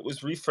question, if it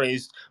was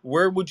rephrased,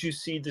 where would you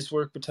see this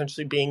work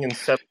potentially being in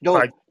 7 No,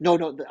 5?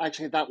 no.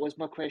 Actually, that was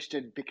my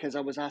question, because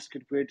I was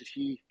asking where did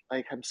he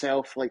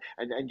himself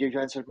and you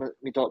answered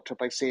me, doctor,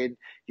 by saying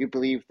you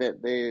believe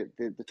that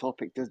the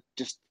topic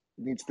just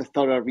needs the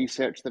thorough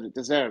research that it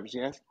deserves.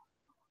 Yes,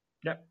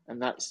 Yeah.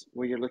 and that's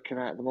where you're looking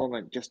at the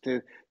moment, just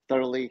to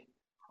thoroughly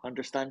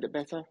understand it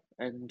better.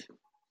 And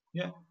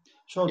Yeah.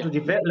 So yeah, to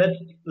develop,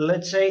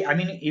 let's say,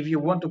 if you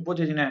want to put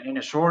it in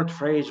a short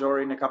phrase or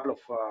in a couple of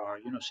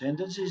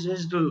sentences,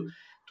 is to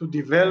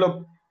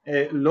develop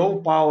low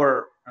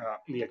power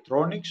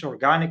electronics,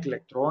 organic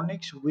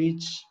electronics,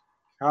 which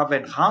have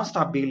enhanced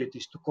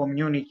abilities to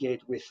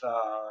communicate with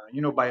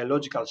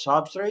biological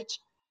substrates,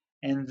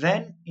 and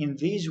then in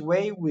this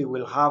way we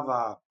will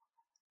have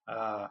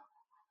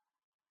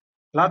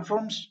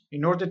platforms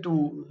in order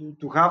to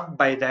have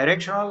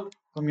bidirectional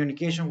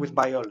communication with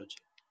biology.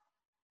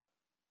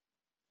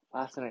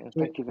 Fascinating. So,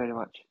 Thank you very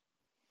much.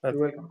 you're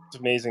welcome. That's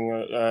amazing.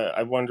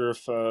 I wonder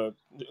if,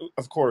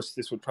 of course,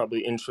 this would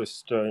probably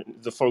interest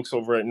the folks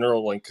over at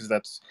Neuralink, because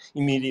that's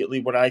immediately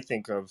what I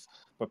think of,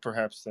 but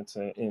perhaps that's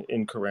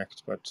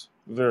incorrect, but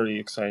very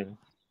exciting.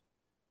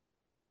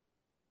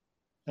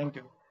 Thank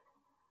you.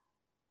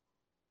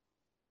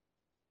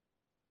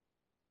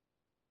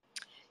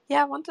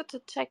 Yeah, I wanted to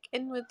check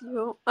in with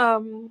you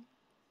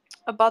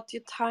about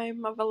your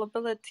time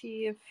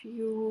availability, if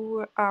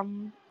you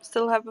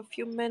still have a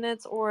few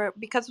minutes, or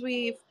because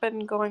we've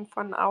been going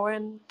for an hour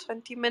and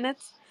 20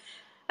 minutes,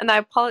 and I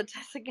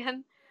apologize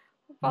again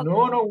about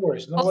No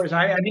worries, no worries.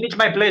 I mean, it's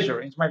my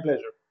pleasure. It's my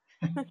pleasure.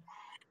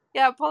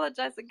 yeah, I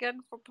apologize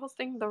again for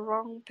posting the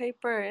wrong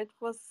paper. It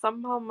was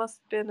somehow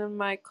must been in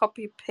my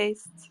copy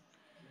paste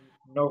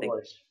No thing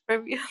worries.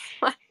 previous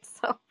one.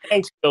 So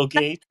Thanks, Bill next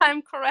Gates.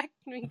 time correct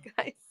me,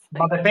 guys.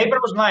 But the paper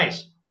was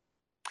nice.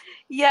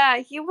 Yeah,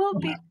 he will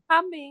be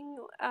coming.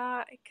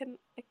 I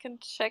can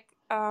check.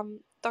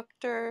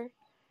 Dr.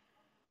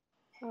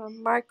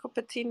 Marco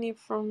Bettini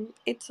from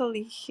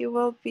Italy. He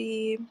will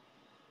be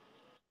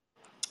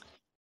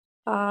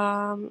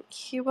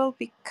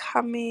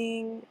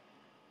coming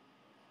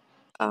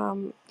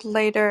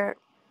later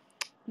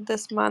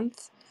this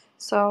month.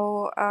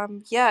 So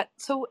yeah.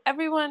 So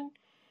everyone,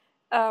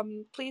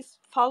 please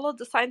follow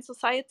the Science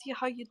Society.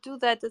 How you do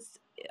that is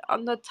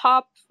on the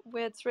top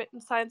where it's written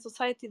Science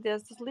Society.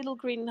 There's this little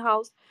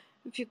greenhouse.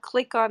 If you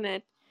click on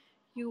it,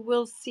 you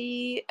will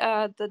see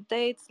the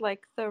dates,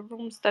 like the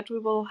rooms that we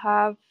will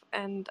have,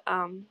 and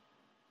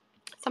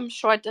some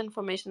short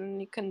information. And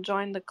you can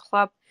join the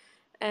club.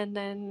 And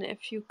then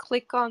if you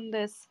click on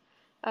this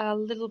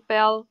little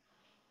bell,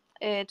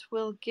 it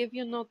will give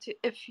you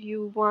if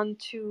you want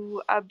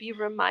to be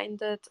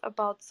reminded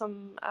about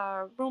some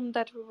room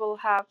that we will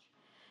have.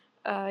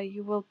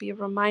 You will be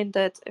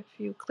reminded if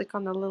you click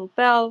on the little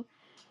bell.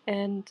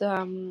 And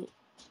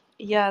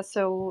yeah,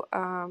 so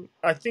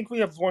I think we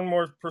have one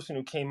more person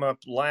who came up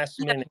last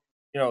minute.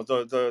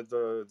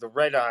 The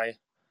red eye,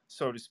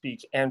 so to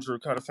speak, Andrew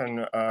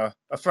Cuttafin,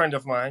 a friend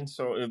of mine.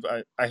 So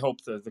I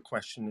hope the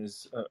question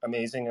is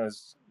amazing,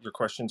 as your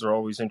questions are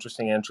always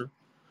interesting, Andrew.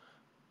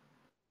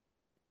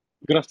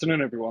 Good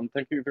afternoon, everyone.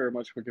 Thank you very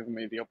much for giving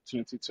me the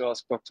opportunity to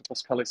ask Dr.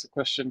 Paschalis a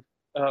question.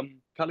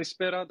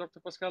 Kalispera, Dr.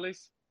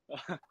 Paschalis.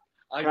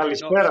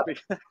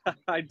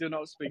 I do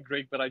not speak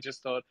Greek, but I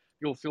just thought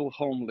you'll feel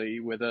homely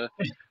with a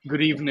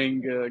good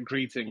evening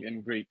greeting in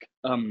Greek.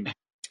 I'm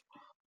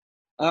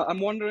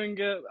wondering,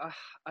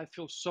 I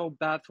feel so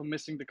bad for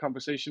missing the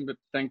conversation, but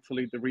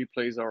thankfully the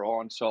replays are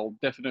on, so I'll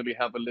definitely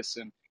have a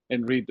listen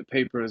and read the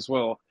paper as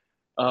well.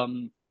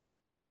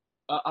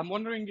 I'm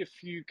wondering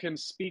if you can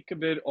speak a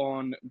bit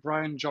on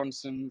Brian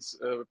Johnson's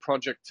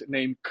project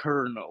named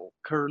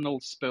Kernel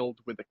spelled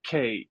with a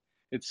K.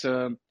 It's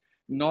a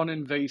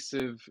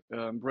non-invasive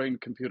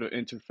brain-computer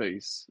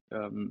interface.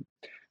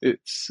 It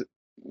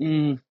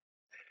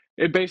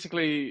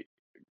basically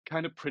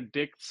kind of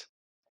predicts,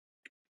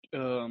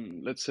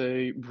 let's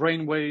say,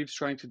 brain waves,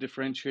 trying to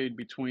differentiate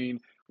between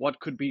what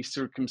could be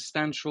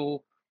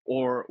circumstantial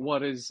or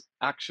what is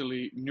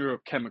actually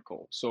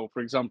neurochemical. So,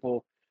 for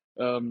example,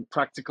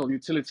 practical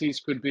utilities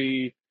could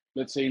be,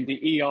 let's say, in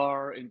the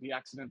ER, in the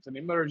accident and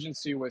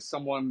emergency, where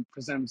someone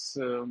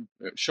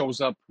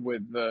shows up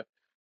with,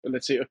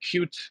 let's say,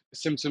 acute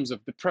symptoms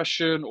of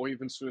depression or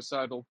even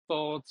suicidal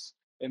thoughts.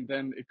 And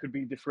then it could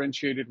be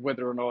differentiated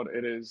whether or not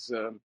it is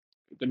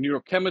the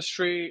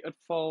neurochemistry at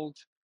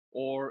fault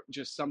or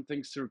just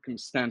something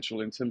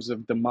circumstantial in terms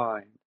of the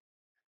mind.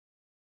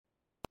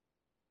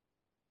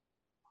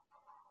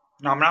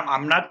 No,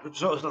 I'm not.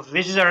 So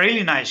this is a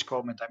really nice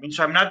comment. I mean,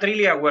 so I'm not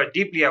really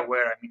deeply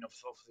aware. I mean, of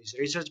this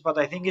research, but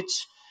I think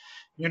it's,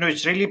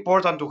 it's really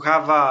important to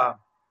have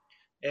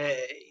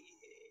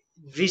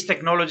these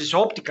technologies,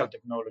 optical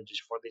technologies,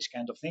 for these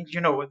kind of things.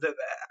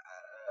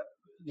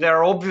 There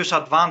are obvious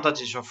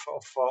advantages of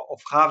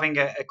having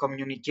a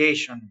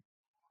communication,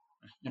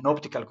 an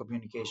optical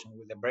communication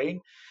with the brain.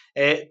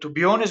 To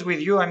be honest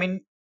with you, I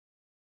mean,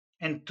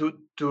 and to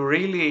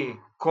really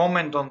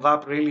comment on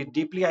that really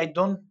deeply, I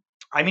don't.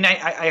 I mean,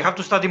 I have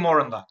to study more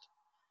on that.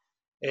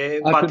 I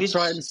But could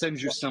try it's and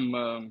send you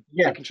some.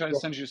 yeah, I can try and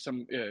send you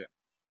some.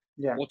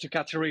 yeah, Or to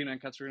Katerina,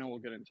 and Katerina will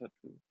get in touch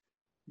with you.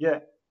 yeah.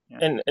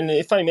 And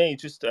if I may,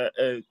 just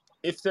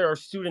if there are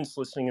students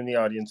listening in the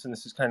audience, and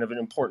this is kind of an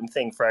important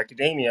thing for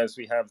academia, as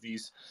we have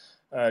these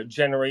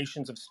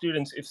generations of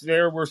students, if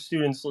there were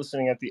students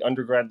listening at the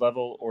undergrad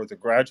level or the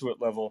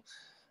graduate level,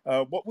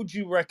 what would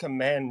you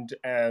recommend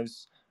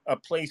as a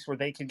place where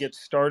they could get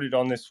started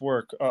on this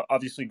work?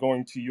 Obviously,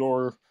 going to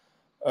your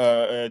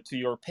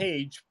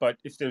page, but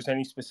if there's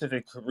any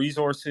specific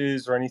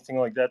resources or anything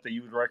like that that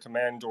you would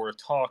recommend, or a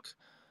talk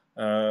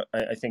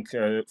I think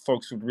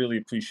folks would really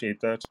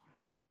appreciate that.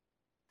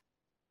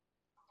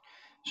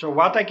 So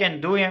what I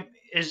can do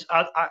is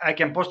I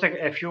can post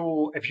a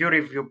few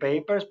review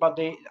papers, but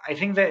I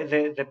think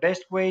the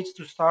best way is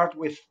to start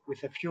with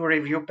a few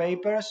review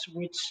papers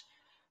which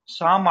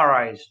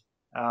summarize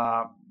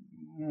uh,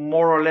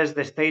 more or less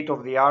the state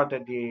of the art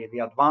and the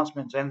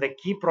advancements and the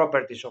key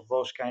properties of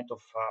those kind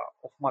of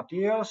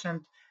materials.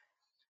 And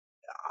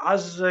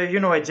as a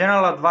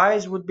general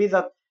advice would be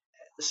that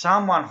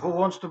someone who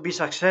wants to be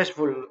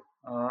successful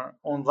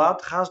on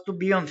that has to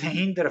be on the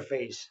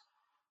interface,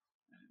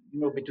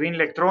 between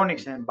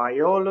electronics and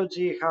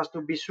biology, has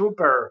to be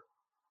super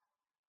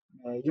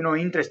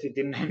interested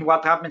in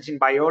what happens in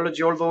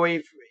biology. Although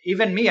if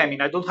even me, I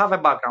mean, I don't have a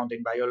background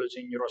in biology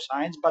and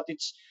neuroscience, but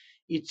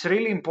it's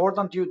really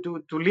important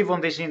to live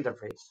on this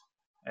interface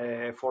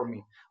for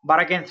me. But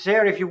I can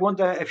share, if you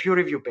want, a few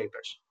review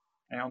papers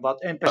on that,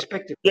 and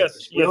perspective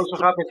papers. We Yes. also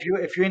have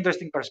a few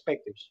interesting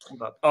perspectives on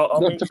that. I'll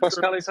Dr. make sure.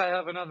 Paschalis, I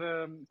have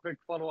another quick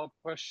follow-up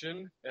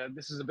question.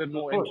 This is a bit Of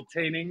more course.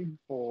 entertaining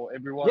for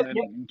everyone, Yeah, and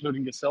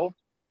including yourself.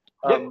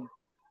 yeah.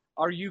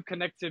 Are you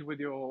connected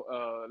with your,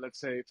 let's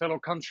say, fellow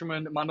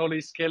countryman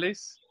Manolis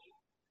Kellis?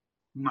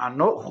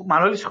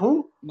 Manolis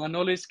who?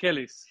 Manolis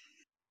Kellis.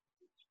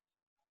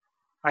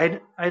 I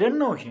don't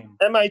know him.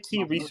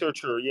 MIT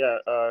researcher, yeah.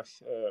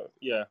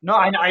 No,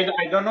 I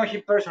don't know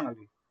him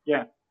personally.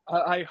 Yeah.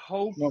 I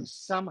hope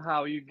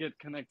somehow you get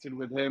connected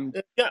with him.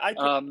 Yeah,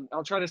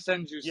 I'll try to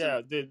send you some.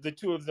 Yeah, the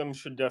two of them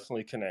should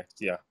definitely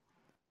connect, yeah.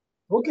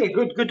 Okay,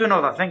 good to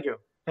know that. Thank you.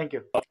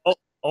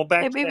 I'll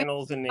back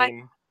channel the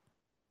name.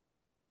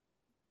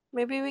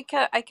 Maybe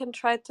I can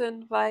try to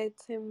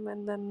invite him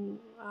and then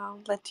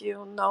let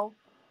you know.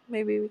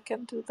 Maybe we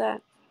can do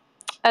that.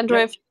 Andrew,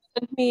 if you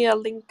send me a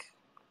link,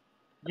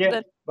 yeah,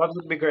 that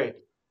would be great.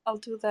 I'll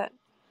do that.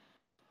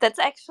 That's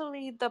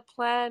actually the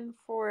plan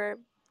for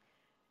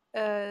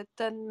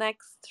the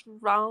next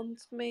round,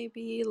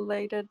 maybe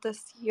later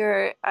this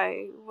year.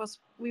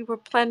 We were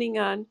planning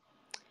on,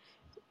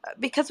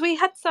 because we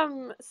had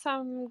some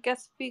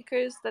guest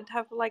speakers that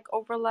have like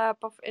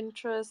overlap of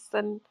interests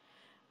and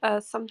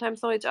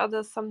sometimes know each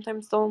other,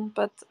 sometimes don't,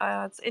 but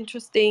it's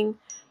interesting.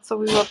 So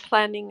we were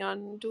planning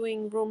on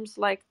doing rooms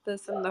like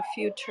this in the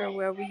future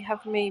where we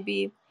have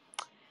maybe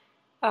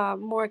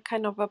more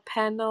kind of a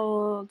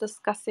panel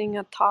discussing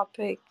a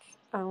topic.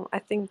 I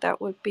think that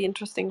would be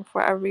interesting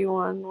for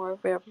everyone, or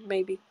where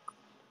maybe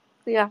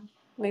That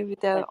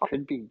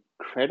could be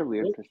incredibly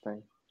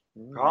interesting.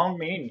 Count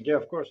me in. Yeah,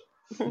 of course.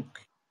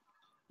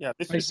 Yeah,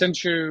 I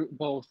sent you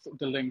both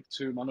the link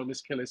to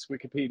Manolis Kellis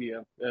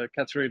Wikipedia,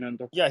 Katerina and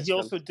Dr. Yeah, he Paschalis.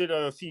 also did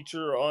a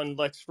feature on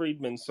Lex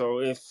Friedman. So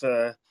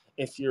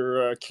if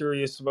you're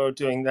curious about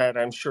doing that,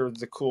 I'm sure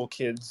the cool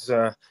kids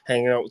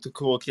hanging out with the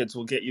cool kids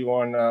will get you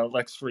on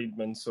Lex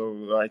Friedman.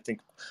 So I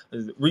think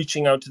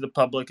reaching out to the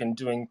public and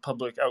doing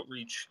public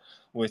outreach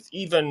with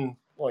even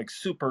like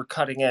super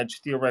cutting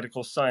edge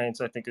theoretical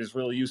science, I think is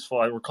really useful.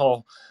 I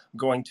recall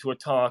going to a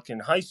talk in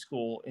high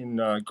school in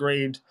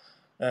grade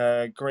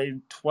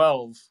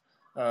 12.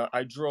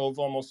 I drove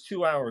almost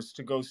 2 hours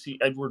to go see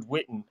Edward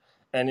Witten,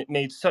 and it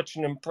made such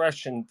an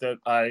impression that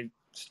I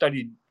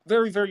studied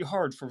very, very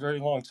hard for a very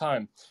long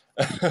time.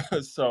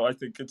 So I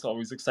think it's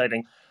always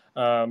exciting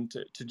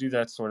to do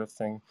that sort of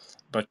thing.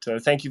 But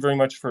thank you very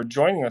much for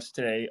joining us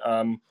today.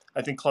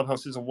 I think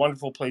Clubhouse is a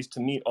wonderful place to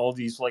meet all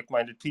these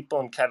like-minded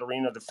people, and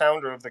Katerina, the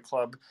founder of the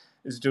club,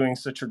 is doing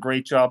such a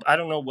great job. I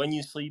don't know when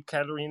you sleep,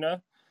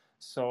 Katerina,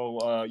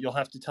 so you'll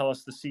have to tell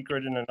us the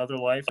secret in another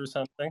life or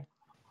something.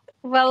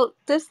 Well,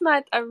 this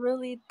night I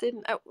really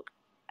didn't.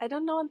 I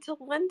don't know until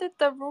when did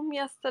the room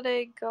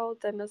yesterday go,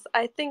 Dennis?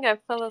 I think I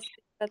fell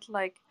asleep at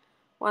like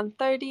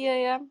 1:30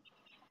 a.m.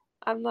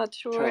 I'm not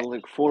sure. Till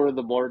like 4 in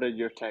the morning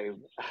your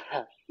time.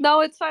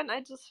 No, it's fine.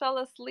 I just fell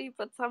asleep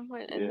at some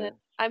point, and then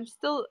I'm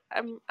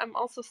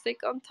also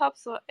sick on top,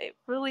 so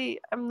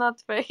I'm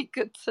not very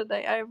good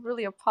today. I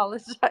really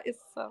apologize.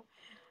 So,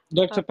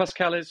 Dr.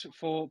 Paschalis,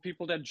 for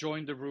people that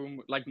joined the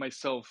room like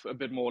myself a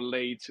bit more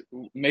late,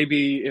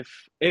 maybe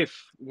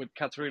if with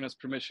Katerina's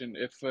permission,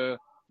 if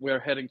we're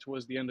heading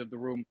towards the end of the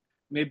room,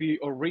 maybe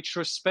a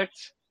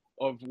retrospect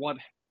of what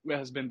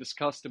has been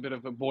discussed, a bit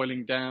of a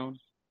boiling down.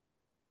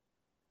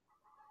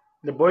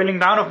 The boiling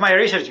down of my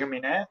research, you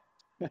mean, eh?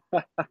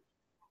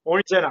 Or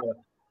in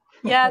general?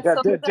 Yeah,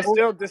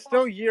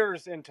 distill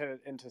years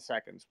into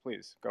seconds,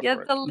 please. Go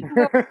for it. The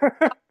lingo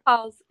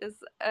house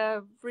is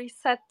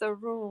reset the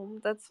room.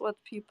 That's what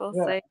people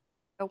say.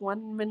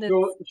 1 minute.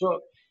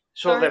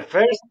 So the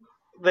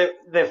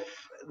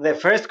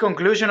first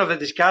conclusion of the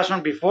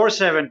discussion before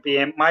 7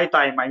 p.m. my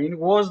time, I mean,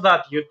 was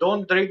that you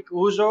don't drink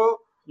ouzo,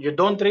 you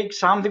don't drink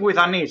something with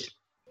anise.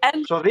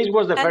 So this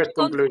was the first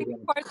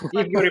conclusion,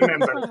 if you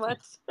remember.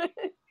 Much.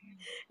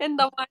 In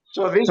the wine.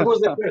 So this was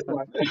the first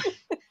one.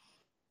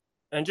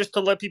 And just to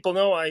let people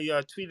know, I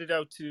tweeted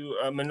out to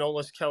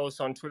Manolis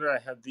Kellis on Twitter. I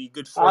had the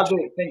good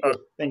fortune thank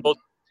you.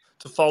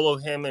 to follow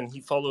him, and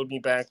he followed me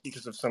back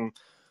because of some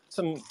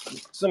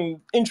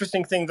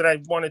interesting thing that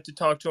I wanted to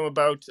talk to him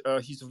about.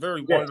 He's a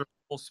very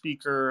wonderful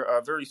speaker,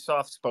 very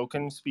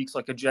soft-spoken, speaks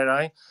like a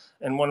Jedi.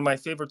 And one of my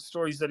favorite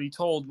stories that he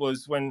told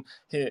was when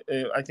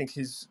I think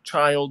his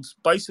child's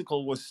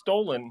bicycle was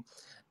stolen,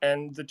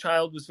 and the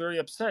child was very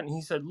upset. And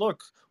he said,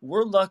 "Look,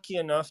 we're lucky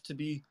enough to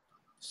be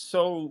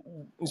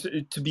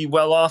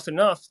well off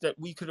enough that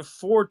we could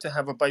afford to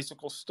have a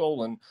bicycle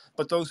stolen.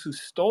 But those who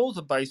stole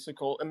the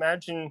bicycle,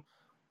 imagine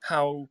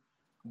how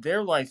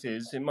their life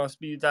is. It must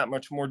be that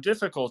much more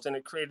difficult." And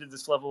it created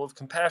this level of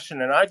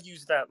compassion. And I've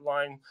used that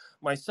line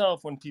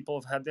myself when people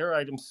have had their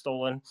items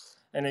stolen,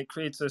 and it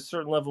creates a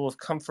certain level of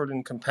comfort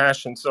and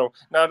compassion. So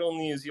not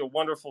only is he a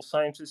wonderful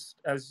scientist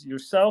as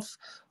yourself,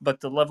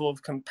 but the level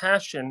of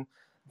compassion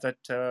that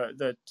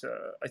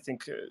I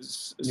think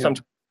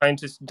sometimes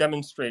scientists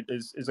demonstrate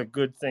is a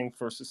good thing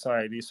for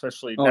society,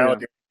 especially Oh yeah.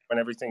 nowadays when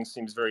everything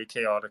seems very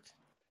chaotic.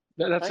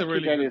 That's a Thank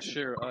you, really good Dennis.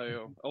 share,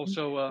 Io.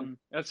 Also,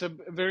 that's a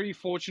very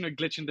fortunate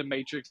glitch in the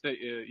matrix that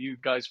you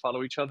guys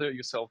follow each other,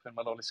 yourself and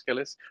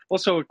Paschalis.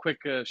 Also, a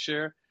quick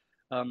share.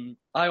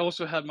 I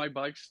also had my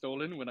bike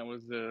stolen when I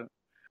was a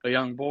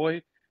young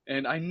boy,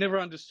 and I never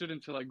understood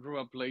until I grew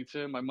up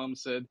later. My mom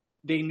said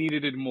they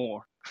needed it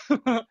more.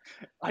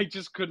 I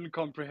just couldn't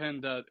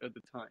comprehend that at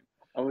the time.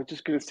 I was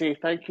just going to say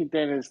thank you,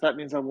 Dennis. That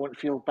means I won't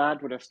feel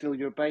bad when I steal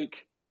your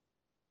bike.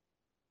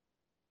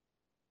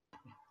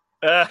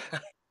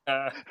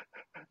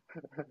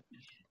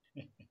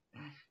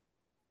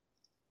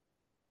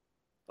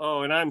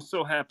 Oh, and I'm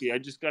so happy. I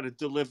just got a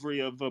delivery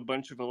of a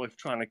bunch of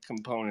electronic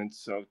components.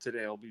 So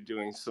today I'll be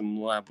doing some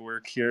lab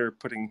work here,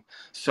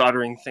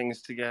 soldering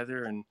things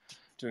together and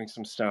doing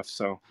some stuff.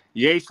 So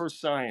yay for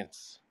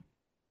science.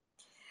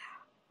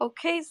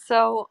 Okay,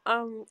 so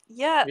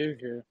yeah, Here,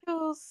 here. thank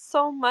you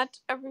so much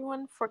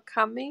everyone for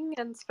coming,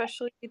 and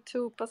especially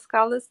to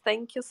Paschalis.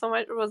 Thank you so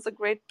much. It was a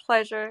great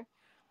pleasure.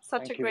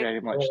 Such Thank a you great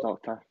very much,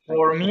 Doctor. Thank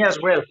For you so me as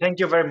much. well. Thank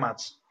you very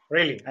much.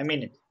 Really, I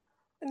mean it.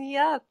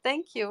 yeah,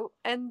 thank you.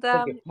 And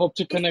Thank you. Hope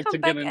to please connect come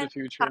again back in the anytime.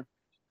 future.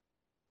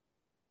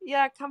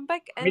 Yeah, come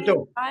back Me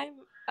too. anytime.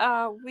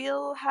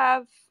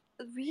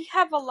 We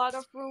have a lot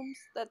of rooms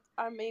that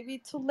are maybe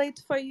too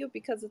late for you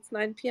because it's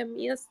 9 p.m.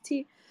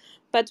 EST,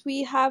 but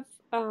we have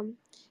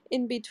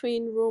in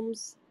between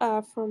rooms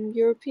from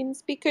European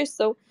speakers.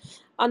 So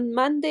on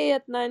Monday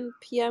at 9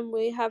 p.m.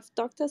 we have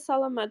Dr.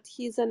 Salamat.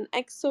 He's an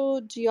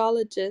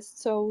exogeologist,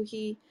 so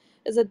he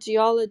is a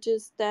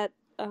geologist that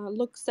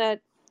looks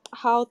at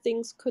how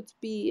things could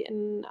be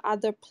in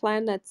other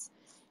planets,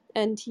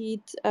 and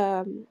he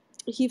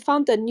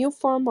found a new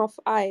form of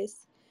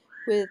ice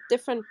with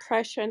different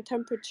pressure and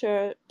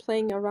temperature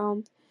playing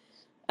around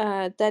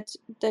that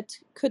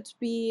could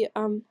be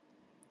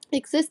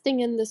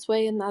existing in this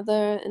way in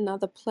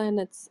other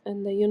planets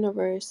in the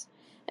universe.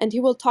 And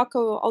he will talk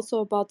also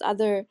about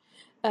other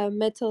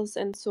metals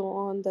and so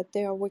on that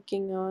they are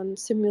working on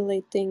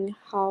simulating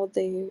how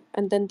they,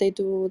 and then they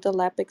do the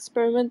lab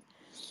experiment.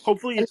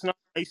 Hopefully it's not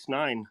Ice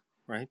 9,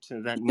 right?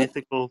 That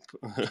mythical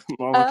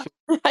molecule.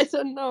 I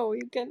don't know,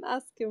 you can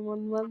ask him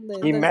on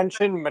Monday He then.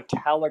 mentioned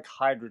metallic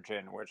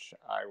hydrogen, which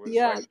I was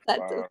Yeah, like, that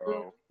is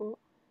really whoa. cool.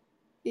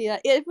 Yeah,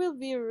 it will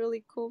be a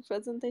really cool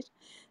presentation.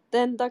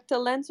 Then Dr.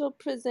 Lenz will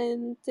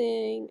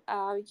presenting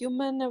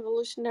Human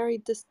Evolutionary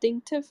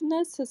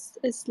Distinctiveness,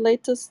 his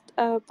latest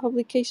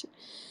publication.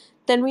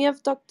 Then we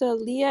have Dr.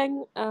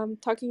 Liang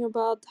talking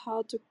about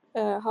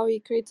how he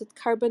created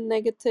carbon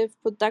negative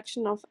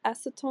production of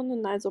acetone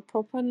and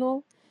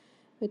isopropanol,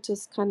 which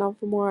is kind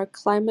of more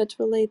climate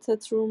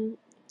related room.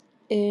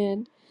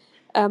 And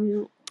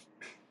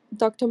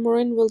Dr.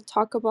 Morin will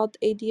talk about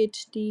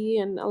ADHD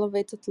and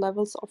elevated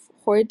levels of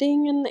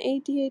hoarding in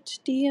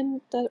ADHD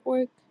and that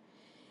work.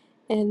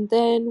 And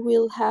then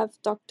we'll have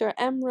Dr.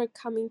 Emre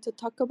coming to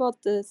talk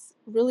about this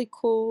really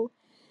cool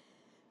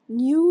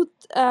new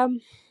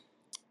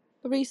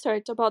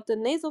research about the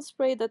nasal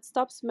spray that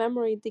stops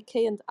memory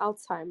decay and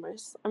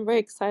Alzheimer's. I'm very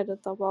excited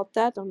about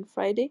that on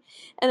Friday.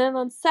 And then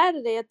on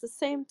Saturday at the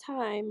same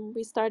time,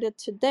 we started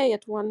today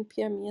at 1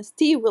 p.m.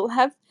 EST, we'll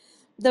have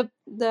the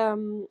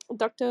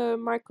Dr.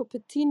 Marco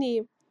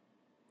Pettini.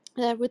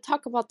 We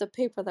talk about the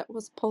paper that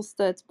was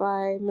posted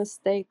by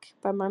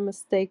my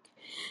mistake,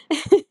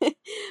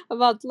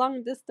 about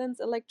long distance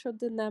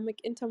electrodynamic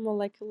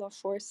intermolecular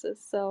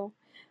forces. So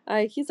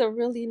he's a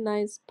really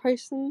nice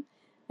person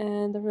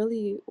and a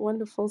really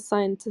wonderful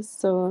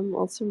scientist. So I'm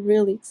also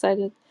really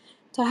excited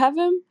to have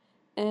him.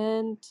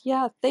 And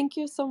yeah, thank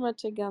you so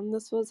much again.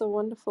 This was a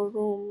wonderful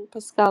room,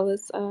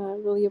 Paschalis. I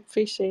really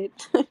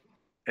appreciate.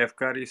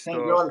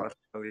 Thank you Evkaristo, all.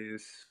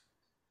 Paschalis.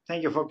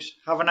 Thank you, folks.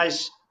 Have a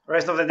nice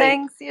rest of the day.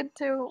 Thanks, you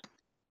too.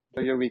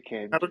 For your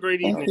weekend, Have a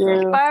great Thank evening.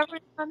 Doctor. you. Bye,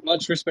 everyone.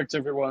 Much respect,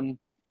 everyone.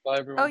 Bye,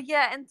 Oh everyone.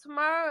 yeah, and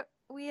tomorrow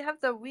we have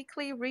the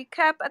weekly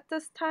recap at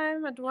this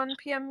time at 1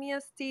 p.m.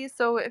 EST.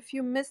 So if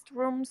you missed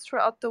rooms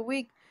throughout the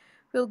week,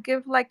 we'll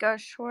give like a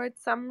short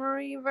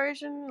summary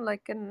version,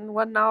 like in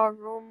 1 hour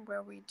room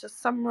where we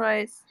just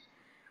summarize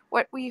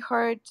what we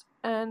heard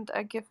and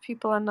give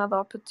people another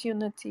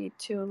opportunity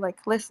to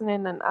like listen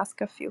in and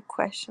ask a few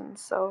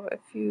questions. So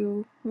if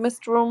you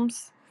missed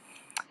rooms,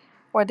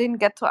 or didn't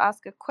get to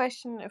ask a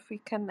question, if we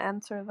can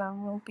answer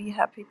them, we'll be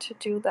happy to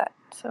do that.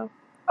 So,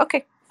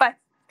 okay, bye.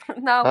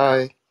 Now,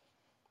 Bye.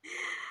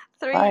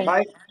 3, Bye.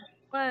 Bye.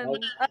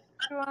 1, bye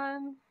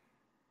everyone.